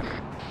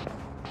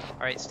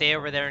 Alright, stay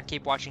over there and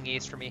keep watching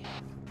east for me.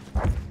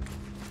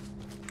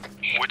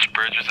 Which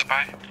bridge is it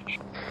by?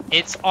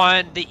 It's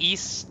on the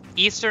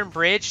eastern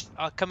bridge,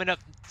 coming up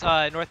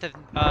north of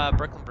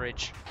Brooklyn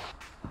Bridge.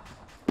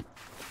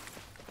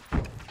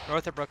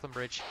 North of Brooklyn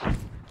Bridge.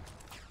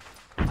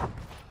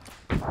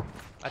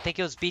 I think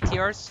it was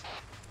BTRs.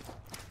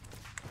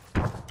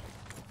 Copy,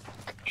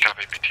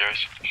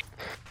 BTRs.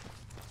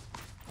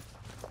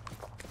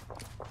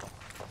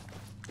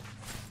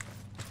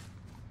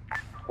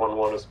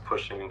 One is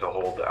pushing to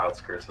hold the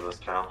outskirts of this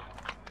town.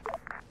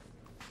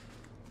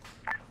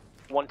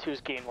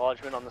 1-2's gain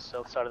lodgement on the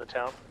south side of the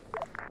town.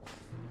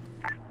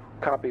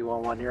 Copy,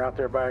 1-1, you're out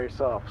there by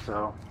yourself,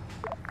 so...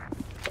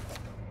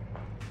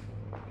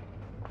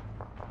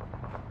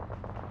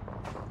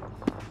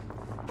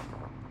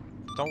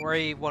 Don't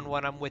worry,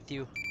 1-1, I'm with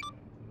you.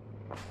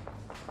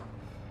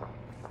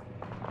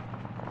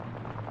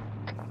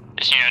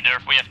 Just,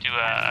 Dorf, we have to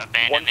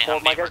abandon the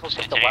Humvee. We're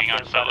continuing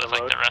on foot with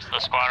like the rest of the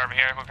squad over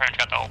here. We've pretty much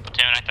got the whole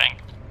platoon, I think.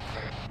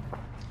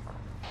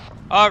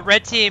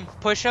 Red team,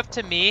 push up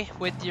to me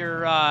with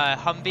your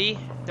Humvee.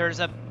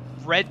 There's a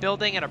red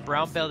building and a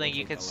brown building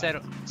you can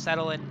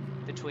settle in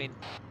between.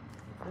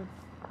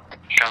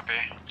 Copy.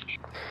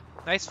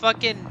 Nice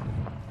fucking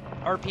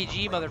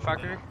RPG,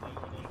 motherfucker.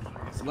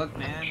 Look,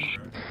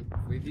 man,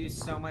 we've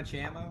used so much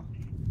ammo.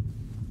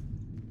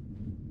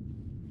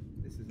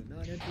 This is a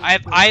I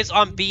have eyes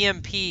on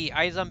BMP.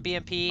 Eyes on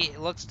BMP. It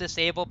looks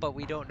disabled, but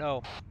we don't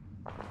know.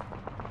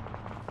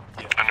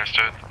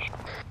 Understood.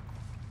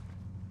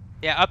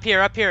 Yeah, up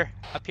here, up here,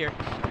 up here.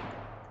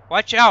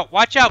 Watch out,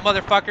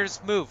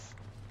 motherfuckers. Move.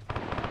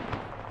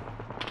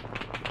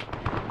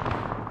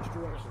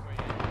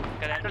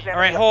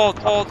 Alright, hold.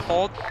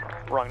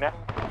 Wrong now.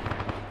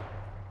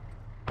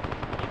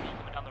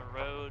 Down the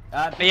road.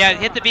 But yeah,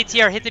 hit the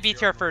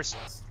BTR first.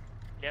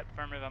 Yep,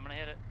 affirmative, I'm gonna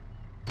hit it.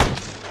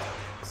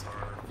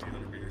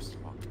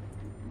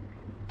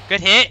 Good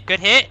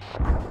hit.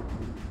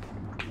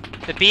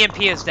 The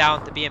BMP is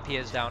down, and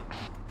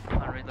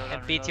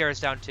BTR is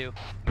down too.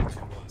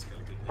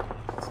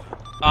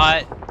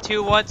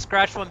 2-1,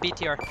 scratch 1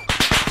 BTR.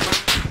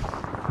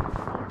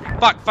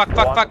 Fuck.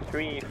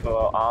 1-3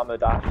 for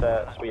armored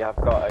assets. We have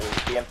got a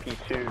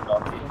BMP2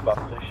 northeast of our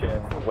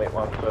position. Wait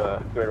one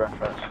for grid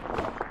reference.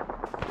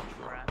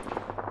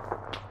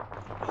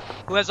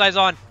 Who has eyes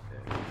on?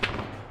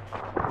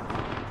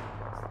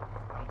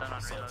 I'm done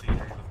on reload.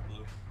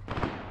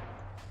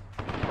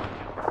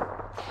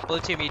 Blue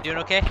team, are you doing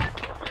okay?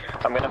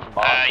 I'm gonna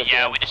mark the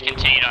yeah, we just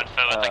continued on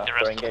foot like the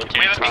rest of the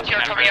team. We have a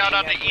BTR coming out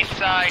on the east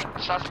side.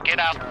 Sus, get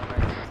out.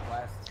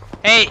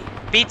 Hey,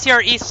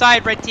 BTR east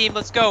side, red team,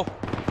 let's go.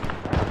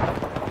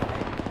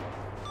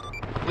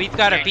 We've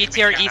got a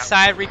BTR east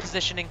side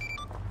repositioning. Do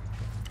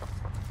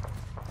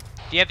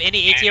you have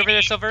any AT over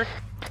there, Silver?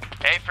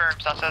 Hey, firm.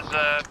 Sus has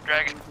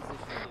Dragon.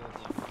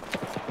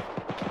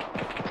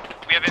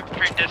 We have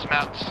infantry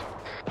dismounts.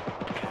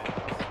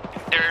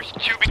 There's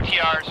 2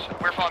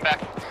 BTRs. We're falling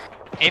back.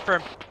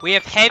 A-firm. We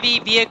have heavy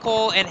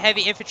vehicle and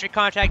heavy infantry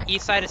contact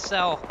east side of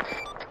cell.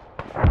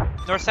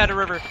 North side of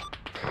river.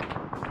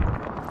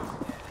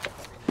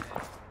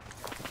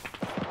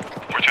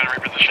 We're trying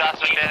to reposition.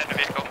 Shots are dead in the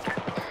vehicle.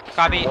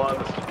 Copy.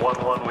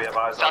 1-1, we have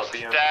eyes on a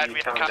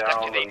BMP coming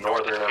down the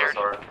northern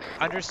MSR.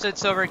 Understood,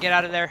 Silver. Get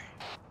out of there.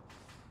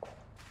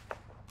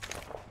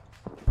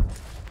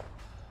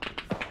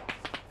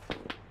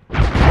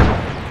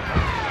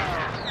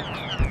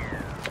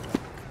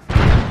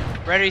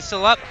 Red, are you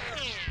still up?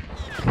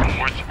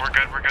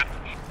 We're good.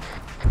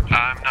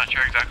 I'm not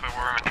sure exactly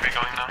where we're meant to be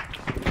going now.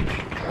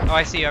 Oh,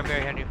 I see you. I'm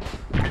very behind you.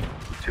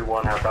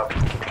 2-1, have copy.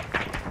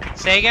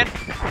 Say again?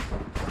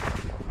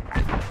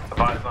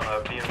 Advise on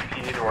a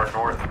BMP to our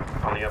north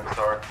on the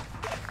MSR.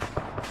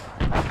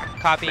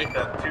 Copy. I think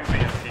that's 2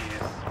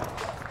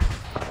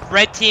 BMPs.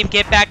 Red team,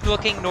 get back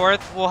looking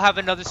north. We'll have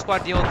another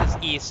squad deal with this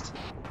east.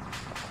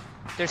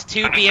 There's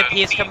 2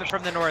 BMPs coming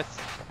from the north.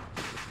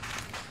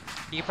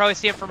 You can probably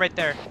see them from right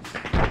there.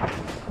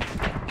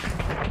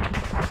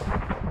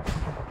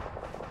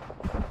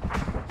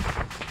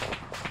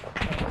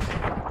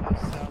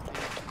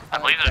 I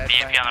believe there's a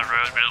BMP on the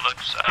road, but it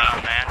looks,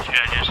 man, should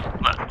I just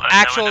let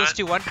Actual is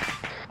 2-1.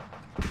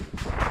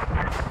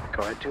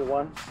 Go ahead,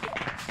 2-1.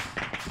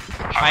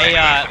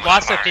 I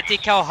lost a 50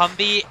 cal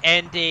Humvee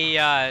and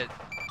a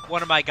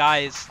one of my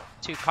guys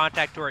to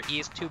contact to our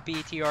east, 2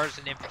 BTRs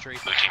and infantry.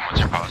 Blue team, what's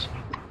your pause?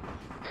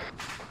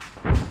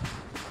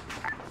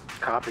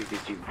 Copy.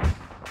 Did you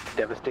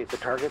devastate the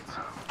targets?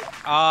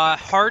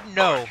 Hard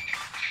no.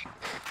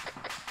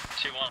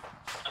 2-1.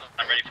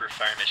 I'm ready for a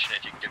fire mission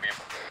if you can give me a...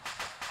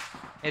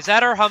 Is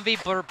that our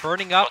Humvee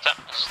burning up? What's up?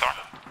 Storm.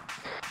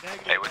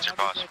 Hey, what's your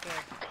pause?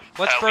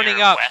 What's burning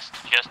we're up? West,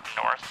 just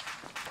north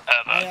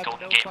of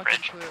Golden Gate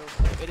Bridge.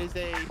 It is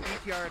a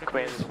BTR at a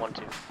Command is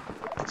 1-2.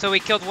 So we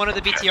killed one of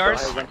the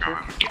BTRs?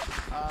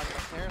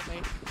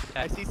 Apparently.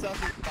 I see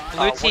something.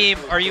 Blue team,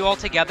 are you all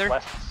together?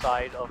 West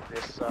side of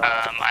this.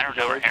 I don't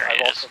know where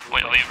Harry is.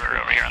 We were over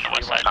here on the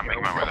west side. I'm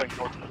making my way there.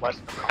 Copy.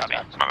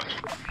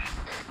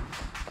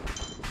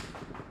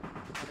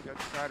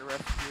 Try to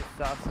rescue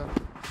Sasa.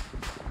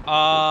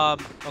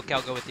 Okay,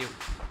 I'll go with you.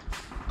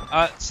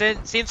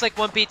 Seems like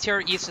 1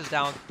 BTR east is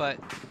down, but...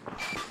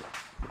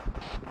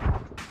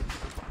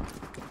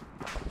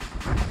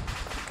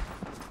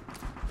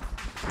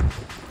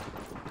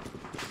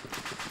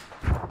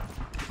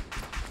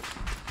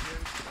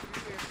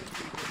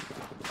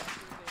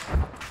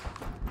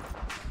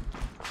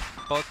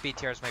 Both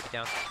BTRs might be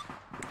down.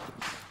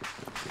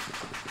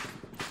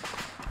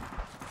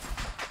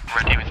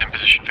 Red team is in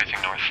position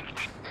facing north.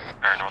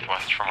 Or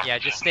northwest from us. Yeah,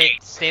 just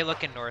stay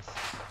looking north.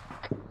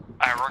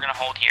 Alright, we're gonna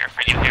hold here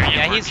for you here.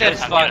 Yeah, he said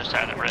it's on the fun. other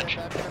side of the bridge.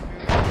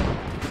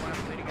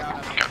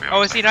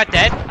 Oh, is he not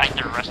dead? I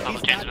think the rest of the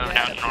platoon's moving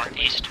out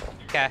northeast.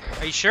 Okay,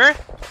 are you sure?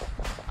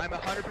 I'm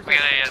 100%. We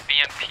got a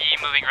BMP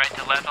moving right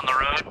to left on the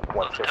road.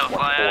 Let's go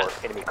fly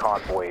at. Enemy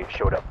convoy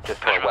showed up just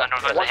to our Northwest.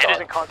 west. Northwest. One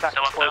is in contact,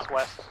 close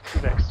west.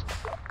 2 mix.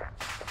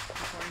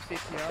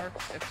 CPR.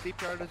 If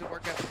CPR doesn't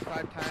work after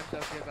 5 times,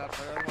 I'll give up.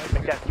 But otherwise,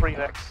 Make that 3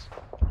 mix.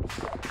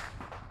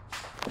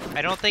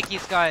 I don't think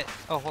he's got...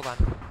 Oh, hold on.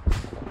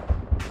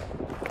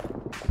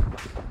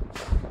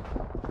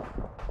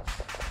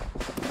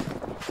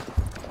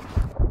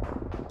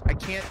 I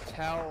can't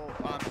tell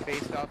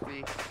based off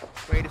the...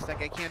 Wait a sec,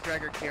 I can't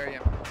drag or carry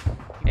him.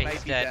 He Hey, might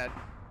he's be dead. dead.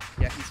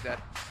 Yeah, he's dead.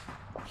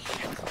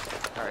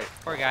 Alright,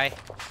 poor guy.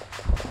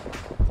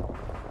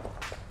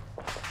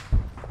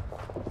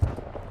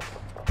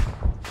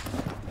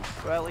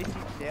 Well, at least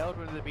he nailed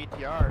one of the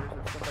BTRs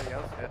if somebody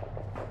else did.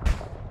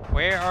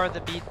 Where are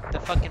the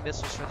fucking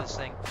missiles for this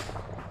thing?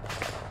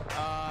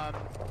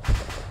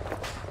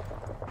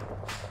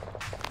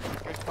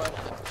 Good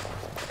question.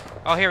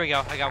 Oh, here we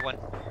go. I got one.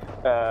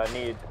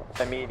 Need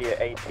immediate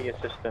AT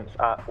assistance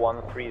at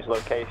 1-3's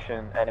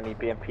location. Enemy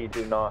BMP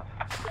due north.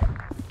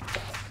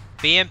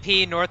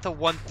 BMP north of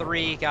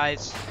 1-3,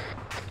 guys.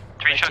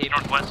 3 shots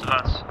northwest of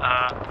us.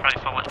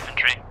 Probably full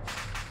infantry.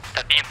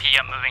 That BMP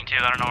I'm moving to,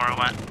 I don't know where it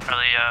went.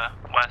 Probably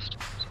west.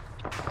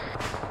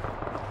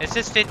 Is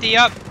this 50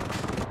 up?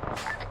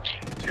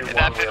 2-1, we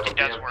have a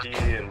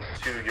BMP and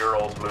 2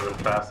 Urals moving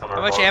fast on our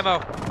How much ammo?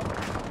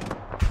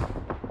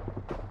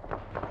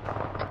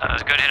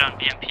 Good hit on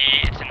BMP.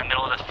 It's in the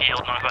middle of the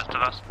field northwest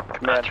of us.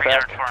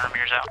 300, 400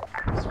 meters out.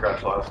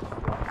 Scratch last.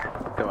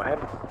 Go ahead.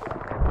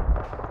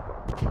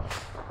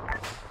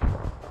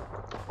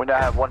 We now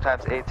have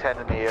 1x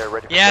A10 in the air,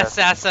 ready for Yeah, test.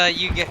 Sasa,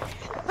 you get.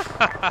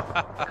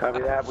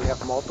 Copy that. We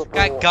have multiple.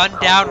 Got gunned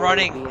down convoy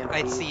running. BMP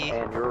I see.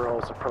 And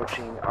Urals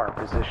approaching our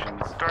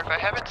positions. Dorf, I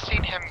haven't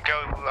seen him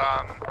go,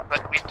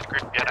 like, leave the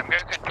group yet. I'm going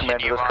to Commander,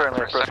 continue is on currently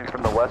for a approaching second.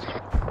 from the west.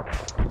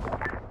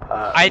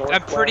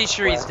 I'm pretty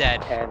sure he's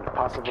dead. And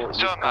possible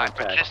So am I,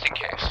 but just in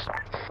case.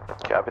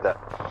 Copy that.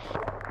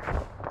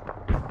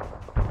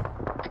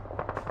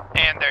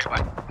 And there he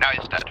went. Now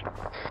he's dead.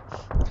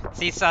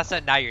 See,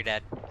 Sasa, now you're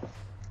dead.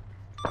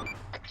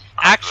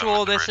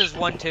 Actual, this is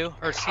 1-2,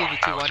 or excuse me,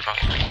 2-1.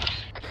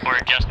 We're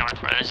just north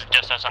of it. This is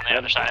just us on the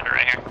other side of it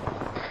right here.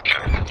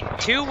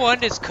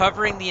 2-1 is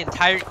covering the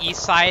entire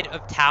east side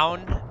of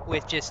town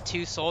with just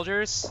 2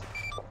 soldiers.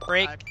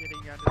 Break.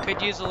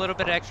 Could use a little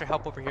bit of extra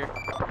help over here.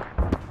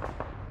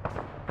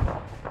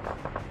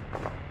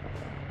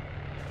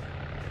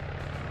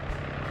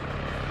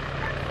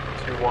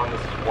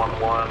 This is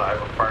 1-1. I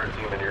have a fire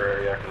team in your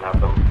area. I can have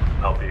them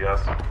help you guys.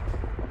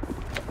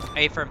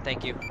 A-firm,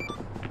 thank you.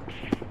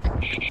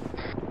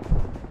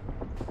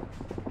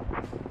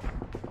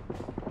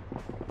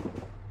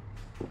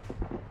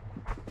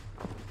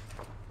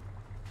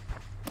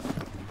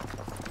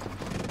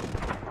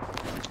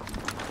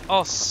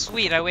 Oh,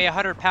 sweet, I weigh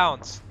 100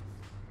 pounds.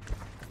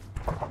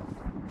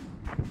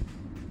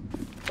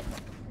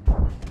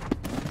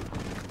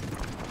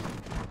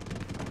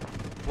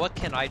 What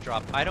can I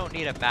drop? I don't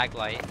need a mag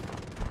light.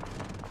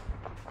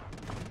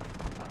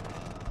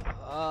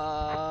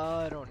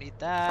 I don't need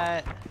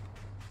that.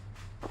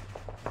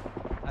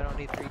 I don't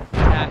need 3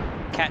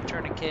 cat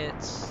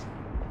tourniquets.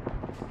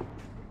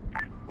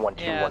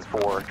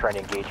 1214, trying to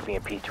engage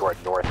BMP to our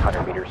north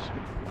 100 meters.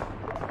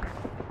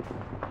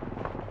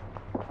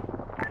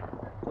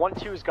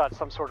 1-2's got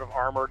some sort of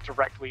armor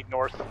directly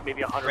north,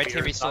 maybe 100 Red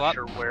meters, team, still not up?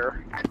 sure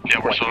where. Yeah,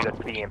 we're still up.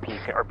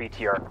 BMP or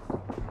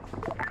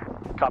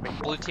BTR. Copy.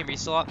 Blue team, are you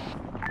still up?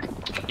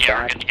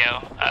 Yeah, we're good to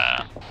go.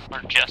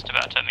 We're just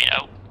about to meet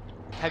out.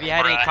 Have you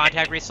had any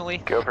contact recently?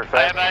 Go for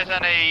I have eyes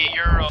on a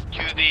Ural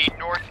to the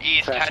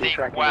northeast, heading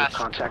west.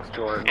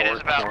 It is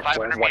about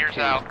 500 meters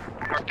out,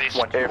 northeast.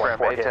 Airframe,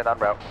 A10 en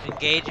route.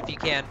 Engage if you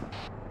can.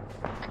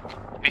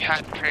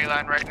 Behind the tree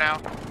line right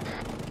now.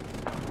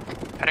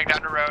 Heading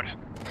down the road.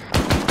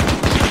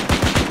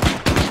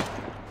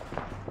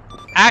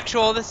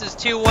 Actual, this is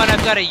 2-1.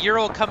 I've got a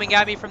Ural coming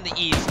at me from the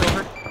east.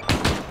 Over.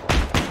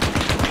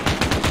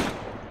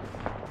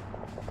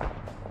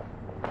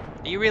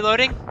 Are you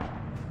reloading?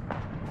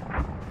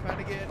 Trying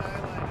to get an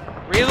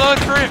eyeline. Reload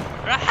for him.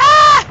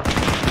 Ah!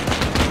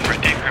 We're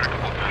deep a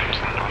couple times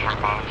in the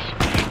north boss.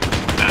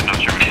 Not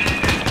sure what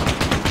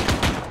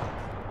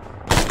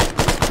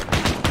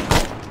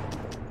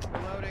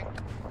Reloading.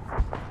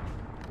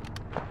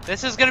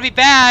 This is gonna be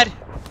bad.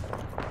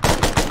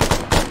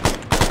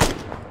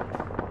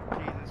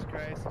 Jesus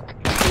Christ.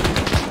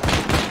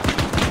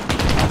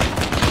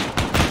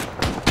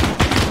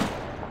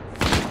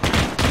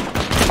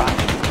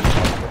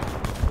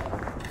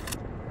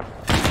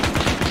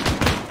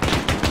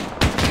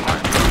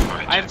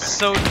 I'm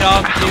so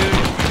dumb, dude.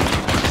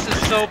 This is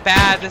so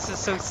bad. This is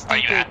so stupid. Are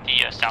you at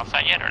the south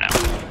side yet or no?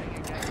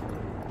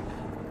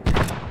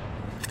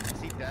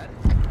 Is he dead?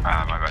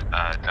 my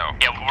bad. No.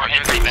 Yeah, we're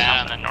hitting pretty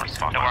bad on the north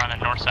side. No, we're on the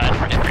north side.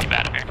 We're hitting pretty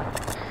bad up here.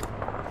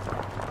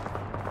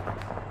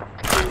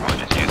 My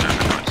apologies, you guys are on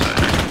the north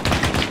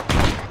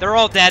side. They're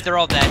all dead. They're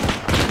all dead.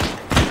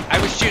 I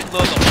was shooting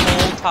low the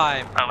whole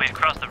time. We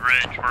crossed the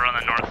bridge. We're on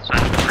the north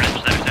side of the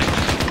bridge there too.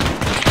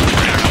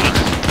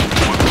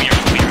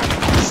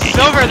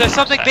 Silver, there's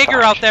something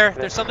bigger out there.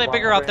 There's something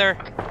bigger out there.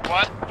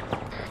 What?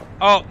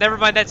 Oh, never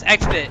mind. That's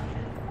X-Bit.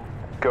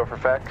 Go for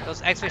fact.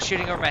 Those X-Bit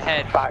shooting over my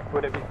head. Fact,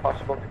 would it be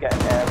possible to get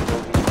an air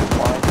movie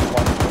supplied to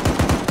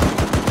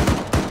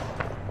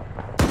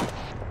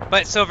one?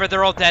 But Silver,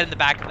 they're all dead in the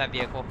back of that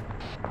vehicle.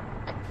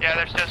 Yeah,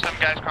 there's still some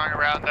guys crawling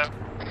around though.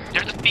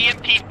 There's a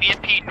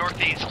BMP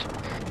northeast.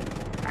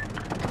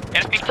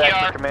 And a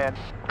BTR. Command.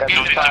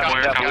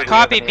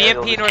 Copy,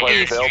 BMP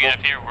northeast.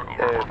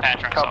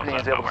 Company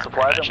is able to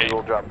supply them, we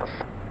will drop them.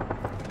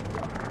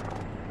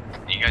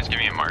 You guys give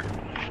me a mark.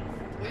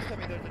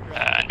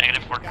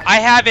 Negative 4. I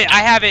have it.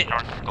 I have it.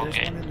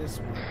 Okay.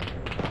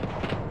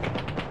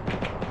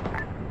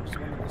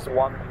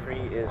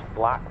 1-3 is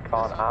black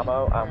on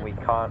ammo, and we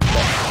can't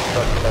get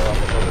structure on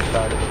the other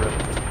side of the river.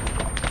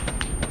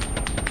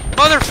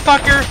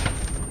 Motherfucker!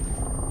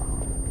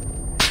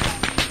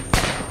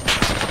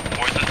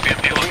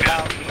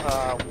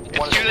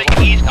 It's to the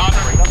east on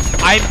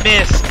I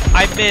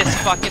missed,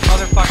 fucking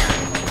motherfucker.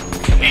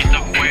 East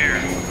of where?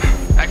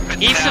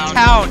 East of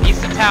town,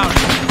 east of town.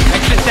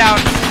 Exit down.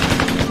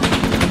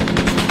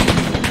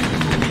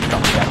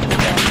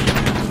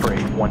 Spray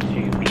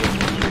 1-2, BMP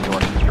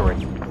north destroyed.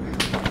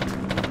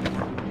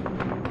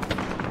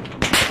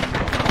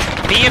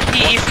 BMP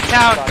east of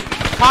town.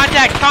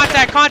 Contact,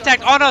 contact,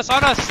 contact. On us,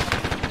 on us.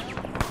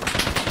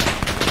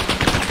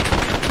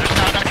 There's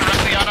contact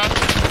directly on us.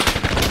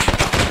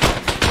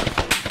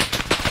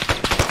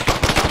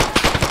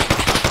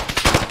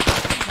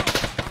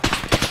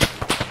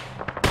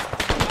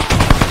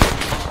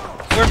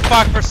 We're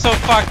fucked, we're so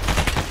fucked.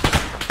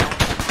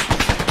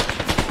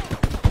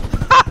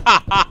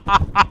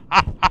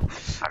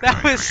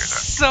 That was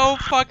so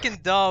fucking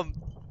dumb.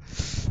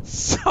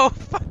 So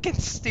fucking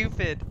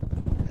stupid.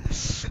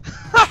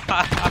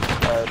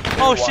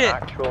 Oh shit.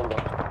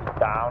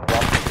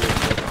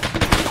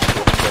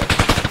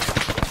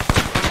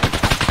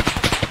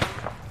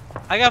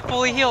 I got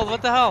fully healed,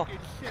 what the hell?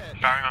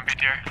 Firing on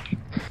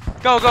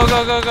BTR. Go, go,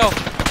 go, go, go.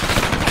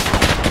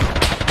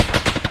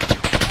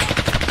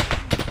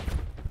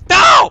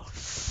 No!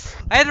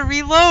 I had to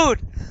reload.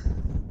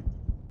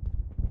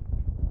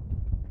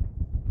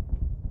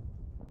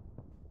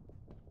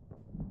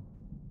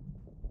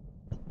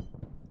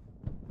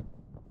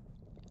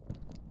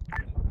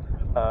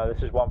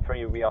 This is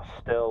 1-3. We are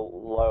still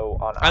low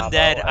on ammo. I'm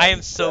dead. I am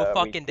and, so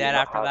fucking dead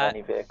after We do not have that.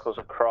 any vehicles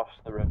across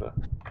the river.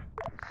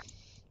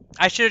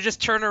 I should have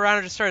just turned around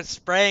and just started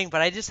spraying,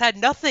 but I just had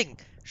nothing.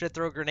 Should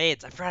throw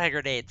grenades. I forgot I had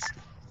grenades.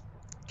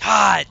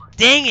 God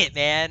dang it,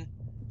 man.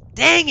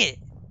 Dang it.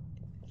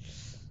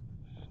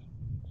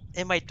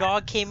 And my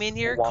dog came in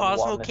here.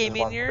 Cosmo came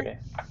in here.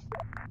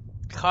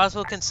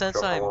 Cosmo can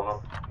sense I'm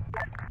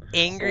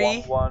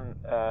angry.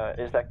 1-1,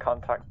 is that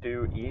contact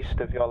due east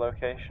of your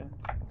location?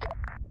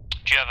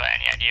 Do you have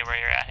any idea where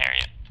you're at,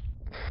 Harriet?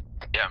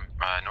 Yeah,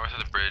 north of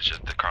the bridge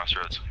at the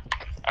crossroads.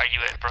 Are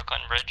you at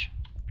Brooklyn Bridge?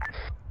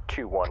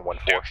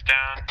 2-1-1-4. Duke's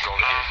down.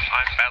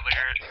 I'm badly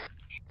hurt.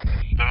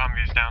 The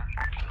Humvee's down.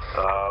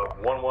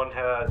 1-1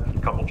 had a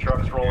couple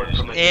trucks rolling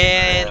from the east.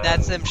 And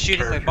that's them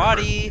shooting my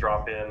body.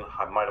 Drop in.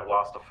 I might have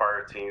lost a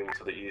fire team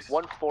to the east.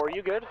 1-4,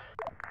 you good?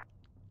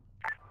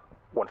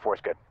 1-4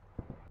 is good.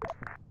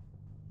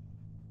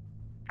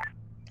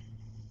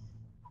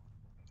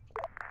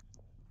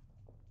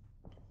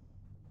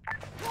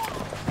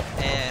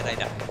 And I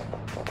died.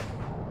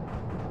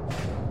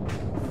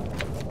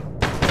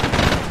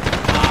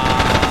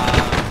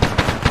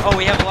 Oh,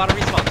 we have a lot of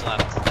respawns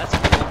left. That's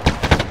cool.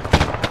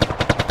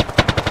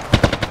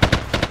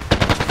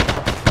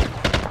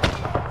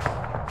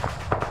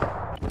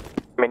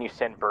 Man, you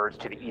send birds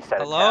to the east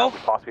side Hello? of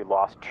town. We possibly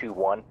lost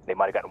 2-1. They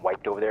might have gotten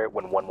wiped over there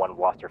when 1-1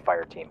 lost their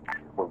fire team.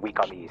 We're weak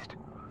on the east.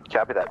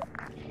 Copy that.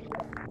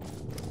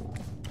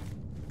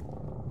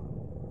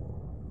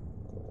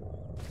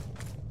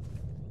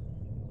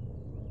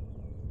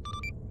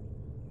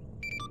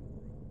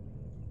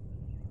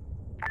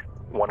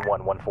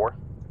 One 4.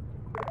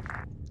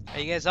 Are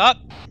you guys up?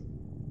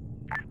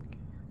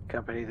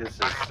 Company, this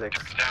is 6.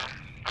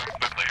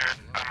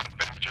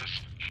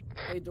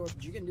 Hey Dorf,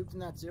 did you get nuked in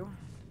that too?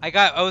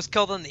 I was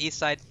killed on the east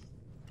side.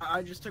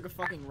 I just took a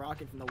fucking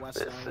rocket from the west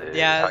side.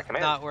 Yeah,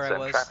 not where I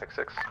was. Traffic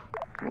 6.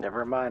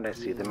 Never mind, I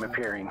see them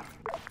appearing.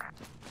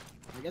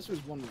 I guess it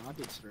was one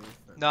rocket straight.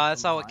 No,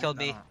 that's not what killed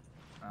me.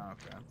 Oh,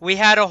 okay. We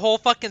had a whole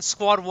fucking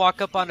squad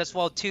walk up on us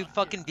while 2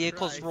 fucking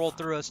vehicles rolled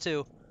through us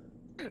too.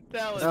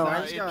 That was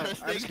I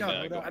just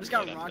got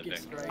rocket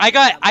strike.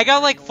 I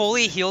got like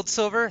fully healed,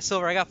 Silver.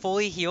 I got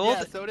fully healed.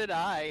 Yeah, so did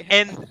I.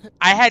 And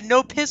I had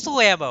no pistol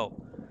ammo.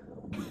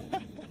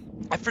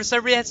 For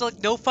some reason, I had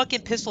like no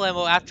fucking pistol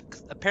ammo. After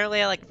apparently,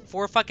 I had like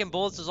 4 fucking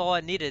bullets was all I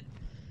needed.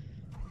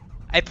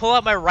 I pulled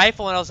out my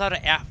rifle and I was out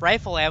of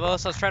rifle ammo,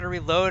 so I was trying to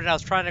reload and I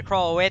was trying to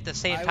crawl away at the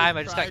same time.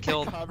 I just got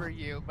killed. To cover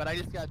you, but I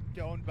just got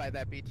stoned by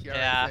that BTR.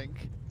 Yeah. I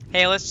think.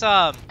 Hey, let's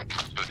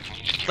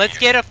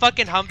get a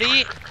fucking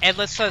Humvee and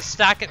let's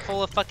stack it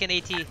full of fucking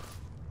AT.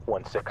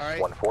 1-6,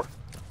 1-4.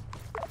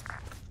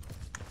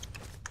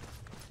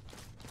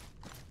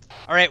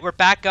 All right, we're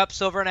back up.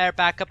 Silver and I are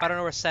back up. I don't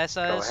know where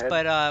Sessa is,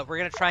 but we're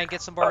gonna try and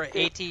get some more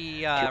AT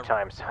 2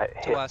 times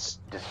to us.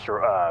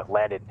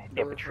 Landed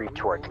infantry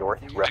to our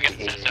north,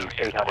 roughly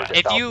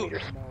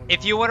 800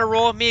 If you want to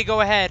roll with me,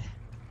 go ahead.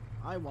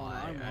 I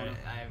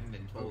haven't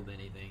been told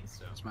anything,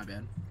 so it's my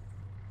bad.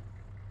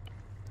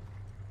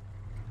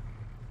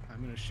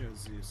 I'm gonna show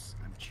Zeus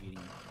I'm cheating.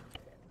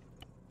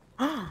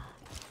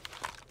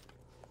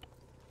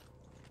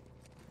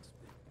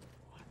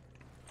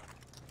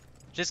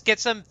 Just get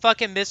some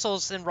fucking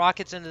missiles and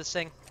rockets into this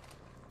thing.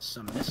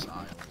 Some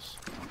missiles.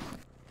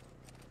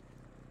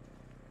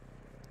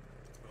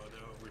 Oh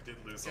no, we did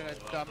lose Gonna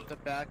dump the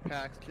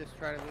backpacks. Just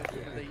try to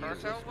listen to the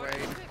easiest way.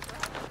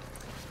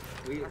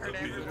 We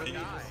literally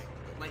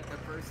like the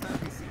first time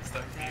we see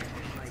contact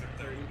in like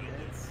 30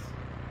 minutes.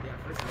 Yeah,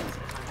 first time we see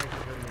contact in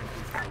 30 minutes,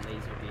 we got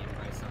laser beamed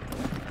by something.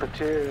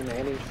 Platoon,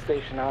 any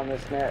station on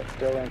this net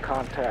still in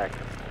contact.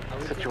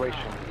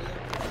 Situation.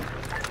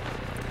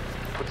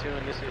 1-2,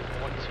 and this is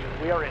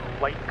 1-2. We are in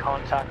light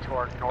contact to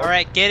our north.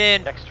 Alright, get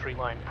in. Next tree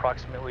line,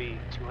 approximately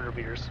 200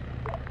 meters.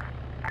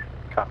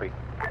 Copy.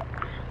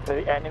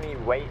 The enemy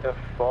weight of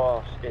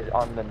force is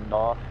on the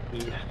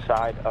northeast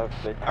side of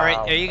the town.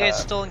 Alright, are you guys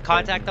still in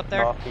contact up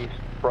there? Northeast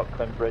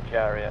Brooklyn Bridge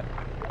area.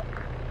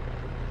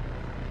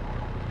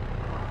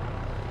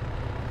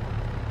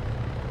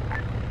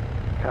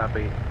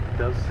 Copy.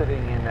 Those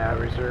sitting in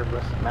reserve,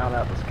 let's mount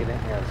up. Let's get in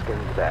here. Let's get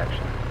into the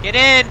action. Get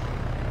in!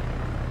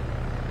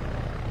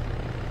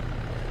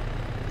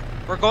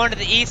 We're going to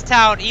the east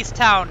town, east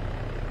town.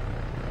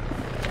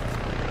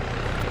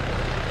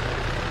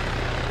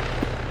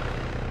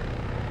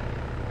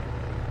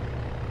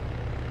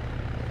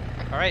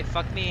 Alright,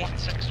 fuck me.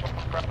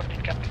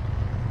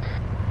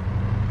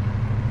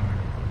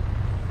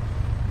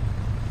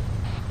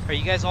 Are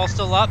you guys all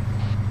still up?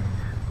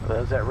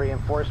 Those at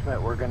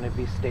reinforcement, we're going to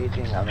be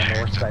staging on the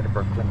north side of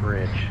Brooklyn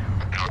Bridge.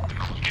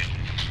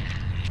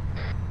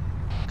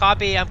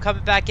 Copy, I'm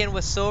coming back in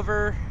with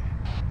Silver.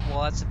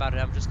 Well, that's about it.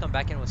 I'm just coming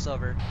back in with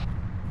Silver.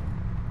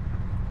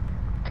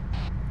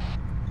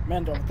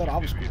 Mando, I thought I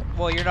was cool.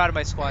 Well, you're not in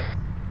my squad.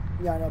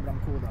 Yeah, I know, but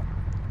I'm cool though.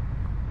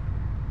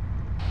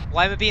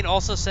 Lima Bean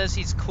also says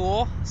he's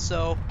cool,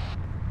 so...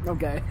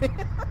 Okay.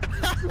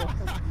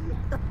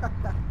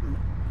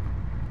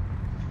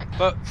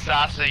 But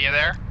Sasa, you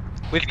there?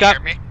 We've Can you got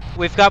hear me?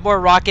 we've got more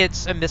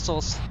rockets and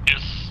missiles.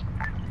 Yes.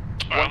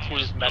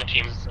 1-2's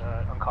medic is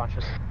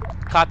unconscious.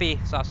 Copy,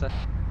 Sasa.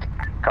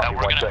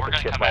 We're gonna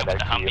come out with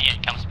the Humvee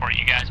and come support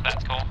you guys, if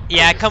that's cool.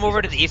 Yeah, come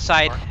over to the east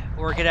side.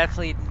 We're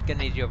definitely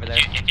gonna need you over there.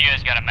 If you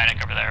guys got a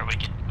medic over there, we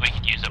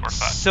could use it. We're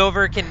fucked.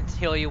 Silver can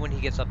heal you when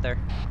he gets up there.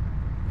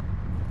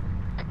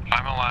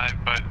 I'm alive,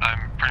 but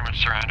I'm pretty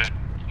much surrounded.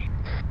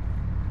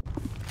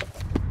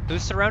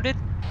 Who's surrounded?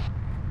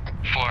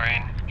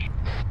 Florian.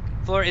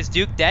 Floor, is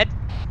Duke dead?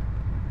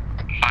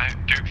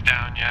 Duke's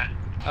down, yeah.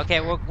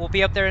 Okay, we'll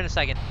be up there in a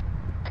second.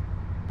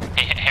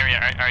 Hey, Harry,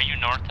 are you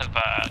north of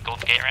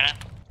Golden Gate right now?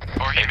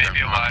 Or he may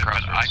be alive,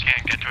 but I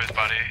can't get to his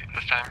body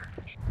this time.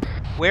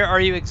 Where are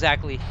you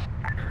exactly?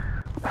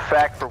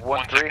 Fact for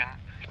 1-3.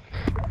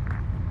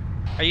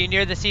 Are you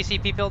near the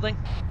CCP building?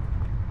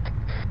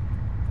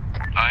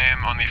 I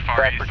am on the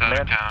far east side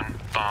of town.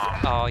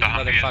 Oh, you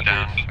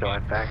motherfucker.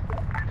 Going back.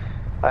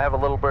 I have a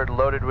little bird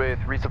loaded with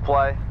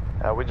resupply.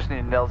 We just need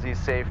an LZ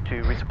safe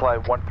to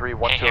resupply 1-3,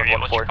 1-2,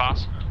 and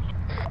 1-4.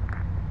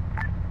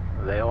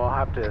 They all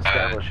have to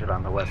establish it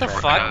on the west side. What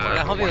the fuck?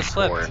 That Humvee was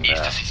flipped.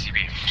 East of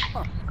CCB.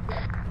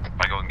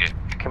 By Golden Gate.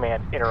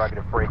 Command,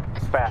 interrogative break.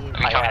 Fast.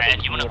 I have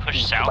an you want to push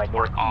EMP south? to my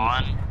We're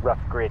northeast. Rough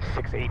grid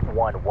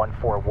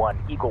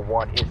 681-141. Eagle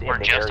 1 is in the area.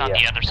 We're just on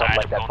the other Don't side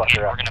let of that Golden Gate.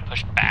 fucker We're up. gonna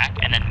push back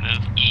and then move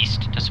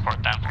east to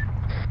support them.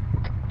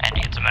 And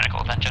to get some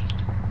medical attention.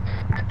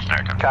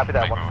 Copy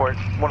that, 1-4.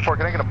 1-4,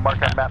 can I get a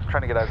mark on map? I'm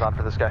trying to get eyes on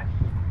for this guy.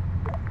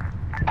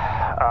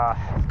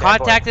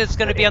 Contact is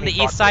going to be on the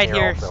east side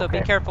here, so be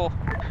careful.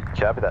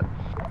 Copy that.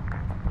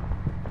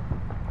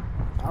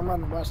 I'm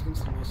running west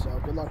instantly, so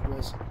good luck,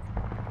 boys.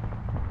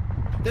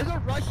 There's a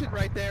Russian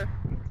right there.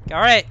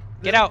 Alright,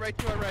 get out. Right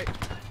to our right.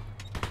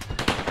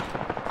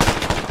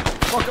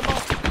 Fuck him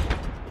up.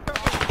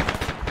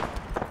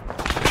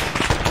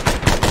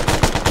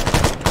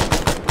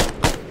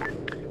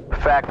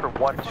 Fact for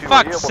 1-2.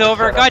 Fuck,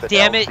 Silver, god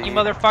damn it, you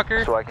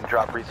motherfucker. So I can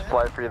drop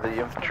resupply for the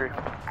infantry.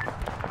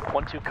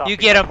 1-2 copy. You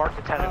get him. Mark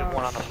the tentative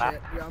one on the map.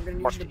 Yeah, I'm gonna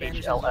Mark use the the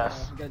bandages.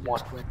 HLS. I'm gonna do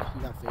this quick.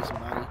 You got face and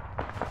body.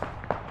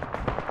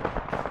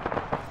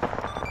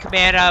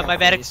 Command, my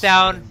medic's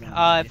down.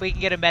 If we can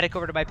get a medic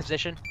over to my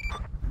position.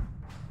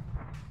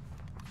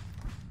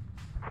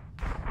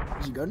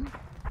 Is he good?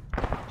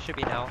 Should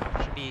be now.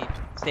 Should be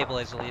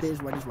stabilized at least.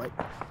 He's white, he's white.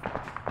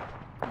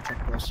 Check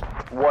plus.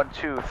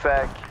 1-2,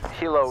 fact.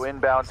 Hilo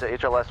inbound to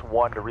HLS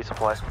 1 to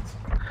resupply.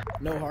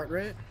 No heart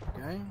rate.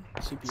 Okay.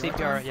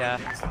 CPR, yeah.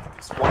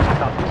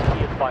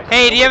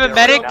 Hey, do you have a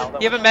medic? Do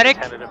you have a medic?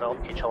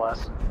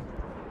 HLS.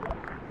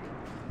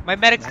 My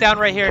medic's down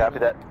right here. Copy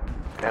that.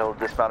 He'll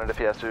dismount it if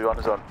he has to on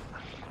his own.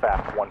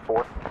 Fact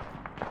 1-4.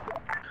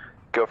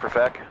 Go for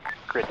fact.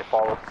 Grid to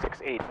follow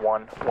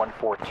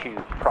 681-142.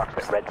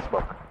 Approximate red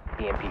smoke.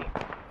 BMP.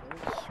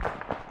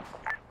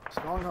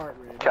 Strong heart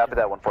rate. Copy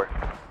that 1-4.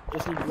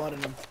 Just need blood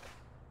in him.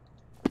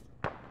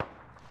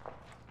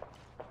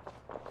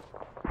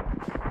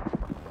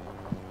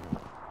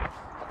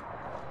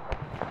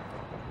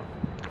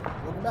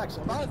 Welcome back,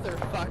 so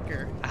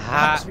Motherfucker.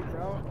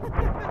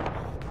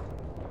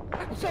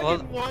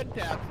 Someone one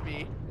tapped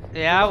me.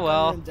 Yeah,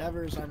 well.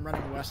 Endeavors, I'm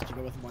running west to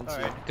go with 1-2.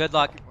 Alright. Good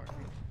luck.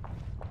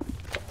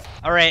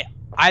 Alright,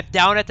 I'm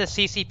down at the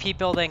CCP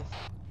building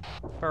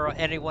for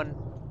anyone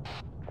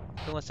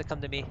who wants to come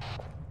to me.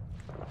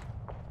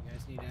 You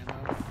guys need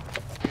ammo?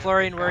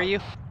 Florian, where are you?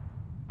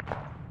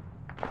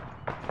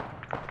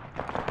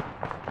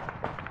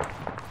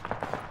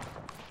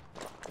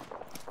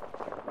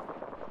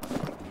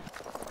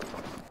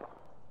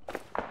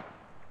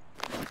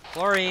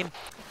 Florian.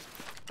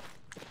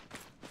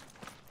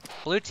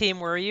 Blue team,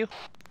 where are you?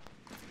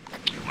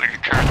 We're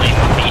currently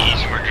moving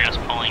east. We're just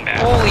pulling back.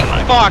 Holy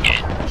fuck!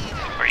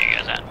 Where are you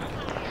guys at?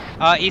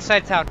 East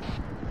side of town.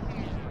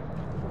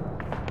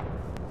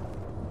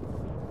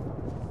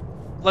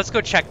 Let's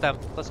go check them.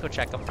 Let's go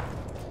check them.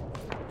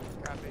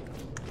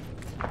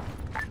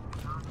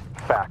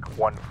 FAC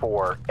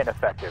 1-4,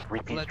 ineffective.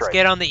 Repeat Let's strike.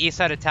 get on the east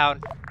side of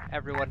town,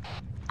 everyone.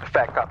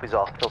 FAC copies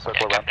all. He'll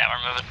circle around. Now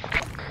we're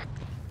moving.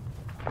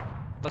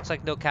 Looks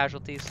like no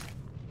casualties.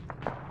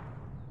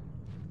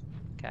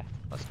 Okay,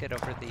 let's get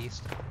over to the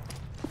east.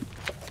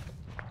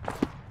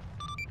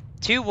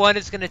 2-1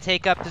 is going to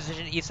take up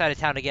position east side of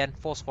town again.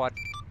 Full squad.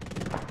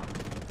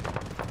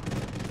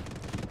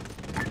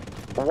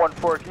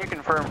 1-4, can you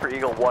confirm for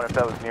Eagle 1 if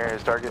that was near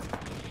his target?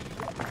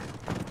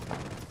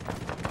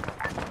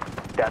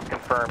 That's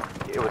confirmed.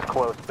 It was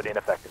close, but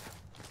ineffective.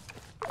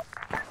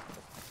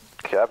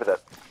 Copy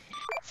that.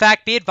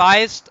 Fact, be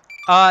advised,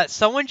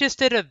 someone just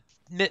did a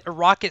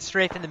rocket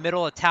strafe in the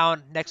middle of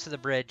town next to the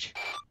bridge.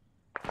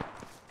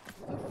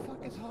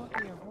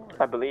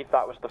 I believe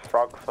that was the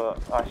frog foot.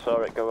 I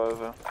saw it go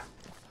over.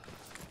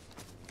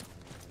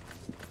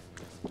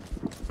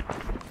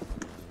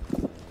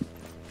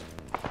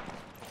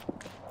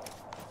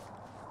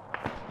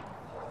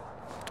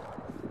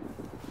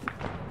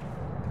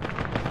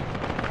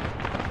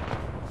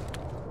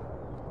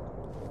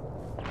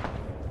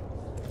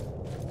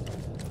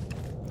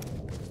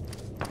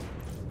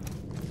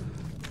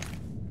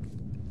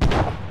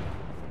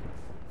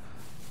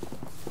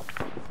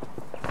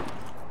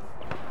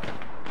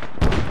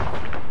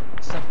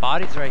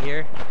 Bodies right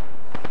here.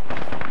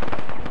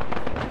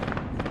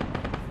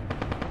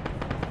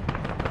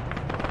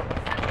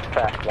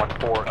 Fact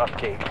 1-4,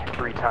 update.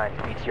 3 times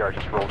BTR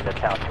just rolled into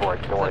town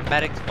towards north. The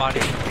medic's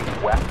body.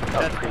 West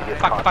of previous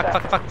fuck,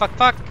 contact.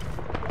 Fuck.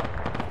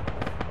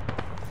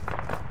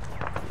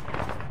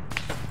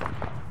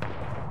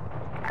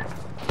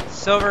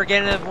 Silver,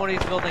 get into one of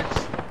these buildings.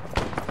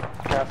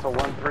 Castle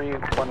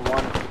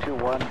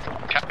 131121.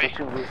 Copy.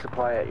 Station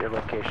resupply at your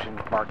location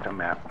marked on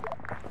map.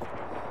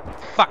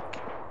 Fuck.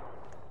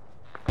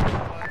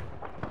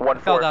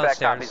 1-4, back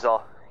copies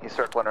all. He's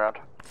circling around.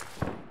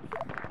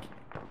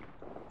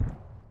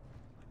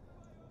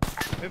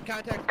 We have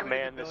contact.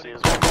 Command, this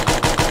is.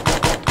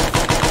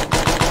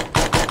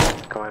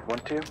 Go ahead,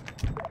 1-2.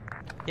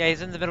 Yeah,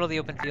 he's in the middle of the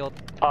open field.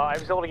 I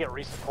was able to get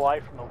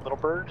resupply from the Little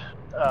Bird.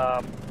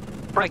 I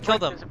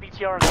killed him. There's a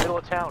BTR in the middle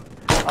of town.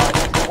 He's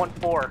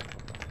 1-4.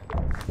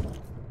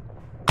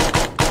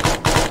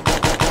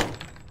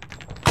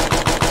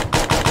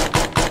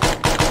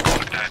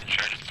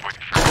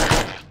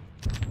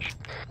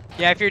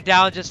 Yeah, if you're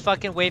down, just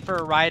fucking wait for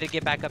a riot to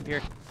get back up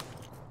here.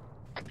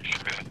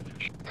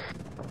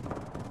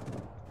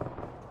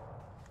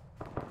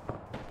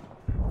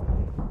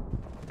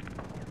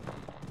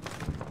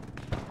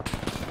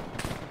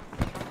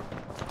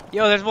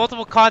 Yo, there's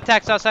multiple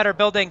contacts outside our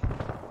building.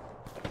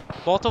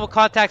 Multiple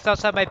contacts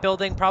outside my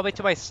building, probably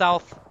to my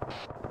south.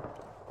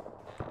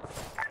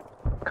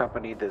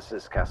 Company, this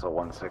is Castle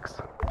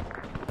 1-6.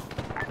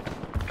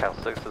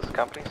 Castle 6, this is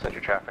company. Send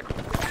your traffic.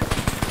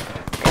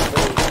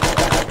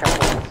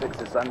 Castle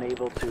 1-6 is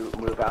unable to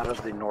move out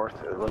of the north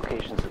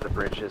locations of the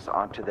bridges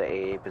onto the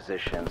AA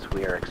positions.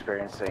 We are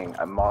experiencing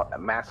a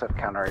massive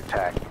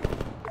counterattack.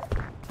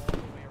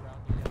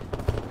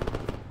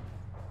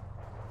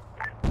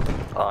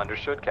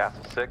 Understood.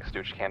 Castle 6, do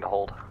what you can to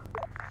hold.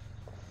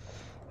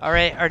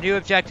 Alright, our new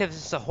objective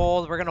is to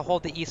hold. We're gonna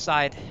hold the east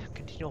side.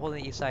 Continue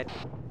holding the east side.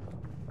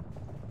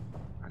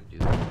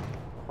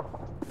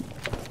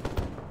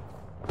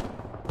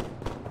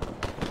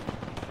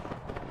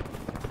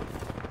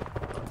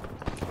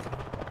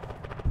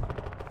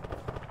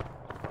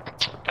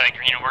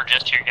 Green, we're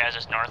just to your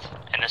guys' north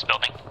in this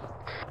building.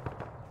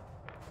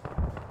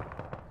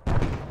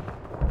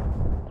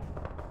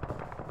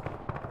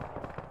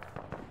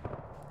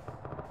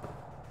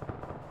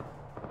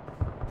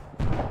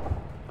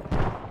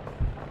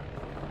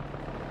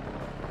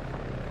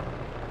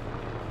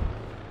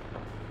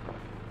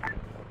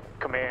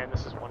 Command,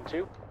 this is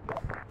 1-2.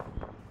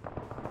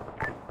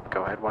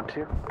 Go ahead,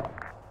 1-2.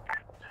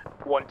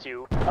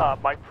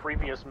 1-2. My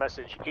previous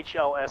message,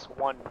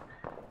 HLS-1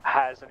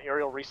 has an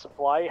aerial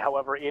resupply.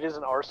 However, it is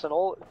an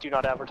arsenal. Do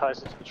not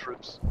advertise it to the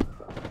troops.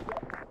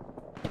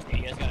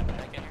 You guys got a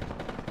medic in here?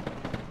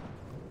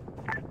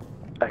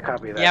 I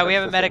copy that. Yeah, we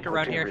have a That's medic the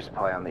around platoon here.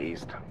 Resupply on the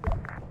east.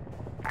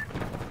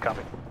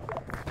 Copy.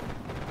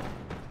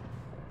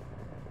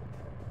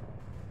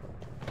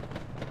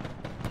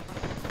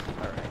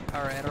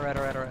 Alright.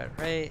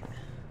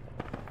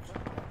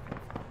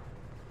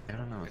 I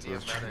don't know. It's a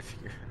trying to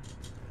figure.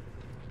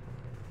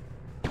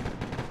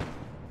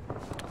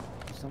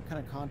 Some kind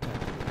of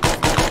contact.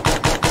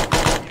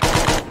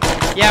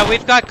 Yeah,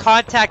 we've got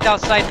contact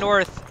outside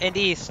north and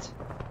east.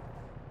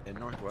 And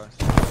northwest.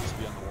 Just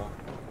be on the wall.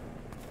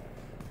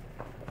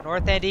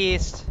 North and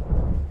east.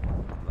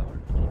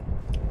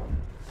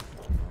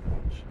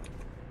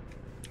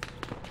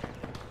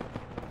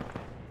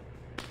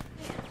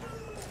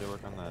 They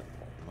work on that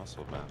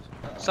muscle map.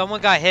 Someone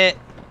got hit.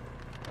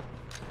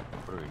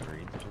 What are we,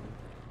 green?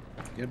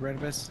 Good,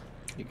 Redibus?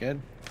 You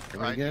good?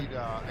 Everybody good?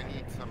 I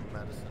need some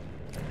medicine.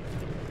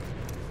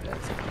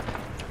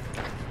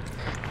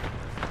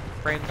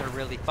 frames are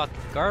really fucking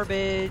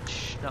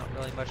garbage. Not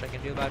really much I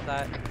can do about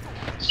that.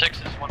 6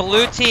 is 1.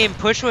 Blue team,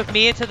 push with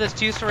me into this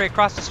 2-story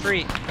across the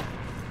street.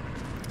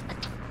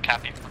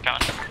 Copy, we're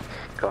coming.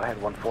 Go ahead,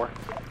 1-4.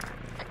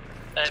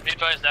 Be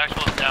advised,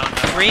 actual is down.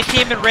 Green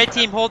team and red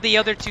team hold the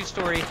other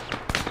 2-story.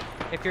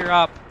 If you're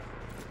up.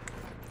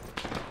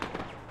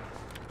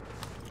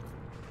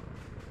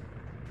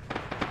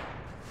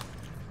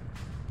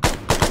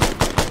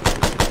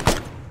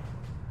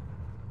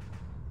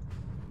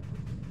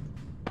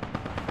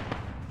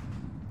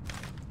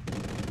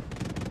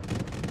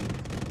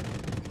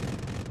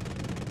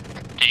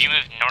 Did you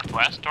move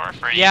northwest,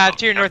 Dorf? Or Yeah,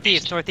 to your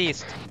northeast.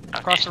 Northeast.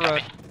 Across the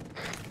road.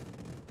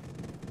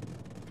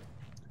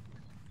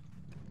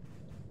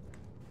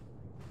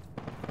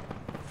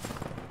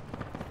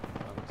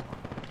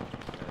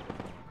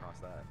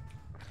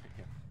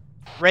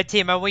 Red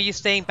team, I want you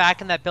staying back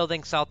in that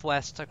building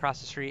southwest across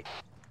the street.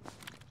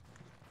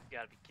 You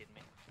gotta be kidding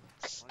me.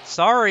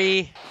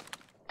 Sorry.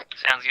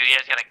 Sounds good, you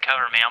guys gotta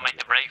cover me, I'll make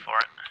the break for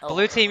it.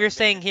 Blue team, you're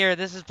staying here.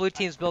 This is blue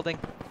team's building.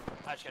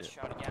 I just got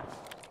shot again.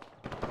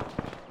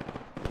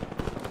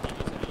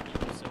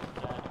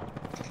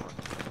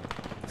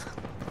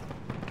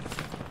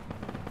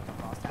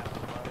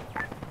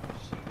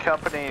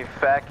 Company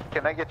FAC,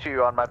 can I get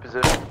you on my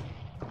position?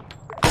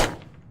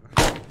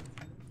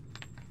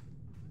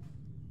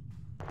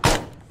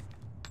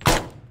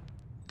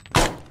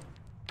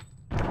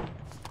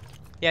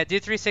 Yeah,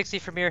 do 360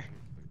 from here.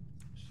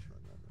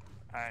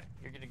 Alright,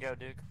 you're good to go,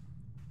 Duke.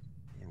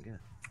 I'm good.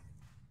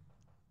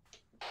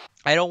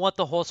 I don't want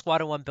the whole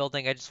squad in one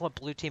building. I just want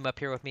blue team up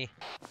here with me.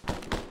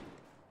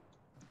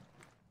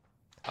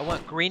 I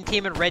want green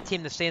team and red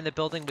team to stay in the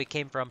building we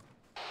came from.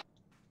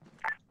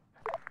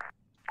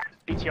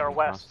 BTR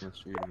west.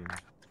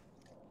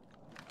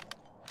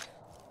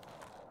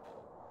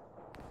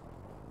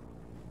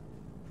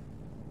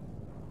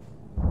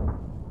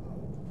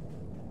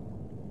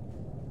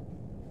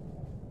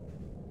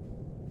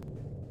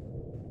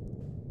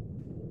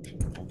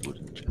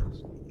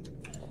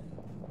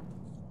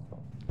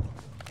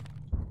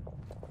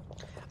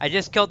 I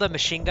just killed a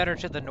machine gunner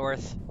to the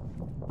north.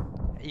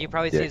 You can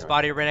probably see his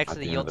body right next to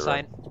the yield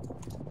sign.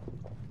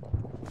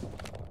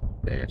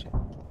 Yeah, I got you.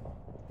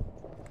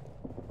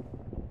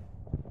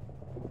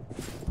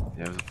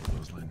 Yeah, I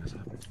was lining this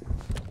up.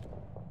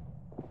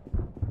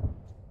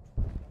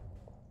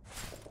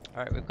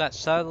 Alright, we've got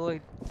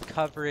satellite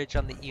coverage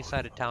on the east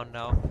side of town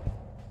now.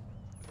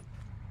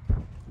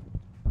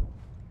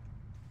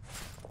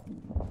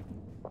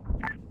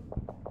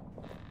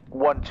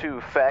 One, 2,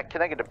 FAC,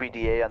 can I get a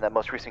BDA on that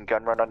most recent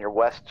gun run on your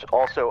west?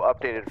 Also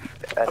updated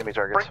enemy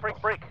targets.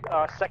 Break.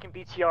 Second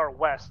BTR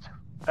west.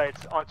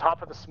 It's on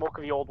top of the smoke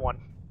of the old one.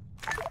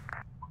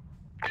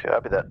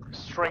 Copy that.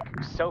 Strike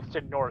south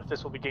to north.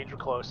 This will be danger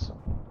close.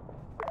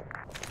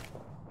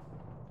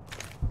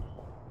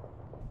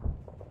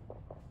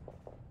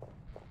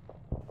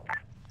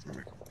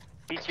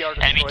 BTR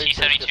enemy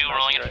T-72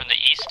 rolling in from the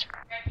east.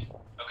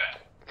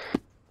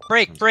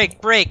 Okay.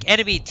 Break.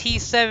 Enemy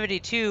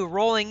T-72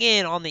 rolling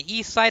in on the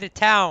east side of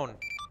town.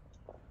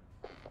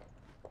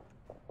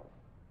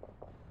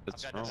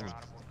 I've got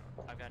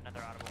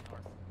another audible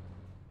north.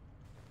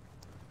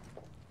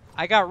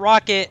 I got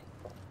rocket.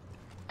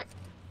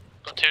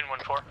 Platoon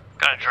 1-4.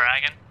 Got a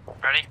dragon.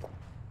 Ready?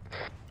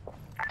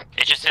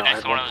 It's just sitting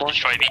next to one of the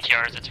destroyed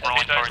BTRs. It's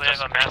rolling towards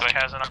us.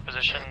 Has in our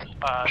position.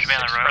 Should be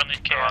on the road.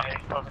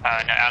 No,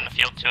 out in the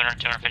field,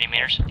 250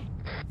 meters.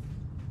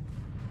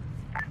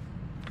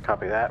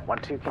 Copy that.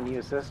 1-2, can you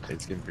assist?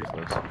 It's getting pretty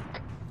close.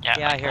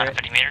 Yeah, I hear it.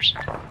 50 meters.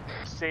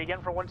 Say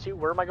again for 1-2.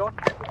 Where am I going?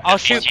 I'll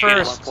shoot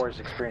first. 1-4's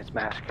experienced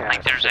mass I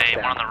think there's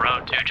one on the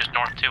road too, just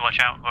north too. Watch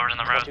out. Whoever's on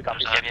the road.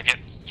 Yep.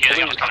 You guys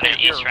are coming in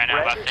east right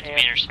now, about 50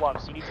 meters.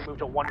 Flux. You need to move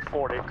to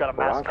 1-4. They've got a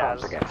mass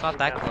gas. It's not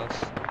that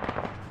close.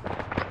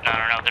 No.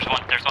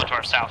 There's one to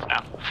our south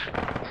now.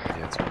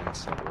 Yeah, it's going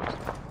southwest.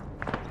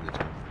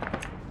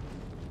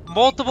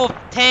 Multiple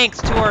tanks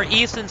to our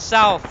east and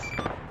south.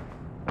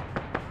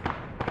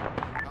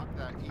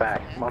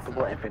 Back,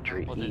 multiple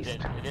infantry east.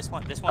 This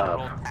one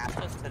rolled past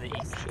us to the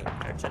east,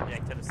 or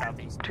to the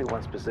southeast.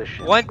 2-1's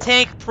position. One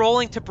tank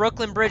rolling to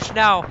Brooklyn Bridge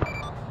now.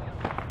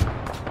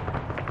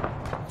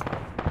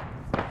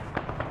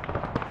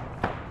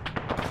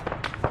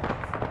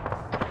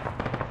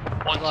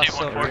 One, two,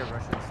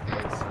 1-4.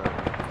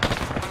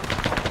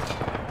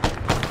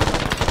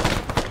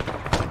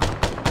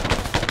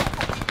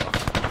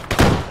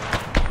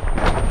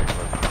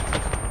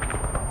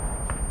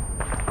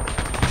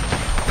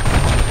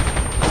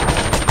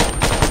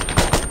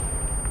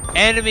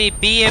 Enemy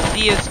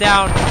BMD is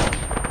down.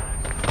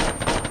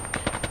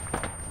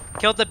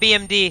 Killed the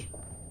BMD.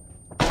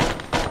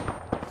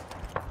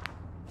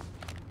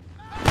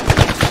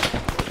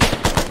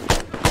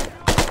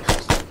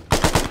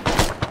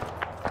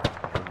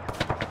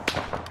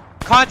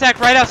 Contact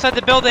right outside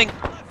the building.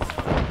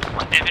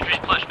 Infantry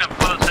pushing up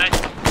close, eh?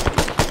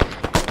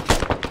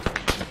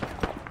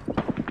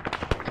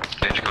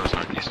 Danger close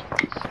northeast.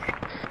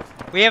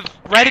 We have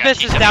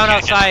Redibus is down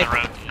outside.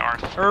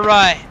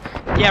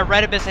 Yeah,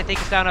 Redibus I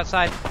think is down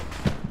outside.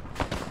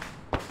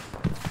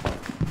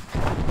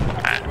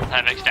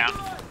 Havoc's down.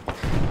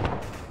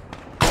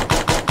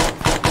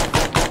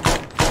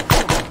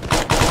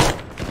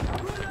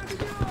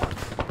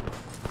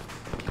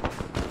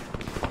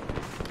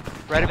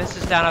 Redibus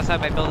is down outside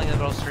my building in the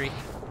middle street.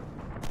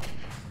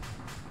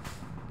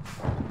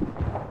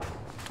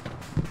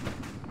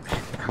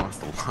 I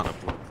lost a lot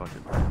of blood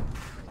fucking.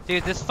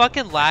 Dude, this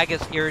fucking lag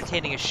is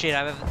irritating as shit.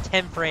 I'm at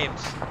 10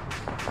 frames.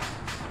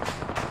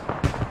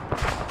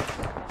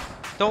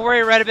 Don't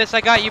worry, Redibus, I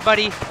got you,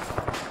 buddy.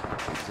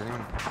 Does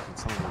anyone, can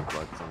someone move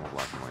blood? Someone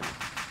black and white.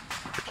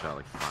 Good shot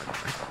like 5 times.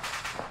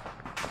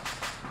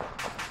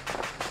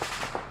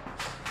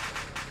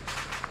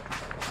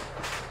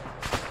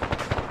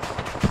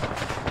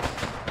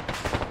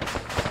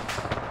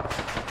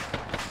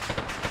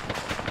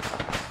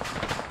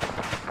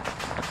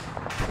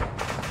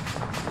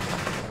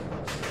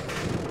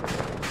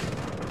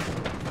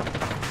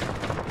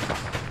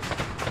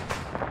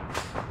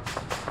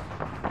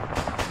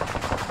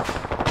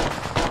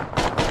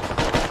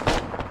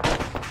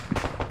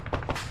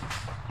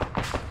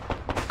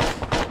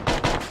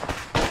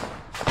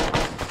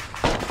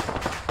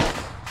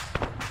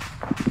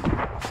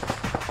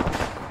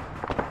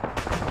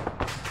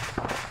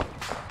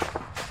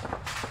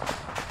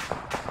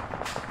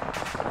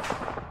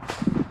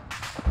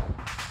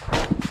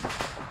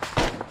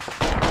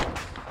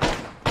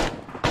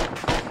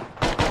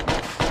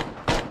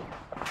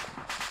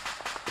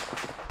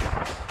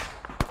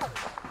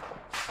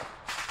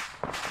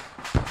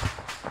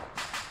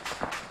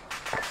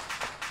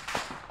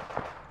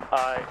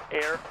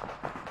 Air.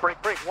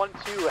 Break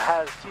 1-2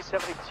 has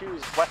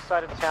T-72s west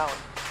side of town.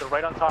 They're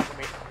right on top of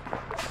me.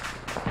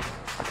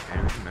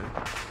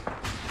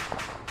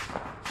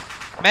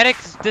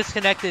 Medic's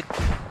disconnected.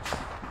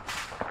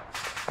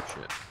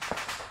 Shit.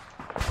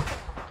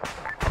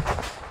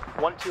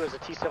 1-2 has a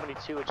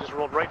T-72. It just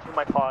rolled right through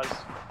my paws.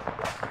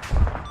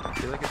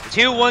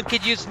 2-1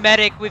 could use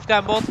medic. We've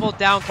got multiple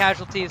down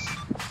casualties.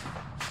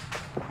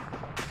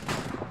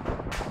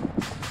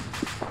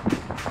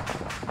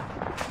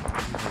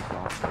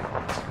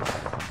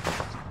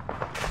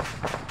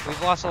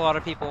 We've lost a lot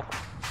of people.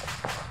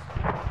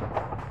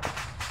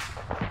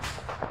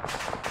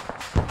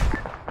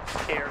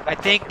 I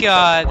think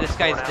this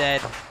guy's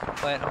dead,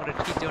 but I'm gonna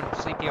keep doing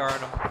CPR on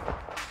him.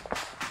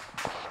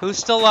 Who's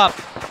still up?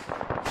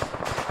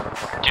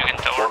 Duke and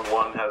Thor.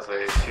 1-1 has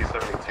a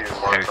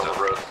T-72 marked on the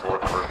road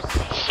north of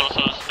Riverside.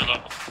 Sosa's still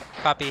up.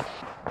 Copy.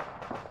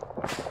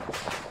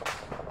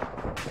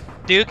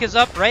 Duke is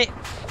up, right?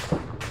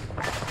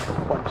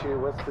 1-2,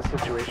 what's the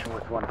situation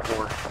with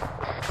 1-4?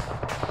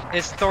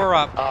 Is Thor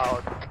up?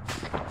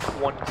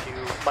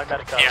 1-2, my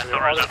medic yeah,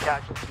 all the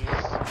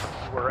casualties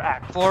were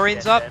active.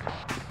 Florine's up? I'm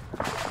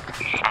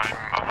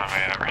on my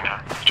way out right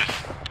now. Just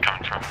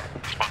coming from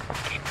spawn.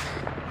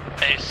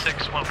 Hey,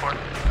 6-1-4.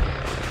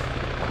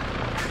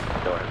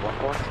 Go ahead,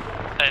 1-4.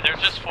 Hey,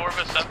 there's just 4 of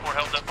us up. We're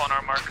held up on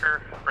our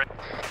marker.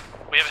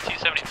 We have a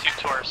T-72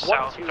 to our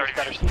south. 1-2's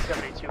got a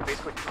T-72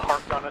 basically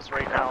parked on us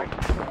right now.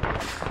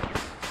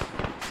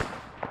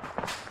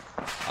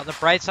 On the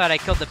bright side, I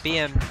killed the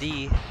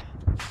BMD.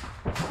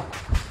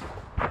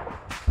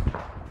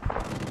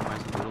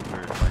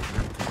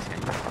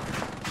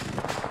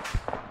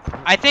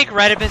 I think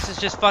Redibus is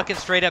just fucking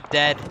straight up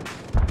dead.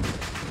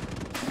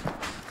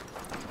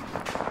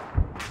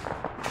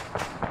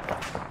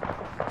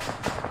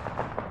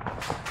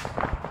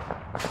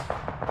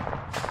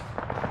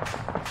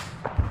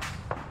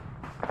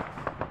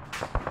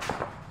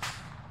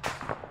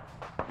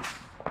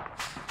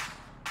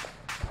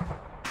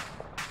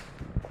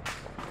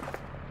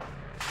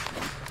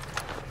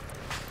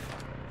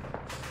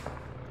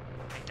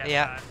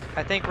 Yeah,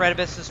 I think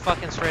Redibus is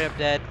fucking straight up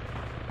dead.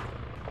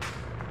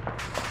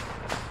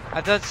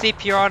 I've done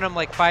CPR on him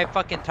like 5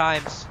 fucking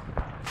times.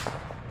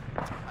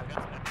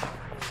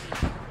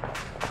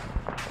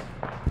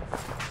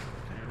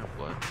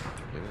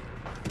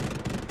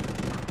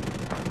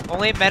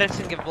 Only medics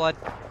can give blood.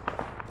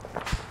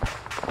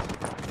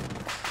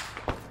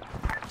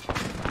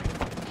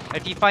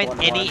 If you find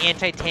any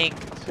anti-tank,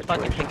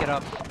 fucking pick it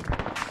up.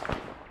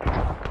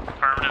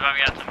 Affirmative, I've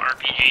got some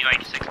RPG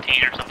like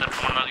 16 or something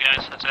from one of those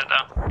guys. That's it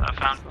though, I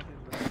found.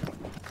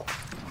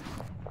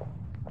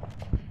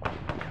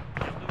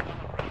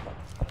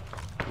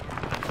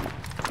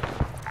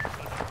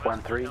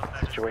 1-3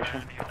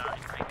 situation.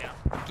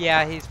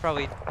 Yeah, he's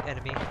probably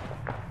enemy.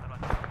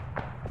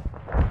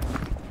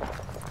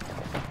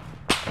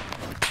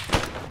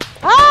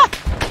 Ah!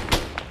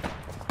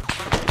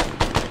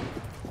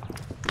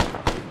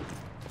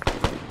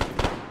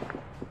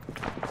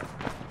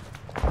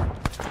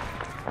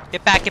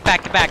 Get back, get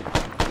back, get back.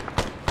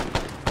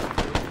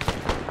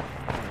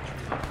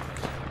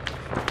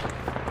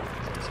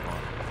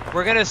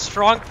 We're gonna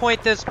strong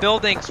point this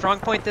building, strong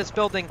point this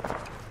building.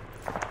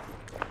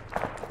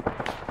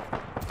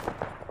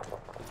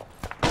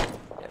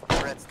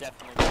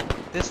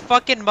 This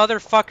fucking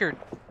motherfucker.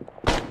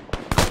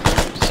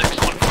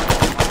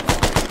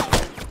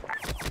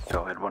 6-1-4.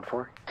 Go ahead,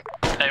 1-4.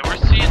 Hey, we're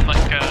seeing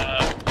like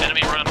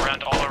enemy running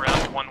around all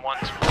around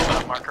 1-1s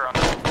with a marker on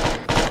it.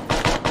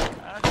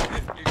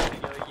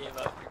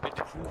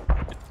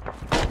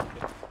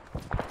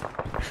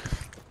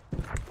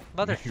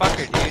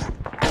 Motherfucker, dude.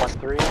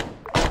 1-3.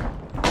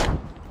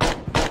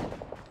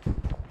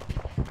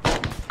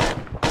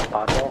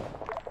 Oddball.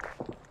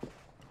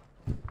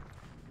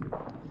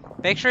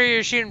 Make sure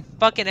you're shooting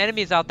fucking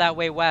enemies out that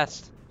way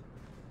west.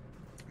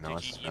 No,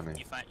 it's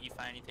funny. You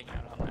find anything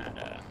out on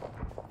that,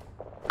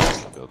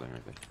 Building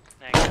right there.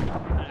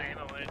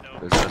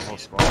 There's There's a whole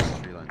squad on the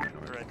tree line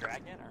north. for a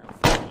dragon,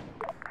 or?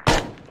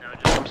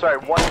 I'm sorry,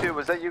 1-2,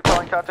 was that you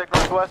calling contact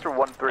northwest or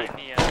 1-3? In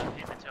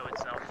the tow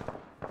itself.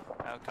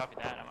 Oh, copy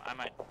that. I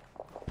might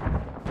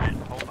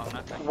hold on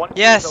that thing.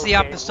 Yes, the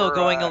op is still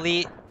going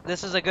elite.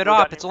 This is a good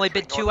op. It's only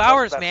been 2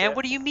 hours, man.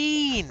 What do you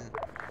mean?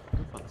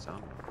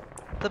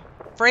 The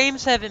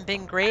frames haven't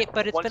been great,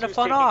 but it's been a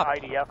fun op.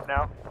 IDF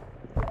now.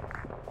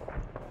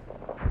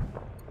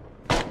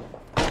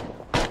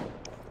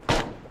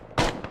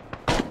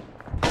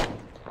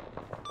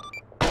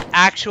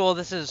 Actual,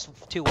 this is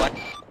 2-1.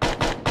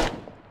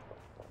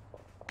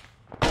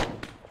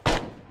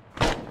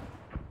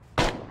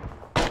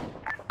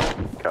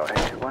 Go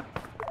ahead, 2-1.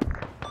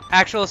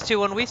 Actual is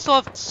 2-1. We still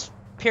have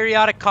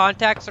periodic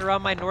contacts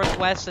around my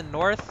northwest and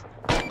north.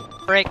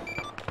 Break.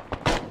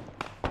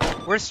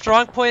 We're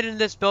strong point in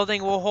this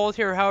building. We'll hold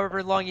here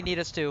however long you need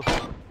us to.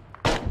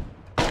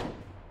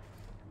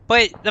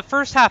 But the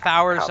first half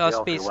hour is us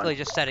basically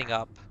just setting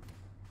up.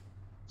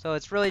 So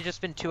it's really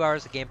just been 2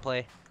 hours of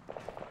gameplay,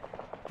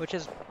 which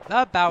is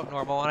about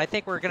normal. And I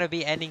think we're going to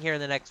be ending here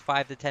in the next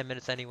 5 to 10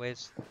 minutes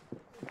anyways.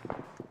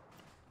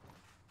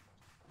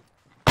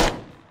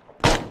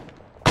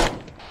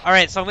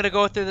 Alright, so I'm going to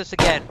go through this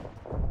again.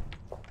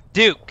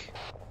 Duke.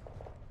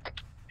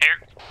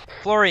 Here.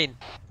 Florine.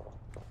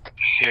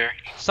 Here.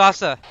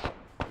 Sasa.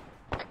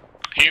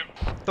 Here.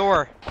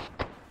 Thor.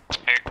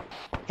 Here.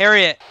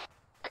 Harriet.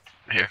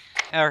 Here.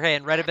 Okay,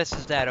 and Redibus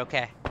is dead,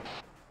 okay.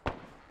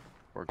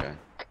 Poor guy.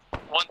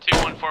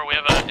 1214, we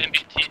have an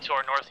MBT to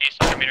our northeast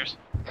 100 meters.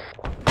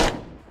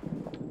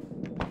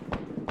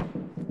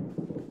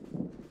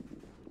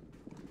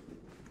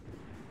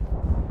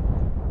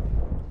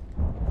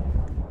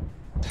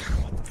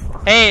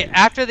 Hey,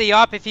 after the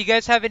op, if you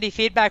guys have any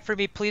feedback for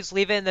me, please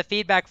leave it in the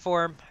feedback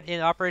form in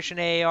Operation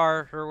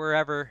AAR or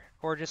wherever,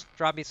 or just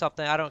drop me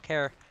something. I don't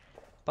care.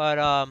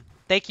 But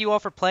thank you all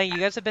for playing. You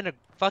guys have been a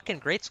fucking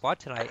great squad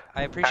tonight.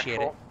 I appreciate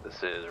it.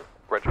 This is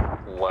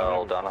Regiment.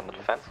 Well done on the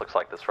defense. Looks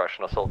like this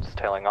Russian assault is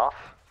tailing off.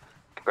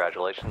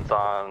 Congratulations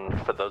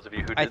for those of you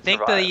who did I think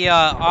survive. the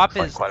op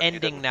is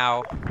ending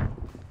now.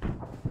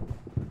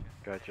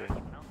 Gotcha.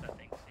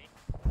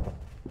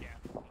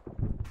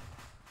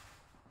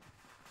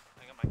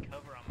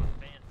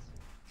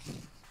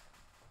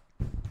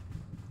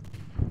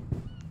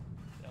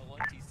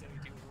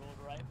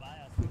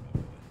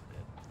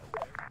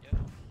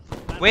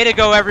 Way to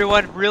go,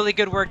 everyone. Really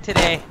good work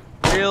today.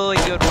 Really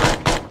good work.